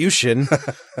Distribution.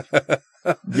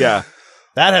 Yeah.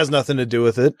 That has nothing to do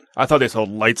with it. I thought they sold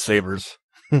lightsabers.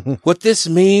 What this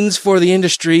means for the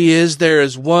industry is there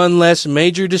is one less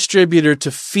major distributor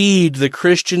to feed the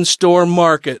Christian store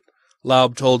market,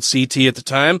 Laub told CT at the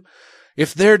time.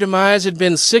 If their demise had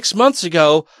been 6 months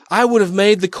ago, I would have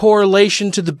made the correlation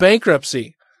to the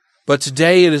bankruptcy. But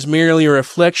today it is merely a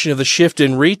reflection of the shift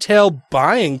in retail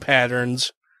buying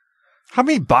patterns. How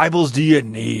many Bibles do you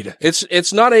need?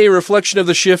 It's not a reflection of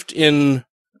the shift in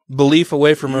belief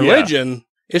away from religion.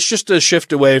 It's just a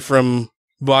shift away from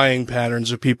buying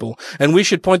patterns of people. And we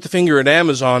should point the finger at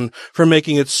Amazon for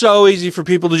making it so easy for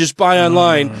people to just buy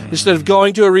online instead of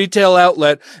going to a retail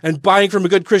outlet and buying from a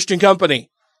good Christian company.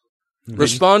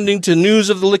 Responding to news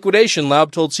of the liquidation,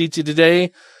 Laub told CT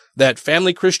Today that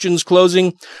Family Christian's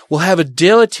closing will have a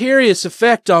deleterious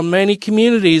effect on many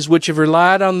communities which have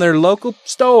relied on their local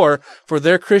store for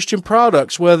their Christian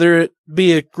products, whether it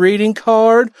be a greeting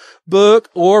card, book,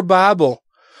 or Bible.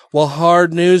 While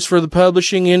hard news for the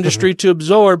publishing industry to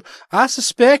absorb, I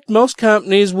suspect most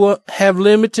companies will have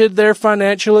limited their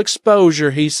financial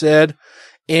exposure, he said.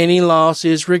 Any loss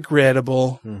is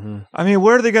regrettable. I mean,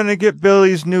 where are they going to get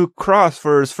Billy's new cross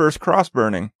for his first cross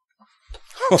burning?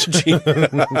 Oh, gee.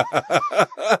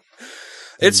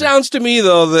 It sounds to me,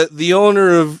 though, that the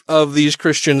owner of these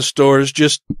Christian stores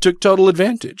just took total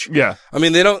advantage. Yeah. I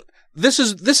mean, they don't. This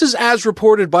is as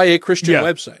reported by a Christian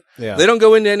website. Yeah. They don't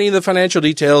go into any of the financial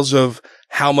details of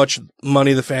how much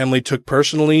money the family took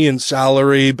personally in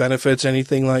salary, benefits,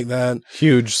 anything like that.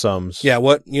 Huge sums. Yeah,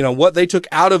 what they took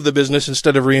out of the business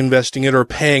instead of reinvesting it or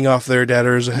paying off their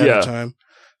debtors ahead of time.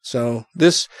 So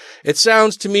it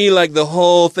sounds to me like the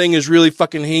whole thing is really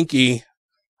fucking hinky.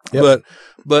 Yep.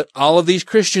 But all of these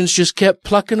Christians just kept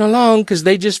plucking along because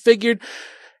they just figured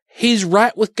he's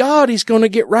right with God. He's going to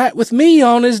get right with me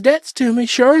on his debts to me,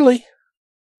 surely.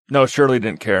 No, Shirley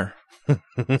didn't care.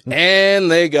 And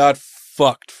they got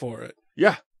fucked for it.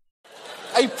 Yeah.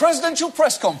 A presidential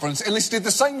press conference elicited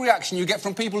the same reaction you get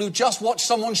from people who just watch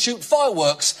someone shoot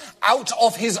fireworks out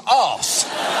of his arse.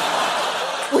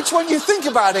 Which, when you think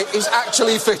about it, is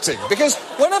actually fitting. Because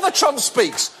whenever Trump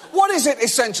speaks, what is it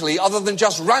essentially other than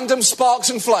just random sparks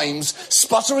and flames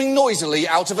sputtering noisily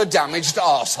out of a damaged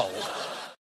arsehole?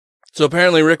 So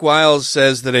apparently Rick Wiles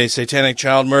says that a satanic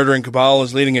child murdering cabal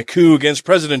is leading a coup against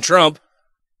President Trump.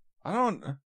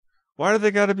 Why do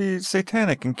they got to be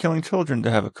satanic and killing children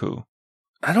to have a coup?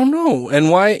 I don't know. And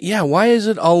why is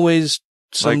it always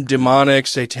some demonic,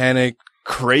 satanic,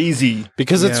 crazy?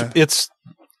 Because it's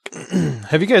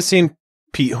have you guys seen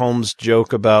Pete Holmes'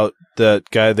 joke about that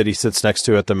guy that he sits next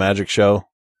to at the magic show?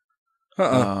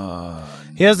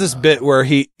 He has this bit where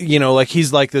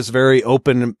he's like this very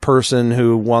open person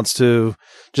who wants to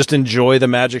just enjoy the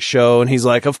magic show. And he's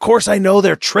like, of course I know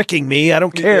they're tricking me. I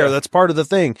don't care. That's part of the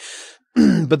thing.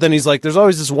 But then he's like, there's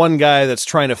always this one guy that's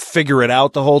trying to figure it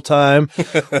out the whole time.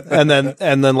 and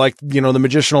then like, the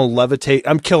magician will levitate.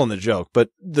 I'm killing the joke, but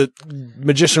the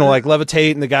magician will like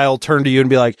levitate and the guy will turn to you and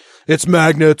be like, it's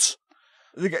magnets.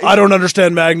 I don't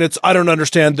understand magnets. I don't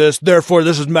understand this. Therefore,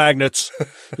 this is magnets.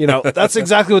 That's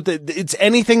exactly what it's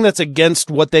anything that's against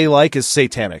what they like is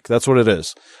satanic. That's what it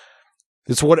is.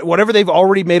 It's whatever they've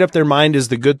already made up their mind is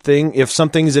the good thing. If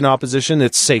something's in opposition,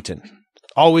 it's Satan.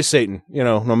 Always Satan,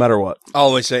 no matter what.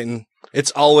 Always Satan.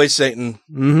 It's always Satan.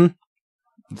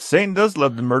 Mm-hmm. Satan does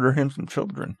love to murder him some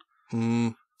children.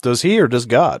 Does he or does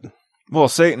God? Well,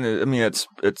 Satan, I mean, it's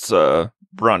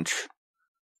brunch.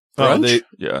 Brunch?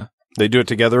 They do it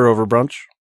together over brunch?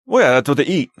 Well, yeah, that's what they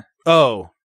eat.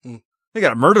 Oh. They got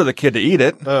to murder the kid to eat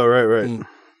it. Oh, right.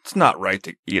 It's not right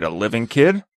to eat a living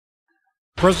kid.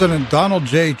 President Donald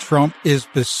J. Trump is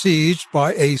besieged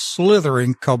by a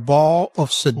slithering cabal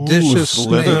of seditious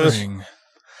snakes.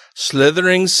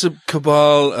 Slithering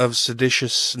cabal of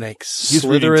seditious snakes. He's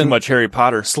reading too much Harry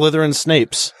Potter. Slithering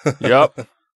Snapes. Yep.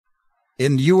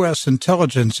 In U.S.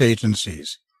 intelligence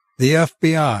agencies, the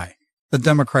FBI, the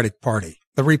Democratic Party,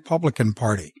 the Republican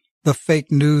Party, the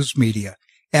fake news media,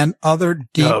 and other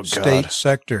deep state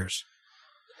sectors.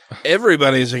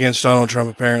 Everybody's against Donald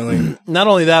Trump, apparently. Not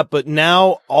only that, but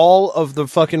now all of the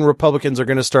fucking Republicans are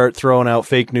going to start throwing out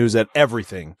fake news at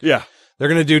everything. Yeah. They're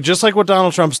going to do just like what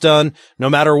Donald Trump's done. No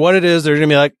matter what it is, they're going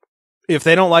to be like, if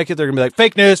they don't like it, they're going to be like,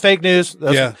 fake news, fake news.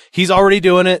 Yeah. He's already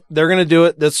doing it. They're going to do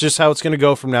it. That's just how it's going to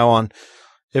go from now on.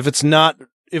 If it's not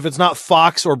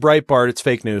Fox or Breitbart, it's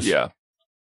fake news. Yeah.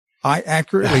 I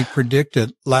accurately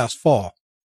predicted last fall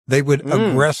they would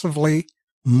aggressively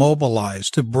mobilize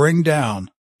to bring down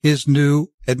his new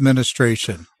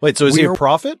administration. Wait, so is he a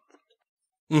prophet?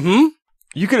 Mm-hmm.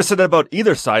 You could have said that about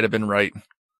either side have been right.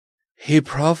 He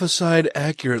prophesied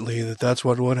accurately that that's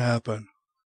what would happen.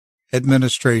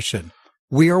 Administration.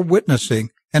 We are witnessing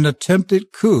an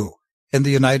attempted coup in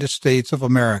the United States of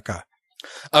America.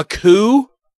 A coup?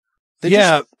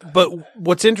 But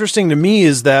what's interesting to me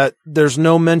is that there's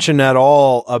no mention at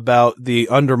all about the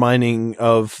undermining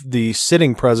of the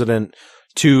sitting president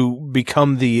to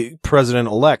become the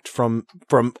president-elect from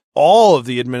all of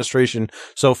the administration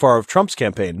so far of Trump's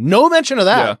campaign. No mention of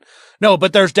that. Yeah. No,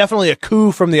 but there's definitely a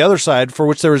coup from the other side for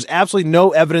which there is absolutely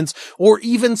no evidence or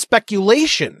even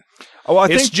speculation. Oh,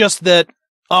 It's just that,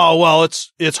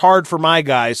 it's hard for my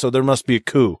guy, so there must be a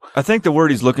coup. I think the word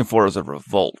he's looking for is a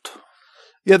revolt.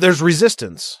 Yeah, there's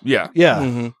resistance. Yeah. Yeah.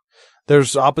 Mm-hmm.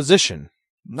 There's opposition.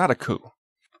 Not a coup.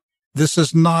 This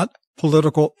is not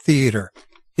political theater.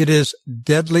 It is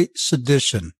deadly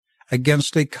sedition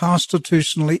against a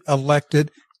constitutionally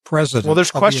elected president. Well,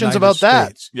 there's questions about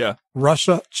that. Yeah.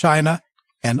 Russia, China,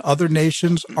 and other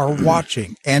nations are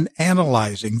watching and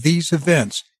analyzing these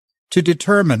events to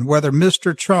determine whether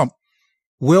Mr. Trump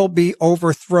will be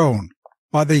overthrown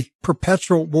by the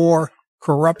perpetual war,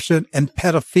 corruption, and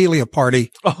pedophilia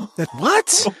party.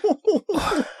 What?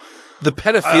 The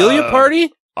pedophilia party?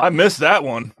 I missed that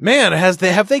one. Man,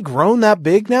 have they grown that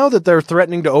big now that they're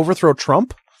threatening to overthrow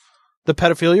Trump? The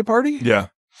pedophilia party? Yeah.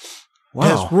 Wow.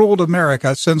 Has ruled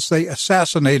America since they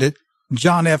assassinated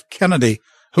John F. Kennedy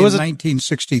in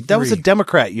 1963. That was a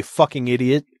Democrat, you fucking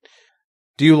idiot.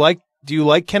 Do you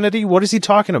like Kennedy? What is he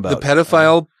talking about? The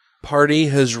pedophile party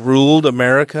has ruled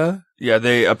America? Yeah,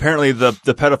 apparently the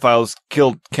pedophiles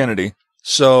killed Kennedy.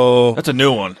 So that's a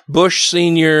new one. Bush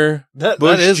Sr.,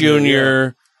 Bush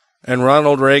Jr., and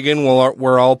Ronald Reagan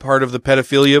were all part of the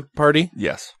pedophilia party?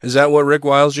 Yes. Is that what Rick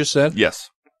Wiles just said? Yes.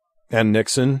 And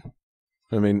Nixon?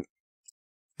 I mean...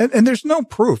 And there's no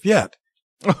proof yet.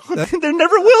 There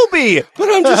never will be. But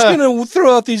I'm just going to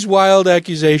throw out these wild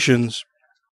accusations.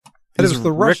 It was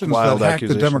the Russians that hacked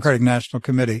the Democratic National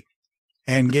Committee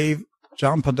and gave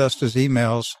John Podesta's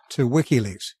emails to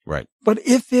WikiLeaks. Right. But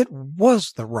if it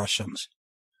was the Russians,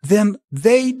 then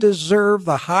they deserve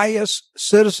the highest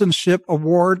citizenship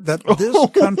award that this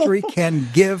country can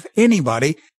give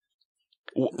anybody.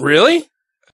 Really?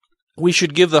 We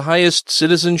should give the highest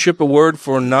citizenship award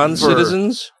for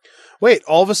non-citizens? Wait,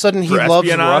 all of a sudden he loves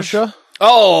Russia?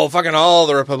 Oh, fucking all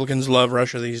the Republicans love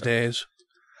Russia these days.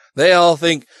 They all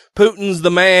think Putin's the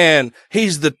man.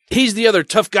 He's the other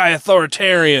tough guy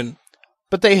authoritarian.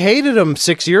 But they hated him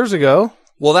 6 years ago.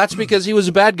 Well, that's because he was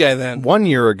a bad guy then. 1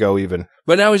 year ago, even.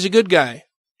 But now he's a good guy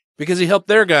because he helped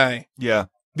their guy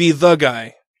be the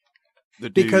guy.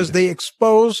 Because they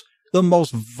expose the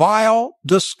most vile,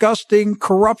 disgusting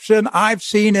corruption I've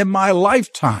seen in my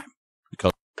lifetime.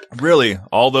 Really,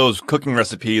 all those cooking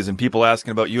recipes and people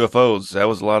asking about UFOs, that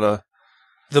was a lot of...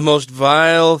 The most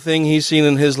vile thing he's seen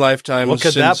in his lifetime. What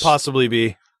could that possibly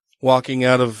be? Walking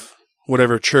out of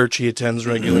whatever church he attends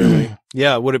regularly.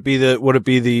 Yeah, would it be the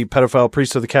pedophile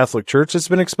priest of the Catholic Church that's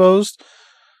been exposed?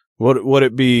 Would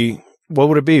it be? What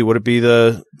would it be? Would it be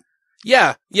the?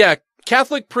 Yeah.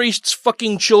 Catholic priests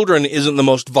fucking children isn't the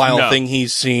most vile thing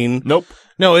he's seen. Nope.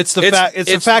 No, it's the fact.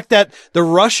 It's the fact that the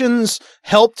Russians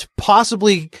helped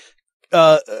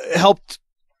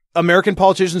American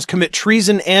politicians commit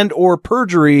treason and or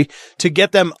perjury to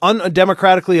get them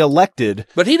undemocratically elected.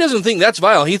 But he doesn't think that's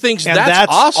vile. He thinks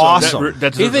that's awesome.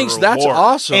 He thinks that's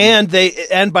awesome.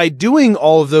 And by doing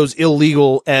all of those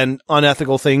illegal and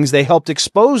unethical things, they helped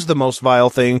expose the most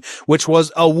vile thing, which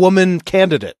was a woman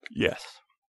candidate. Yes.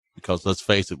 Because let's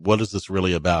face it, what is this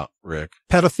really about, Rick?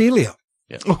 Pedophilia.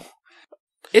 Yeah.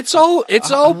 It's all.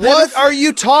 What are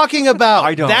you talking about?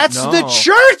 I don't That's know. the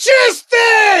church's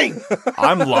thing.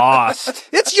 I'm lost.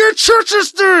 It's your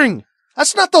church's thing.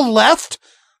 That's not the left.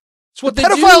 It's what the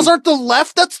pedophiles aren't the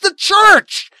left. That's the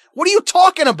church. What are you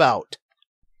talking about?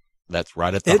 That's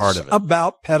right at the heart of it. It's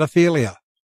about pedophilia.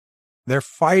 They're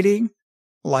fighting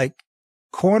like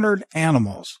cornered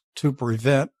animals to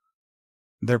prevent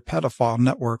their pedophile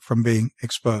network from being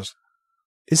exposed.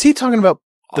 Is he talking about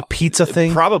the pizza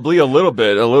thing? Probably a little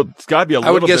bit. It's got to be a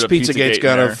little bit. I would guess Pizzagate's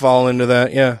got to fall into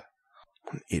that. Yeah.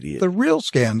 Idiot. The real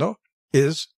scandal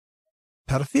is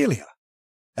pedophilia.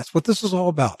 That's what this is all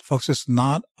about, folks. It's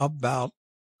not about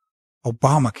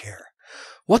Obamacare.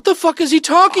 What the fuck is he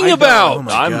talking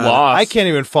about? I'm lost. I can't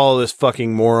even follow this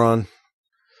fucking moron.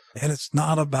 And it's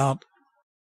not about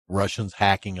Russians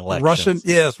hacking elections.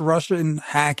 Russian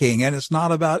hacking. And it's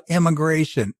not about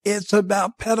immigration. It's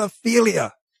about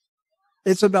pedophilia.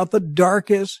 It's about the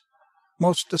darkest,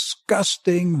 most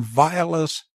disgusting,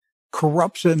 vilest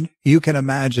corruption you can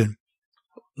imagine.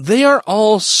 They are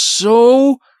all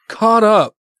so caught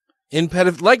up in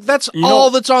pedophilia. Like, that's all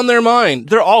that's on their mind.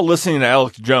 They're all listening to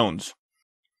Alex Jones.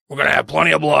 We're going to have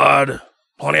plenty of blood,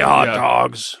 plenty of hot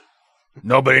dogs.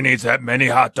 Nobody needs that many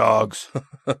hot dogs.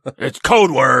 It's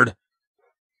code word.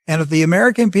 And if the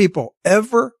American people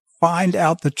ever find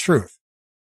out the truth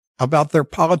about their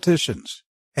politicians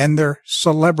and their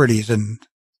celebrities in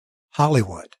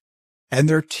Hollywood and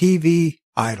their TV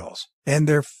idols and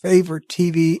their favorite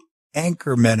TV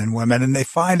anchor men and women, and they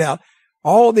find out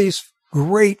all these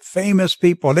great famous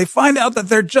people, they find out that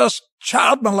they're just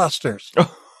child molesters.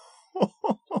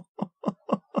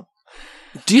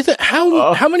 Do you think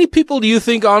how many people do you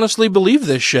think honestly believe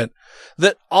this shit?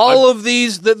 That all of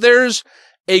these, that there's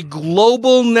a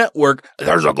global network.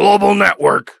 There's a global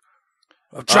network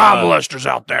of child molesters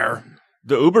out there.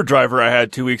 The Uber driver I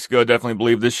had 2 weeks ago definitely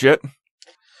believed this shit.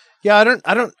 Yeah, I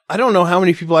don't know how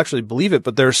many people actually believe it,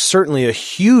 but there's certainly a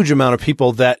huge amount of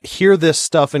people that hear this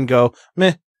stuff and go,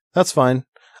 meh, that's fine.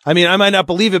 I mean, I might not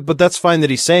believe it, but that's fine that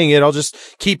he's saying it. I'll just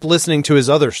keep listening to his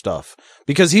other stuff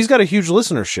because he's got a huge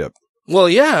listenership. Well,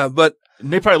 yeah, but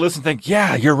they probably listen and think,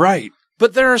 yeah, you're right.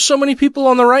 But there are so many people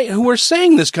on the right who are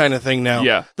saying this kind of thing now.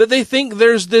 Yeah. That they think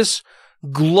there's this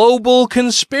global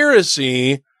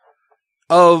conspiracy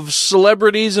of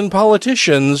celebrities and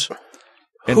politicians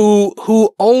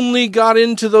who only got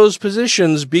into those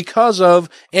positions because of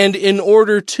and in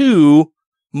order to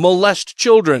molest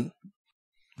children.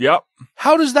 Yep.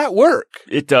 How does that work?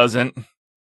 It doesn't.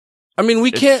 I mean,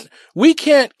 we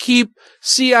can't keep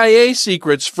CIA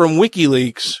secrets from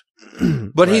WikiLeaks.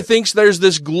 But he thinks there's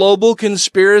this global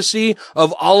conspiracy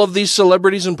of all of these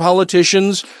celebrities and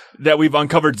politicians that we've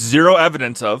uncovered zero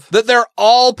evidence of. That they're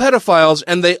all pedophiles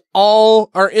and they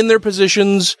all are in their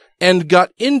positions and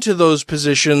got into those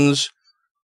positions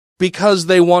because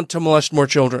they want to molest more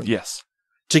children. Yes.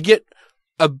 To get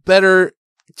a better,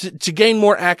 to gain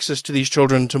more access to these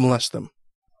children to molest them.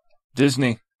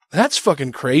 Disney. That's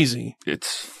fucking crazy.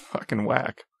 It's fucking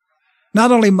whack.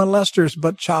 Not only molesters,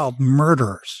 but child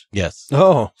murderers. Yes.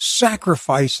 Oh.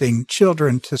 Sacrificing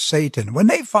children to Satan. When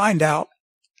they find out,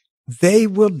 they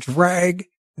will drag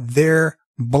their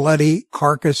bloody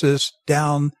carcasses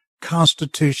down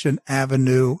Constitution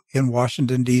Avenue in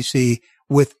Washington, D.C.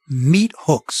 with meat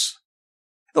hooks.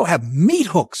 They'll have meat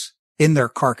hooks in their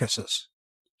carcasses.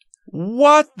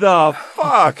 What the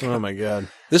fuck? Oh, my God.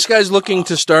 This guy's looking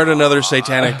to start another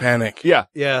satanic panic. Yeah.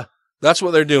 Yeah. That's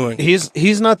what they're doing.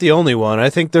 He's not the only one.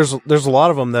 I think there's a lot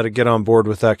of them that get on board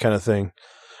with that kind of thing.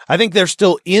 I think they're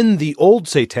still in the old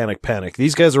satanic panic.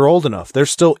 These guys are old enough. They're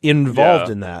still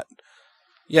involved in that.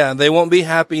 Yeah, they won't be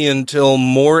happy until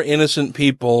more innocent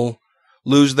people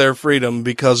lose their freedom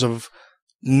because of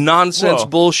nonsense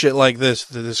bullshit like this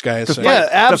that this guy is saying. Yeah,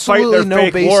 absolutely no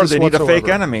basis war, they need whatsoever. a fake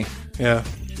enemy. Yeah.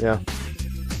 Yeah.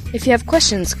 If you have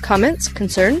questions, comments,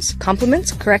 concerns,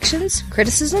 compliments, corrections,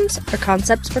 criticisms, or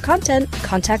concepts for content,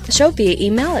 contact the show via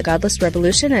email at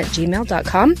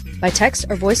godlessrevolution@gmail.com, by text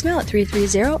or voicemail at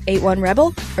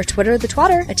 330-81-REBEL, or Twitter the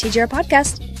twatter at TGR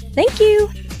Podcast. Thank you!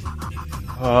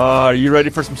 Are you ready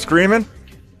for some screaming?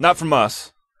 Not from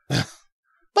us.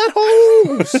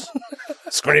 Buttholes!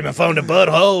 Screaming from the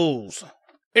buttholes.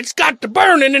 It's got the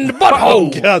burning in the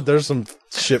butthole! Oh, God, there's some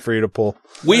shit for you to pull.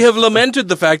 We have lamented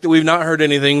the fact that we've not heard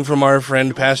anything from our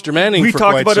friend Pastor Manning for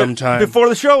quite some time. Before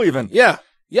the show, even. Yeah.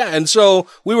 Yeah, and so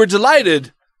we were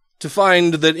delighted to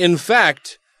find that, in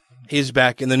fact, he's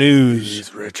back in the news.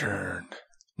 He's returned.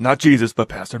 Not Jesus, but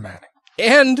Pastor Manning.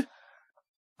 And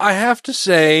I have to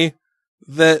say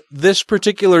that this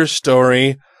particular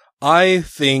story, I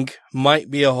think, might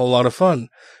be a whole lot of fun.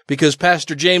 Because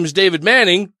Pastor James David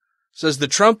Manning says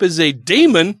that Trump is a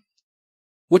demon,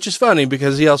 which is funny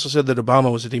because he also said that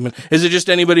Obama was a demon. Is it just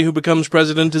anybody who becomes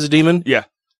president is a demon? Yeah.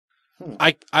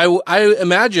 I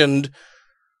imagined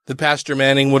that Pastor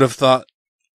Manning would have thought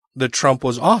that Trump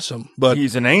was awesome, but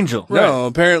he's an angel. No,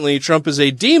 apparently Trump is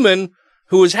a demon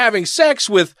who is having sex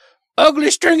with ugly,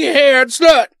 stringy-haired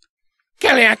slut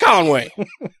Kellyanne Conway.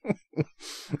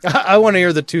 I want to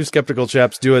hear the two skeptical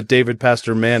chaps do a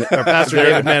Pastor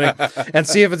David Manning, and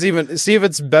see if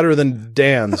it's better than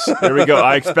Dan's. There we go.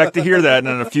 I expect to hear that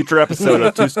in a future episode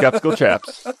of Two Skeptical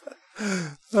Chaps.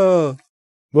 Oh,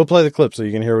 we'll play the clip so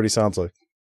you can hear what he sounds like.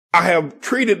 I have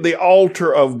treated the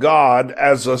altar of God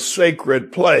as a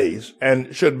sacred place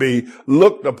and should be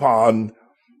looked upon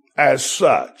as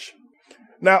such.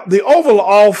 Now, the Oval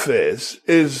Office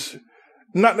is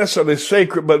not necessarily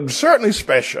sacred, but certainly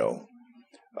special,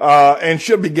 and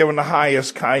should be given the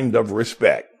highest kind of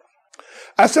respect.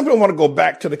 I simply want to go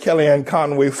back to the Kellyanne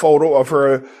Conway photo of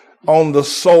her on the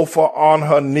sofa on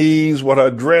her knees with her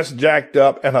dress jacked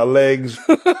up and her legs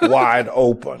wide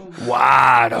open.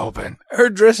 Wide open.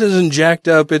 Her dress isn't jacked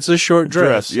up. It's a short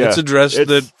dress. Yeah. It's a dress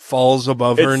that falls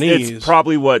above her knees. It's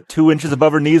probably, 2 inches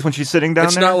above her knees when she's sitting down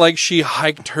It's there? not like she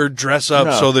hiked her dress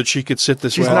up so that she could sit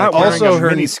this way. She's not wearing Also, a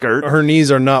mini skirt. Her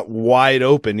knees are not wide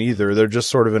open either. They're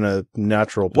just sort of in a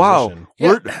natural position.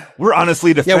 Wow. We're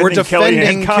honestly defending,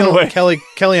 Kellyanne Conway.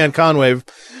 Kellyanne Conway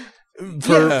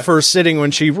for sitting when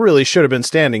she really should have been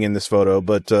standing in this photo,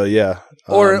 but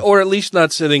or at least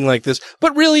not sitting like this.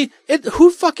 But really, who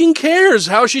fucking cares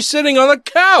how she's sitting on the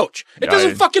couch? It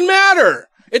doesn't fucking matter.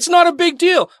 It's not a big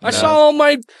deal. No. I saw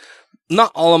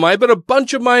not all of my, but a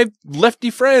bunch of my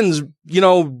lefty friends,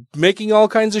 making all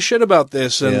kinds of shit about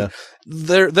this, and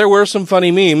there were some funny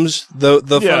memes.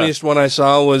 The funniest one I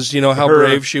saw was how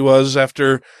brave she was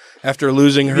after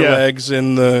losing her legs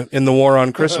in the war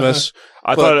on Christmas.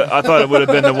 I thought it would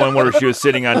have been the one where she was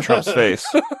sitting on Trump's face.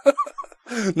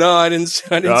 No, I didn't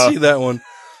see that one.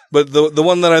 But the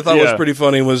one that I thought was pretty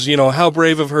funny was, how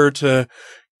brave of her to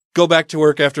go back to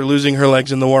work after losing her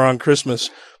legs in the war on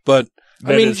Christmas. But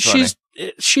I mean, she's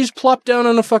plopped down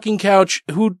on a fucking couch.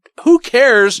 Who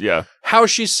cares how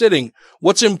she's sitting?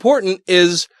 What's important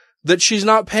is that she's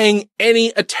not paying any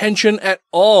attention at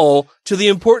all to the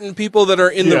important people that are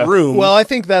in the room. Well, I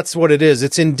think that's what it is.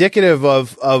 It's indicative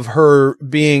of her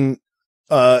being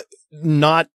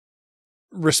not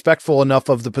respectful enough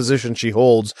of the position she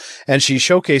holds, and she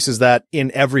showcases that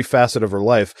in every facet of her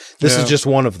life. This is just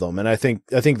one of them, and I think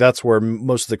that's where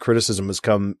most of the criticism is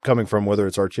coming from, whether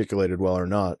it's articulated well or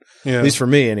not. Yeah. At least for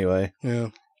me, anyway. Yeah.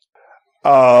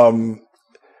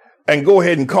 And go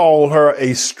ahead and call her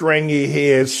a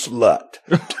stringy-haired slut.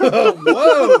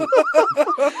 Whoa!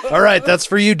 All right, that's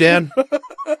for you, Dan.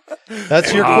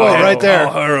 That's your quote right there.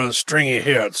 Call her a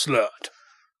stringy-haired slut.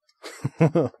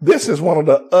 This is one of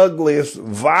the ugliest,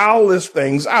 vilest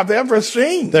things I've ever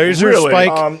seen. There's your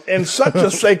spike. In such a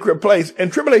sacred place.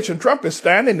 And Tribulation Trump is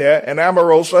standing there, and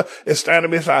Omarosa is standing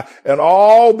beside, and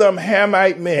all them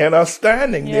Hamite men are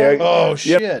standing there. Oh,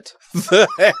 shit. The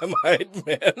Hamite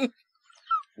men.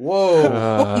 Whoa.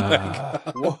 Oh my God.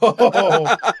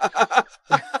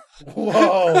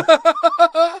 Whoa.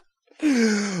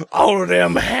 All of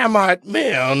them Hamite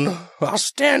men are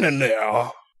standing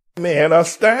there. Men are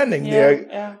standing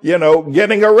there,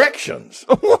 getting erections.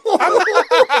 What?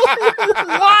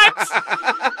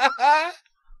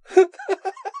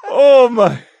 Oh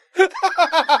my.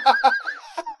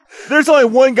 There's only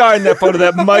one guy in that photo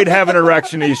that might have an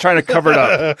erection, and he's trying to cover it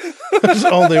up. There's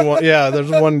only one. Yeah,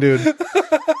 there's one dude.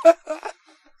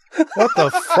 What the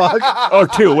fuck? Oh,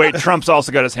 two. Wait, Trump's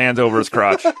also got his hands over his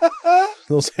crotch.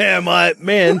 Those Hamite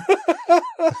men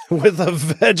with a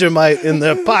Vegemite in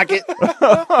their pocket.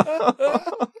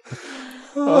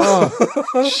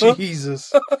 Oh,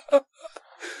 Jesus.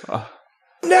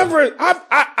 Never,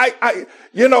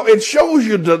 it shows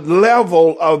you the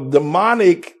level of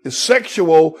demonic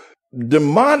spirits.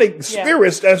 Demonic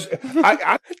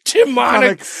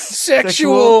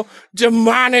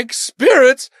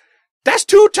spirits. That's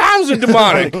 2 times the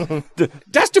demonic.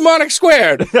 That's demonic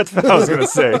squared. That's what I was going to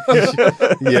say.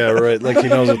 Yeah, right. Like he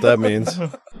knows what that means. I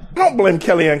don't blame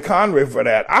Kellyanne Conway for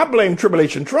that. I blame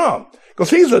Tribulation Trump because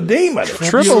he's a demon.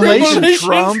 Tribulation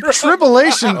Trump.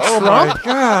 Tribulation Trump. Oh my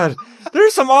God.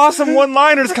 There's some awesome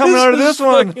one-liners coming out of this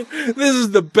one. This is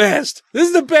the best.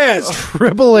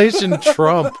 Tribulation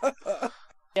Trump.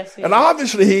 And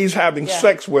obviously he's having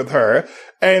sex with her.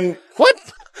 And what?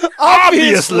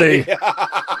 Obviously.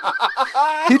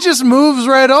 He just moves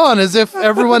right on as if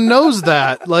everyone knows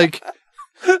that. Like,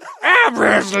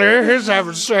 obviously he's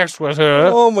having sex with her.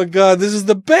 Oh my God, this is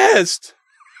the best.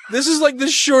 This is like the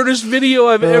shortest video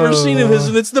I've ever seen of his,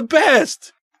 and it's the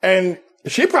best. And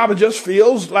she probably just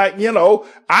feels like,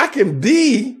 I can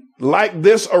be like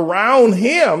this around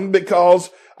him because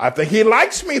I think he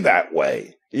likes me that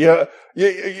way. Yeah.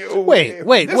 Wait.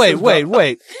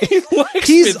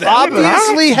 He's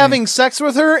obviously having sex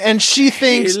with her, and she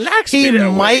thinks he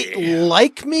might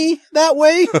like me that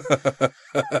way.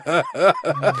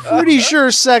 Pretty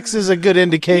sure sex is a good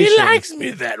indication. He likes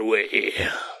me that way.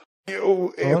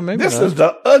 This is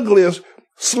the ugliest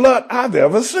slut I've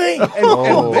ever seen.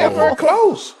 And they're very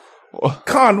close.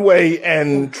 Conway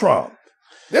and Trump.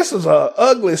 This is an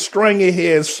ugly,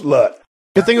 stringy-haired slut.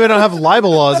 Good thing we don't have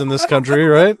libel laws in this country,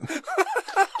 right?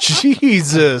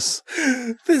 Jesus.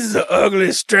 This is an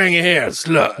ugly, stringy-haired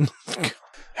slut.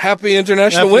 Happy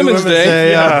International Women's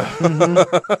Day. Yeah.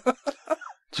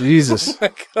 Jesus. Oh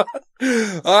my God.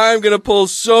 I'm going to pull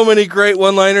so many great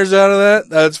one-liners out of that.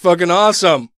 That's fucking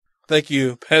awesome. Thank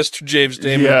you, Pastor James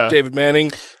David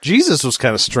Manning. Jesus was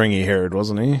kind of stringy-haired,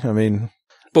 wasn't he? I mean...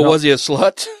 But was he a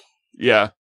slut?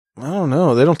 Yeah. I don't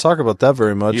know. They don't talk about that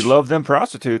very much. He loved them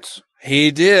prostitutes.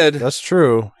 He did. That's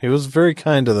true. He was very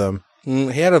kind to them. He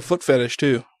had a foot fetish,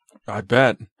 too. I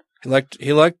bet.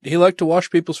 He liked to wash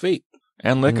people's feet.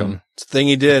 And lick them. It's a thing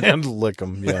he did. And lick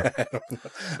them, yeah.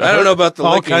 I don't know about the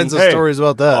all licking. kinds of stories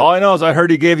about that. All I know is I heard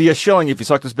he gave you a shilling if you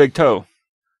sucked his big toe.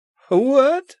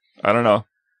 What? I don't know.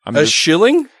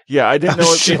 Shilling? Yeah, I didn't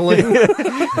know. Shilling?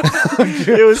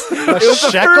 It was the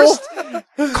shekel?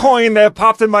 first coin that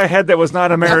popped in my head that was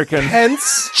not American.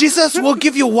 Pence? Jesus, we'll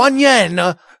give you 1 yen.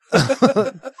 Now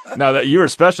that you were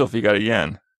special if you got a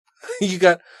yen. You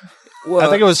got... Well, I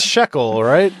think it was shekel,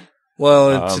 right?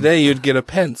 Well, today you'd get a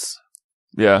pence.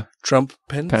 Yeah. Trump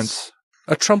pence?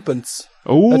 A trumpence.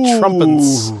 Ooh. A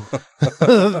trumpence.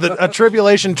 A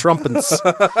tribulation trumpence.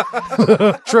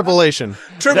 Tribulation.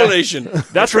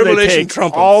 That's where they take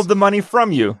trumpence. all the money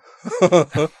from you.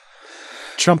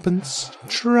 Trumpence.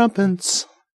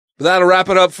 That'll wrap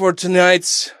it up for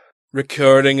tonight's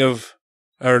recording of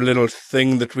our little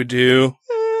thing that we do.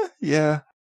 Yeah.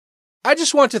 I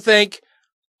just want to thank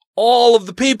all of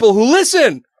the people who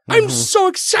listen. I'm so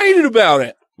excited about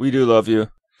it. We do love you.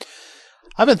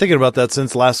 I've been thinking about that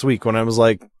since last week when I was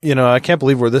like, I can't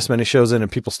believe we're this many shows in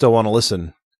and people still want to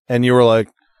listen. And you were like,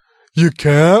 you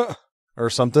can't? Or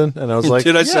something. And I was like,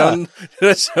 Did I sound you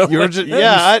were like just,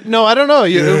 I don't know.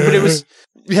 But it was,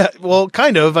 well,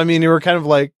 kind of. I mean, you were kind of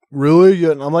like, really?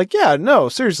 And I'm like, yeah, no,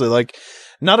 seriously. Like,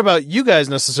 not about you guys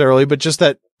necessarily, but just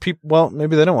that people, well,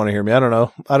 maybe they don't want to hear me. I don't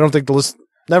know. I don't think the list,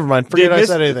 never mind. Forget I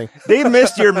said anything. They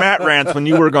missed your Matt rants when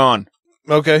you were gone.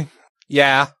 Okay.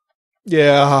 Yeah.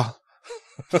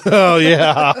 Oh,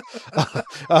 yeah.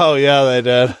 Oh, yeah, they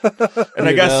did. And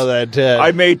I guess they did.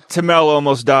 I made Tamel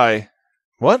almost die.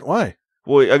 What? Why?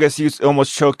 Well, I guess he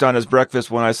almost choked on his breakfast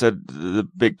when I said the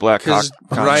big black cock.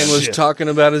 Ryan was talking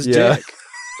about his dick.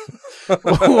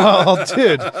 Well,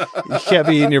 dude, you can't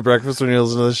be eating your breakfast when you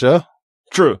listen to the show.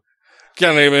 True.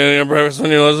 Can't be eating your breakfast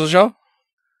when you listen to the show?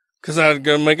 Because I'm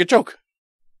going to make a joke.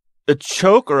 A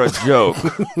choke or a joke?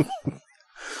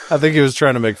 I think he was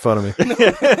trying to make fun of me.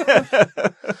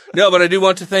 No, but I do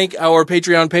want to thank our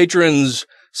Patreon patrons,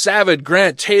 Savid,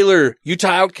 Grant, Taylor,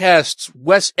 Utah Outcasts,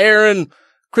 Wes Aaron,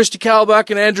 Christy Kalbach,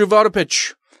 and Andrew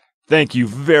Vodopich. Thank you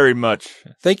very much.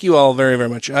 Thank you all very, very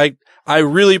much. I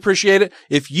really appreciate it.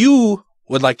 If you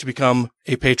would like to become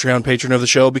a Patreon patron of the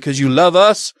show because you love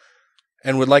us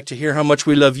and would like to hear how much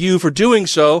we love you for doing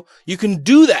so, you can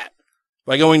do that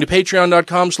by going to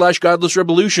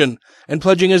patreon.com/godlessrevolution and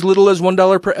pledging as little as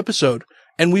 $1 per episode.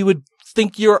 And we would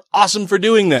think you're awesome for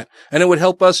doing that. And it would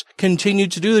help us continue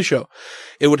to do the show.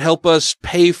 It would help us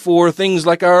pay for things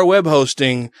like our web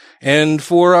hosting and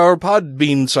for our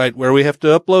Podbean site where we have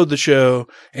to upload the show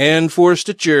and for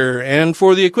Stitcher and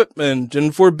for the equipment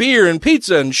and for beer and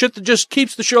pizza and shit that just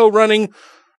keeps the show running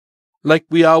like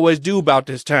we always do about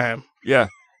this time. Yeah.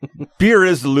 Beer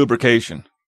is the lubrication.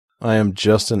 I am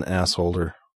just an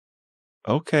assholder.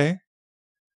 Okay.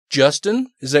 Justin?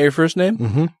 Is that your first name?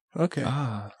 Mm-hmm. Okay.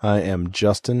 I am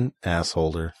Justin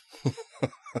Assholder.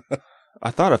 I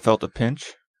thought I felt a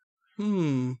pinch.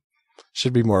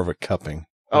 Should be more of a cupping.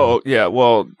 Oh, yeah.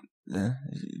 Well,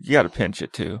 you got to pinch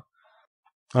it too.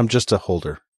 I'm just a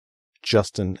holder.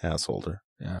 Justin Assholder.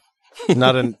 Yeah. I'm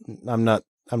not an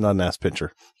ass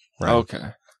pincher. Right.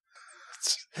 Okay.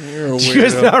 You're a Do you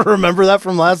guys weirdo. not remember that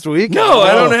from last week? No,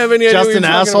 I don't have any idea Justin what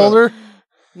you're talking Assholder? about.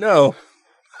 No.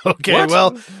 Okay, What?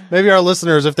 well, maybe our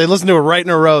listeners, if they listen to it right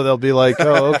in a row, they'll be like,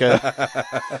 oh, okay.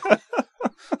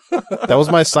 That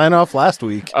was my sign-off last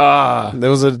week.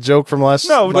 There was a joke from last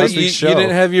week's show. You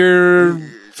didn't have your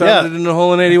Founded in a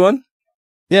Hole in 81?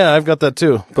 Yeah, I've got that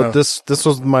too. But this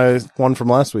was my one from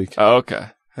last week. Oh, okay.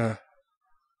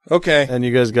 Okay. And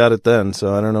you guys got it then,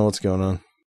 so I don't know what's going on.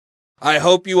 I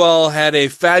hope you all had a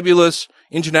fabulous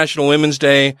International Women's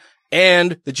Day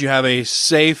and that you have a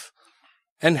safe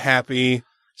and happy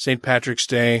St. Patrick's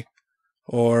Day,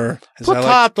 or as I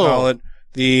like to call it,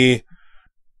 the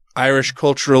Irish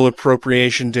Cultural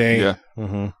Appropriation Day. Yeah.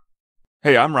 Mm-hmm.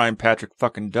 Hey, I'm Ryan Patrick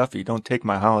fucking Duffy. Don't take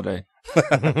my holiday.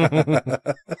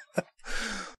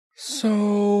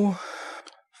 So,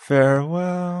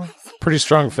 farewell. Pretty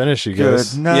strong finish, you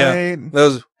guys. Good night. Yeah,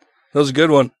 that was a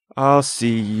good one. I'll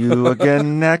see you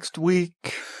again next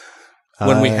week.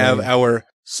 When we have our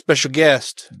special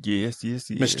guest. Yes.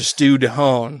 Mr. Stu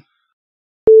DeHaan.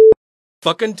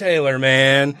 Fucking Taylor,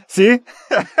 man. See?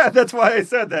 That's why I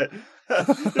said that.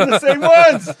 They're the same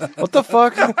ones. What the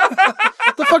fuck?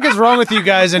 the fuck is wrong with you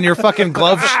guys and your fucking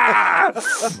gloves?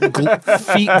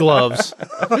 Feet gloves.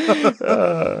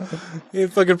 He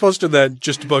fucking posted that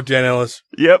just about Dan Ellis.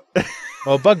 Yep.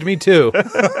 Oh, it bugged me too.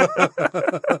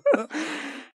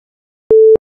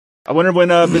 I wonder when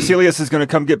Basilius is going to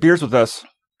come get beers with us.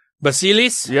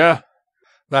 Basilis? Yeah.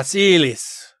 Basilis.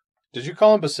 Did you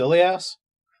call him Basilias?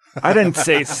 I didn't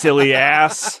say silly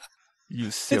ass. You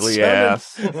silly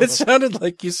ass. It sounded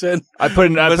like you said I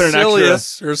put an extra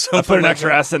or something. I put an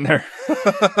extra ass in there.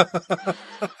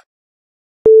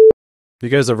 You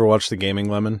guys ever watch The Gaming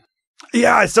Lemon?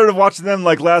 Yeah, I started watching them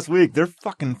like last week. They're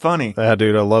fucking funny. Yeah,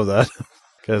 dude, I love that.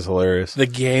 Guy's hilarious. The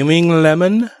Gaming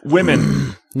Lemon?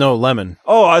 Women. No, Lemon.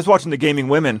 Oh, I was watching The Gaming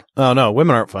Women. Oh, no,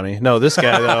 women aren't funny. No, this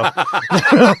guy, though.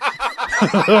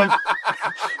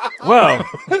 Wow.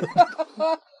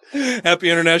 Happy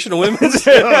International Women's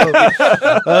Day.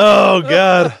 Oh,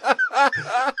 God.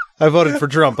 I voted for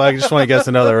Trump. I just want to guess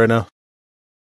another right now.